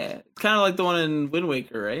 Yeah, kind of like the one in Wind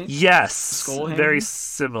Waker, right? Yes, Skull hammer? very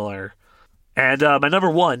similar. And my number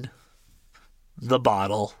 1, the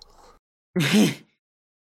bottle. It's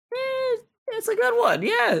a good one,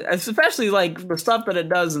 yeah. Especially like the stuff that it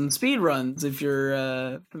does in speedruns, if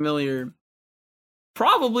you're familiar.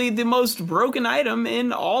 Probably the most broken item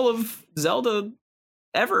in all of Zelda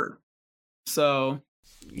ever. So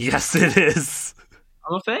Yes, it is.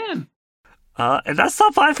 I'm a fan. And that's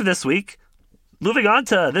top 5 for this week. Moving on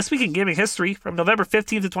to This Week in Gaming History from November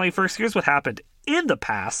 15th to 21st. Here's what happened in the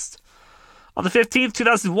past. On the 15th,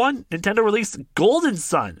 2001, Nintendo released Golden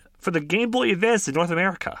Sun for the Game Boy Advance in North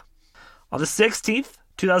America. On the 16th,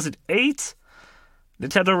 2008,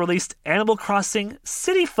 Nintendo released Animal Crossing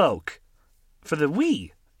City Folk for the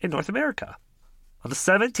Wii in North America. On the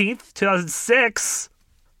 17th, 2006,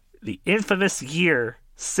 the infamous year,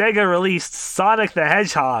 Sega released Sonic the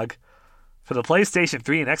Hedgehog for the PlayStation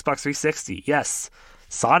 3 and Xbox 360. Yes,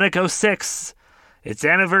 Sonic 06, its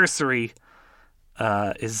anniversary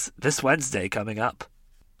is this Wednesday coming up.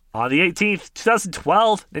 On the 18th,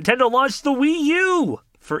 2012, Nintendo launched the Wii U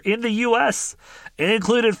in the US. It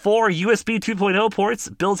included 4 USB 2.0 ports,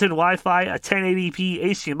 built-in Wi-Fi, a 1080p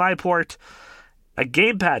HDMI port, a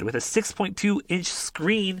gamepad with a 6.2-inch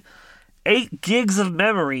screen, 8 gigs of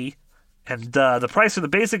memory, and the price for the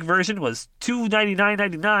basic version was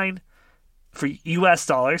 $299.99 for US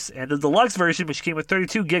dollars, and the deluxe version, which came with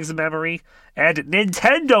 32 gigs of memory and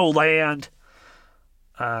Nintendo Land,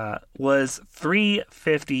 was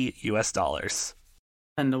 $350 US dollars.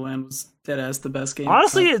 Nintendo Land was deadass the best game.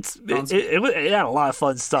 Honestly, it had a lot of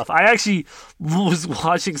fun stuff. I actually was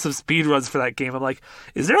watching some speedruns for that game. I'm like,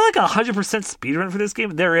 is there like 100% speedrun for this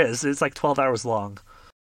game? There is. It's like 12 hours long.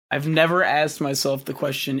 I've never asked myself the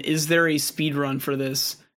question, is there a speed run for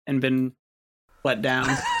this, and been let down.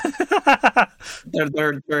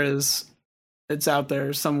 there is. It's out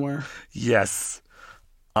there somewhere. Yes.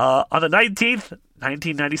 On the 19th,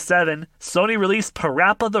 1997, Sony released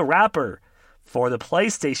Parappa the Rapper for the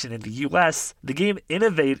PlayStation in the US. The game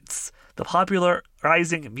innovates the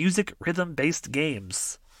popularizing music rhythm-based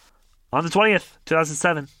games. On the 20th,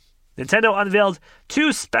 2007, Nintendo unveiled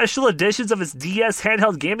 2 special editions of its DS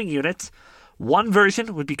handheld gaming unit. One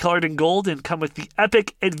version would be colored in gold and come with the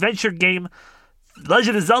epic adventure game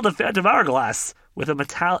Legend of Zelda Phantom Hourglass, with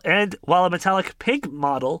while a metallic pink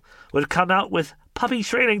model would come out with puppy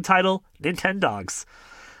training title Nintendogs.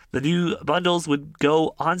 The new bundles would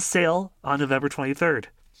go on sale on November 23rd.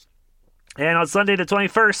 And on Sunday the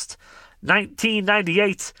 21st,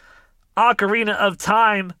 1998, Ocarina of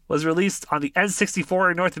Time was released on the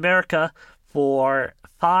N64 in North America for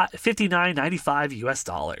 $59.95 US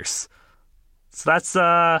dollars. So that's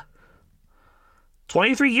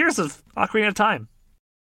 23 years of Ocarina of Time.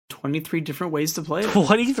 23 different ways to play it.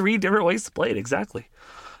 23 different ways to play it, exactly.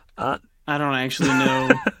 I don't actually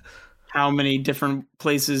know how many different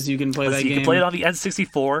places you can play that game. You can play it on the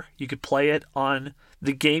N64. You could play it on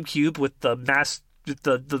the GameCube with the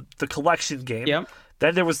the collection game. Yep.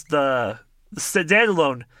 Then there was the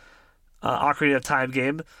standalone Ocarina of Time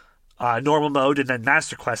game, normal mode, and then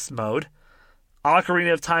Master Quest mode.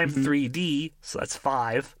 Ocarina of Time 3D, so that's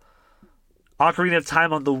 5. Ocarina of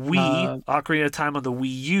Time on the Wii. Ocarina of Time on the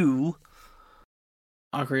Wii U.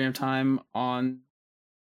 Ocarina of Time on...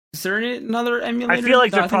 Is there another emulator? I feel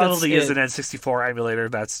like there I think probably that's is an N64 emulator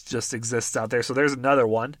that just exists out there. So there's another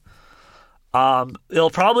one. It'll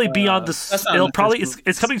probably be on the. It'll probably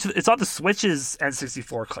it's coming to. It's on the Switch's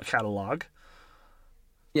N64 catalog.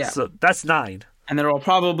 Yeah. So that's 9. And there will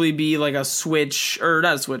probably be like a Switch, or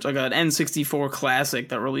not a Switch, like an N64 Classic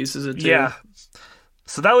that releases it too. Yeah.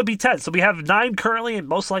 So that would be 10. So we have 9 currently, and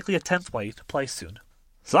most likely a 10th way to play soon.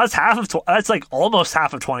 So that's that's like almost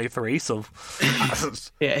half of 23. So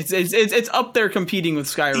yeah, it's up there competing with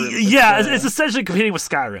Skyrim. Yeah, it's essentially competing with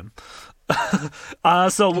Skyrim.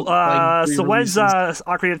 So when's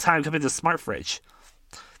Ocarina of Time coming to Smart Fridge?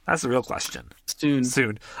 That's the real question.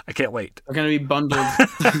 Soon. I can't wait. They're gonna be bundled.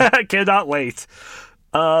 I cannot wait.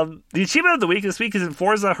 The achievement of the week this week is in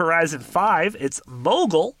Forza Horizon 5. It's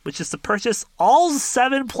Mogul, which is to purchase all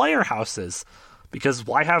 7 player houses. Because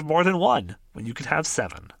why have more than one when you can have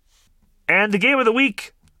 7? And the game of the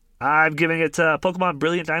week, I'm giving it to Pokemon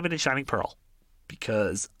Brilliant Diamond and Shining Pearl.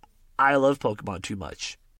 Because I love Pokemon too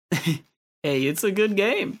much. Hey, it's a good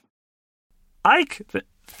game. Ike,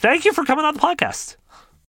 thank you for coming on the podcast.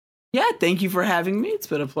 Yeah, thank you for having me. It's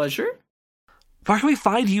been a pleasure. Where can we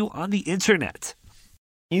find you on the internet?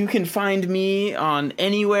 You can find me on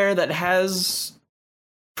anywhere that has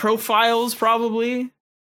profiles, probably.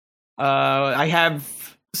 I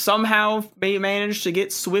have somehow managed to get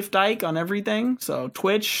SwiftIke on everything. So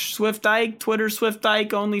Twitch, SwiftIke, Twitter, SwiftIke,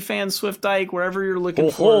 OnlyFans, SwiftIke, wherever you're looking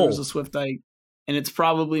for, there's a SwiftIke. And it's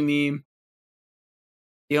probably me.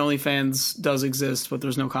 The OnlyFans does exist, but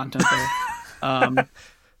there's no content there.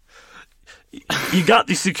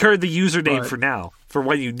 You secured the username for now, for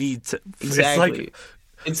when you need to. Exactly.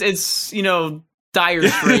 It's dire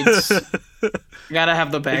straits. You gotta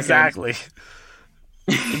have the backup. Exactly.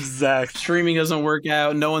 Streaming doesn't work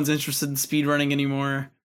out. No one's interested in speedrunning anymore.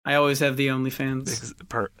 I always have the OnlyFans.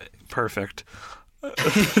 Perfect.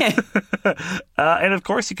 And of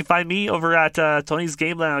course, you can find me over at Tony's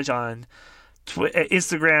Game Lounge on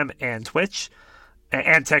Instagram and Twitch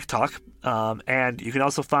and TikTok. And you can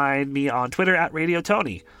also find me on Twitter at Radio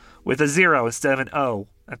Tony with a 0 instead of an O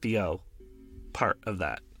at the O part of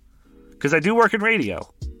that. Because I do work in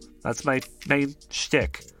radio. That's my main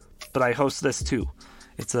shtick. But I host this too.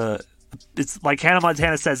 It's like Hannah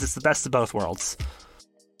Montana says, it's the best of both worlds.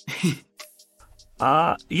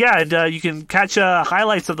 And you can catch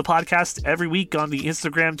highlights of the podcast every week on the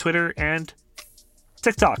Instagram, Twitter, and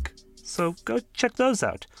TikTok. So go check those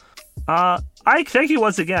out. Ike, thank you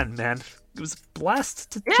once again, man. It was a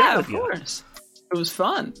blast to chat with you. Yeah, of course. It was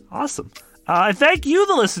fun. Awesome. And thank you,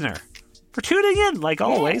 the listener, for tuning in, like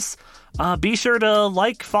always. Be sure to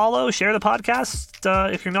like, follow, share the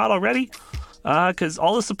podcast if you're not already, because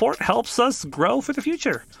all the support helps us grow for the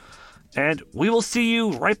future. And we will see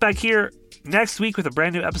you right back here next week with a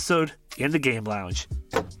brand new episode in the Game Lounge.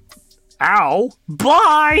 Ow!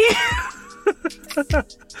 Bye!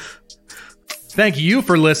 Thank you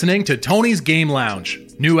for listening to Tony's Game Lounge.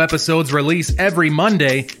 New episodes release every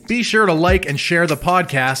Monday. Be sure to like and share the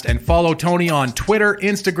podcast and follow Tony on Twitter,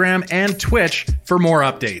 Instagram, and Twitch for more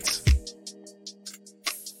updates.